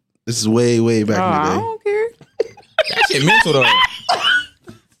 This is way back I in the day. don't care. that shit mental though.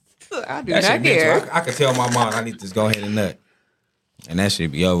 I do That not shit care. mental. I could tell my mom I need to just go ahead and nut, and that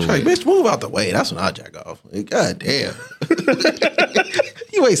shit be over. Like, with. bitch, move out the way. That's when I jack off. Like, God damn.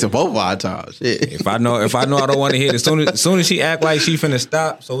 You wasting both our time. Shit. If I know I don't want to hit, as soon as she act like she finna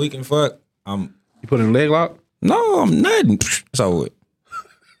stop so we can fuck, You put in a leg lock? I'm nutting. So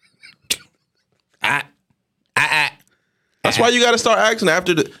That's why you got to start asking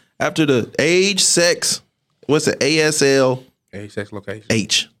after the age, sex. What's it? ASL A sex location.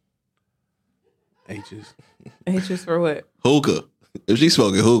 H. H's. Anxious for what? Hookah. If she's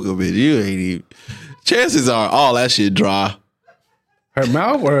smoking hookah, bitch, you ain't even. Chances are all that shit dry. Her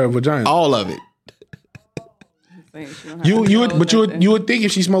mouth or her vagina? All of it. Saying she don't have You to would, know but nothing. you would think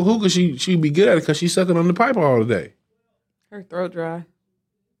if she smoked hookah, she'd be good at it because she's sucking on the pipe all day. Her throat dry.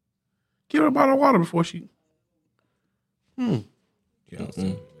 Give her a bottle of water before she. No,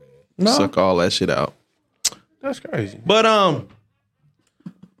 Suck all that shit out. that's crazy. But oh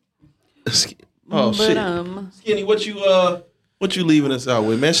But shit, Skinny, what you leaving us out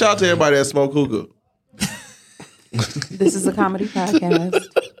with, man? Shout out to everybody that smoke hookah. this is a comedy podcast.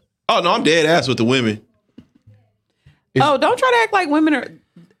 Oh no, I'm dead ass with the women. Oh, don't try to act like women are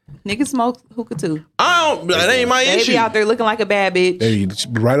niggas smoke hookah too. I don't. That ain't my They issue. be out there looking like a bad bitch. Hey,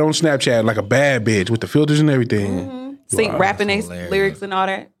 right on Snapchat like a bad bitch with the filters and everything. Sing rapping they hilarious. lyrics and all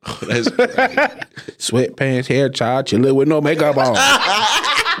that. That's Sweatpants, hair tie, chilling with no makeup on.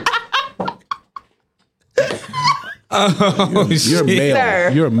 You're male.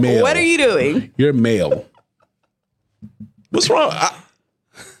 Sir, You're male. what are you doing? You're male. what's wrong.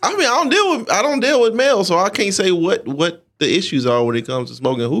 I mean, I don't deal with males, so I can't say what the issues are when it comes to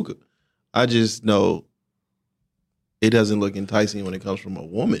smoking hookah. I just know it doesn't look enticing when it comes from a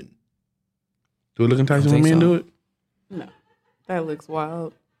woman. Do it look enticing think when men so. do it? No, that looks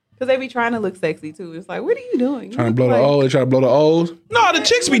wild. Because they be trying to look sexy too. It's like, what are you doing? Trying to blow the O's. They try to blow the O's. No, the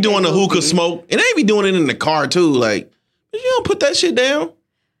chicks be doing the hookah smoke, and they be doing it in the car too. Like, you don't put that shit down.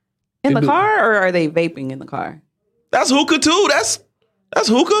 in the They do- car, or are they vaping in the car? That's hookah too. That's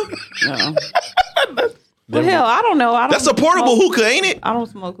hookah. No. But hell, I don't know. That's a portable hookah, ain't it? I don't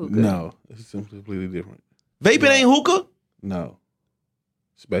smoke hookah. No, it's completely different. Vaping ain't hookah. No,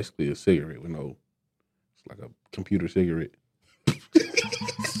 it's basically a cigarette with no. It's like a computer cigarette.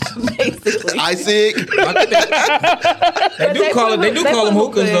 Basically. iCig. They do call them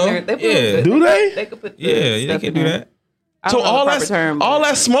hookahs though. Yeah, Do they? They could put the yeah, they stuff can in do there. that. I So don't know the all proper term, all but-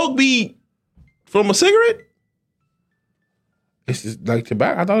 that smoke be from a cigarette. It's just like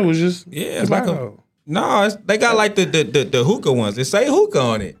tobacco. I thought it was just Yeah, it's like tobacco. No, they got like the hookah ones. It say hookah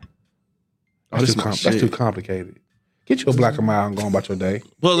on it. Oh, that's, This too my that's shit. too complicated. Get you a black and mild and go about your day.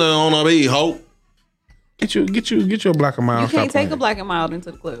 Put it on a be hope. Get you a black and mild. You Stop can't take playing. a black and mild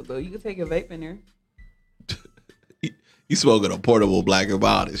into the club, though. You can take a vape in there. You smoking a portable black and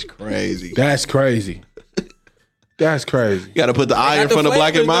mild is crazy. That's crazy. That's crazy. You got to put the eye in front of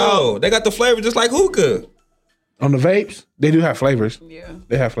black and mild. They got the flavor just like hookah. On the vapes, they do have flavors. Yeah.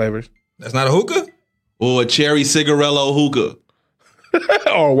 They have flavors. That's not a hookah. Or a cherry cigarello hookah.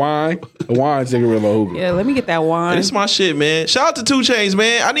 Or wine. A wine cigarette or hookah. Yeah, let me get that wine. It's my shit, man. Shout out to 2 Chainz,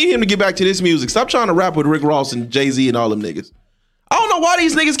 man. I need him to get back to this music. Stop trying to rap with Rick Ross and Jay-Z and all them niggas. I don't know why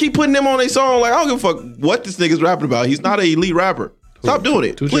these niggas keep putting them on their song. Like, I don't give a fuck what this nigga's rapping about. He's not an elite rapper. Stop doing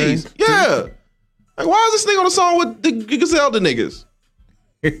it, 2 please. Chainz? Yeah. Like, why is this nigga on a song with the Griselda niggas?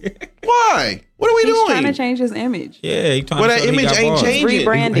 Why? What are we He's doing? trying to change his image. Yeah, he trying Well, to that show that he image got ain't bars. changing.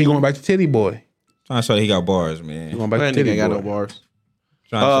 Rebranding. He going back to Titty Boy. Trying to show that he got bars, He man. going back That to nigga Titty ain't got Boy. no bars.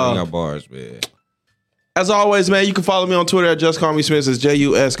 Trying to show he got bars, man. As always, man, you can follow me on Twitter at Just Call Me Spence. It's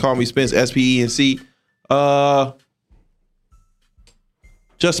JUS Call Me Spence, SPENC.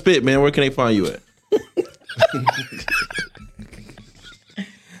 Just spit, man. Where can they find you at?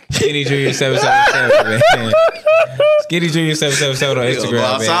 Skinny Junior 777, man. Skinny Junior 777 on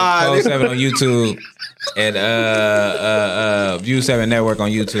Instagram, man. Code 7 on YouTube, and View 7 Network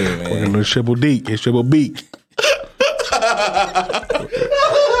on YouTube, man. It's triple D. It's triple B.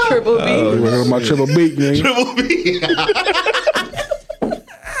 Triple B. We're my triple beak, man. Triple B.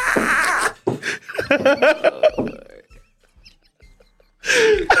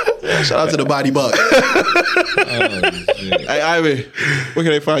 Shout out to the Body Buck. Hey, Ivan, where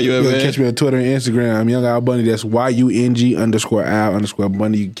can they find you at, You can man? catch me on Twitter and Instagram. Young Al Bundy. That's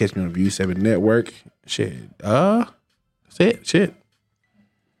YUNG_Al_Bundy. You can catch me on View 7 Network. Shit. That's it. Shit.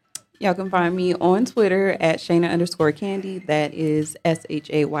 Y'all can find me on Twitter at Shayna_Candy. That is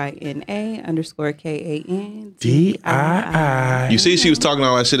SHAYNA_KANDII. You see, she was talking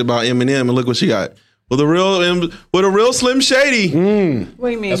all that shit about Eminem, and look what she got. With a real Slim Shady. Wait a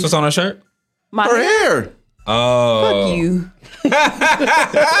minute. That's what's on her shirt? My Her hair. Oh. Fuck you.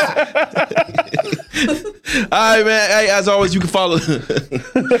 All right, man. Hey, as always, you can follow. Put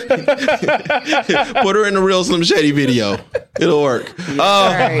her in the real Slim Shady video. It'll work. All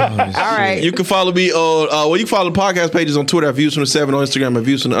right. You can follow me on, you can follow the podcast pages on Twitter at Views from the 7, on Instagram at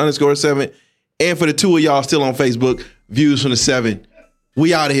Views from the _7. And for the two of y'all still on Facebook, Views from the 7.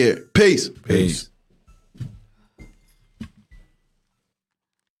 We out of here. Peace. Peace.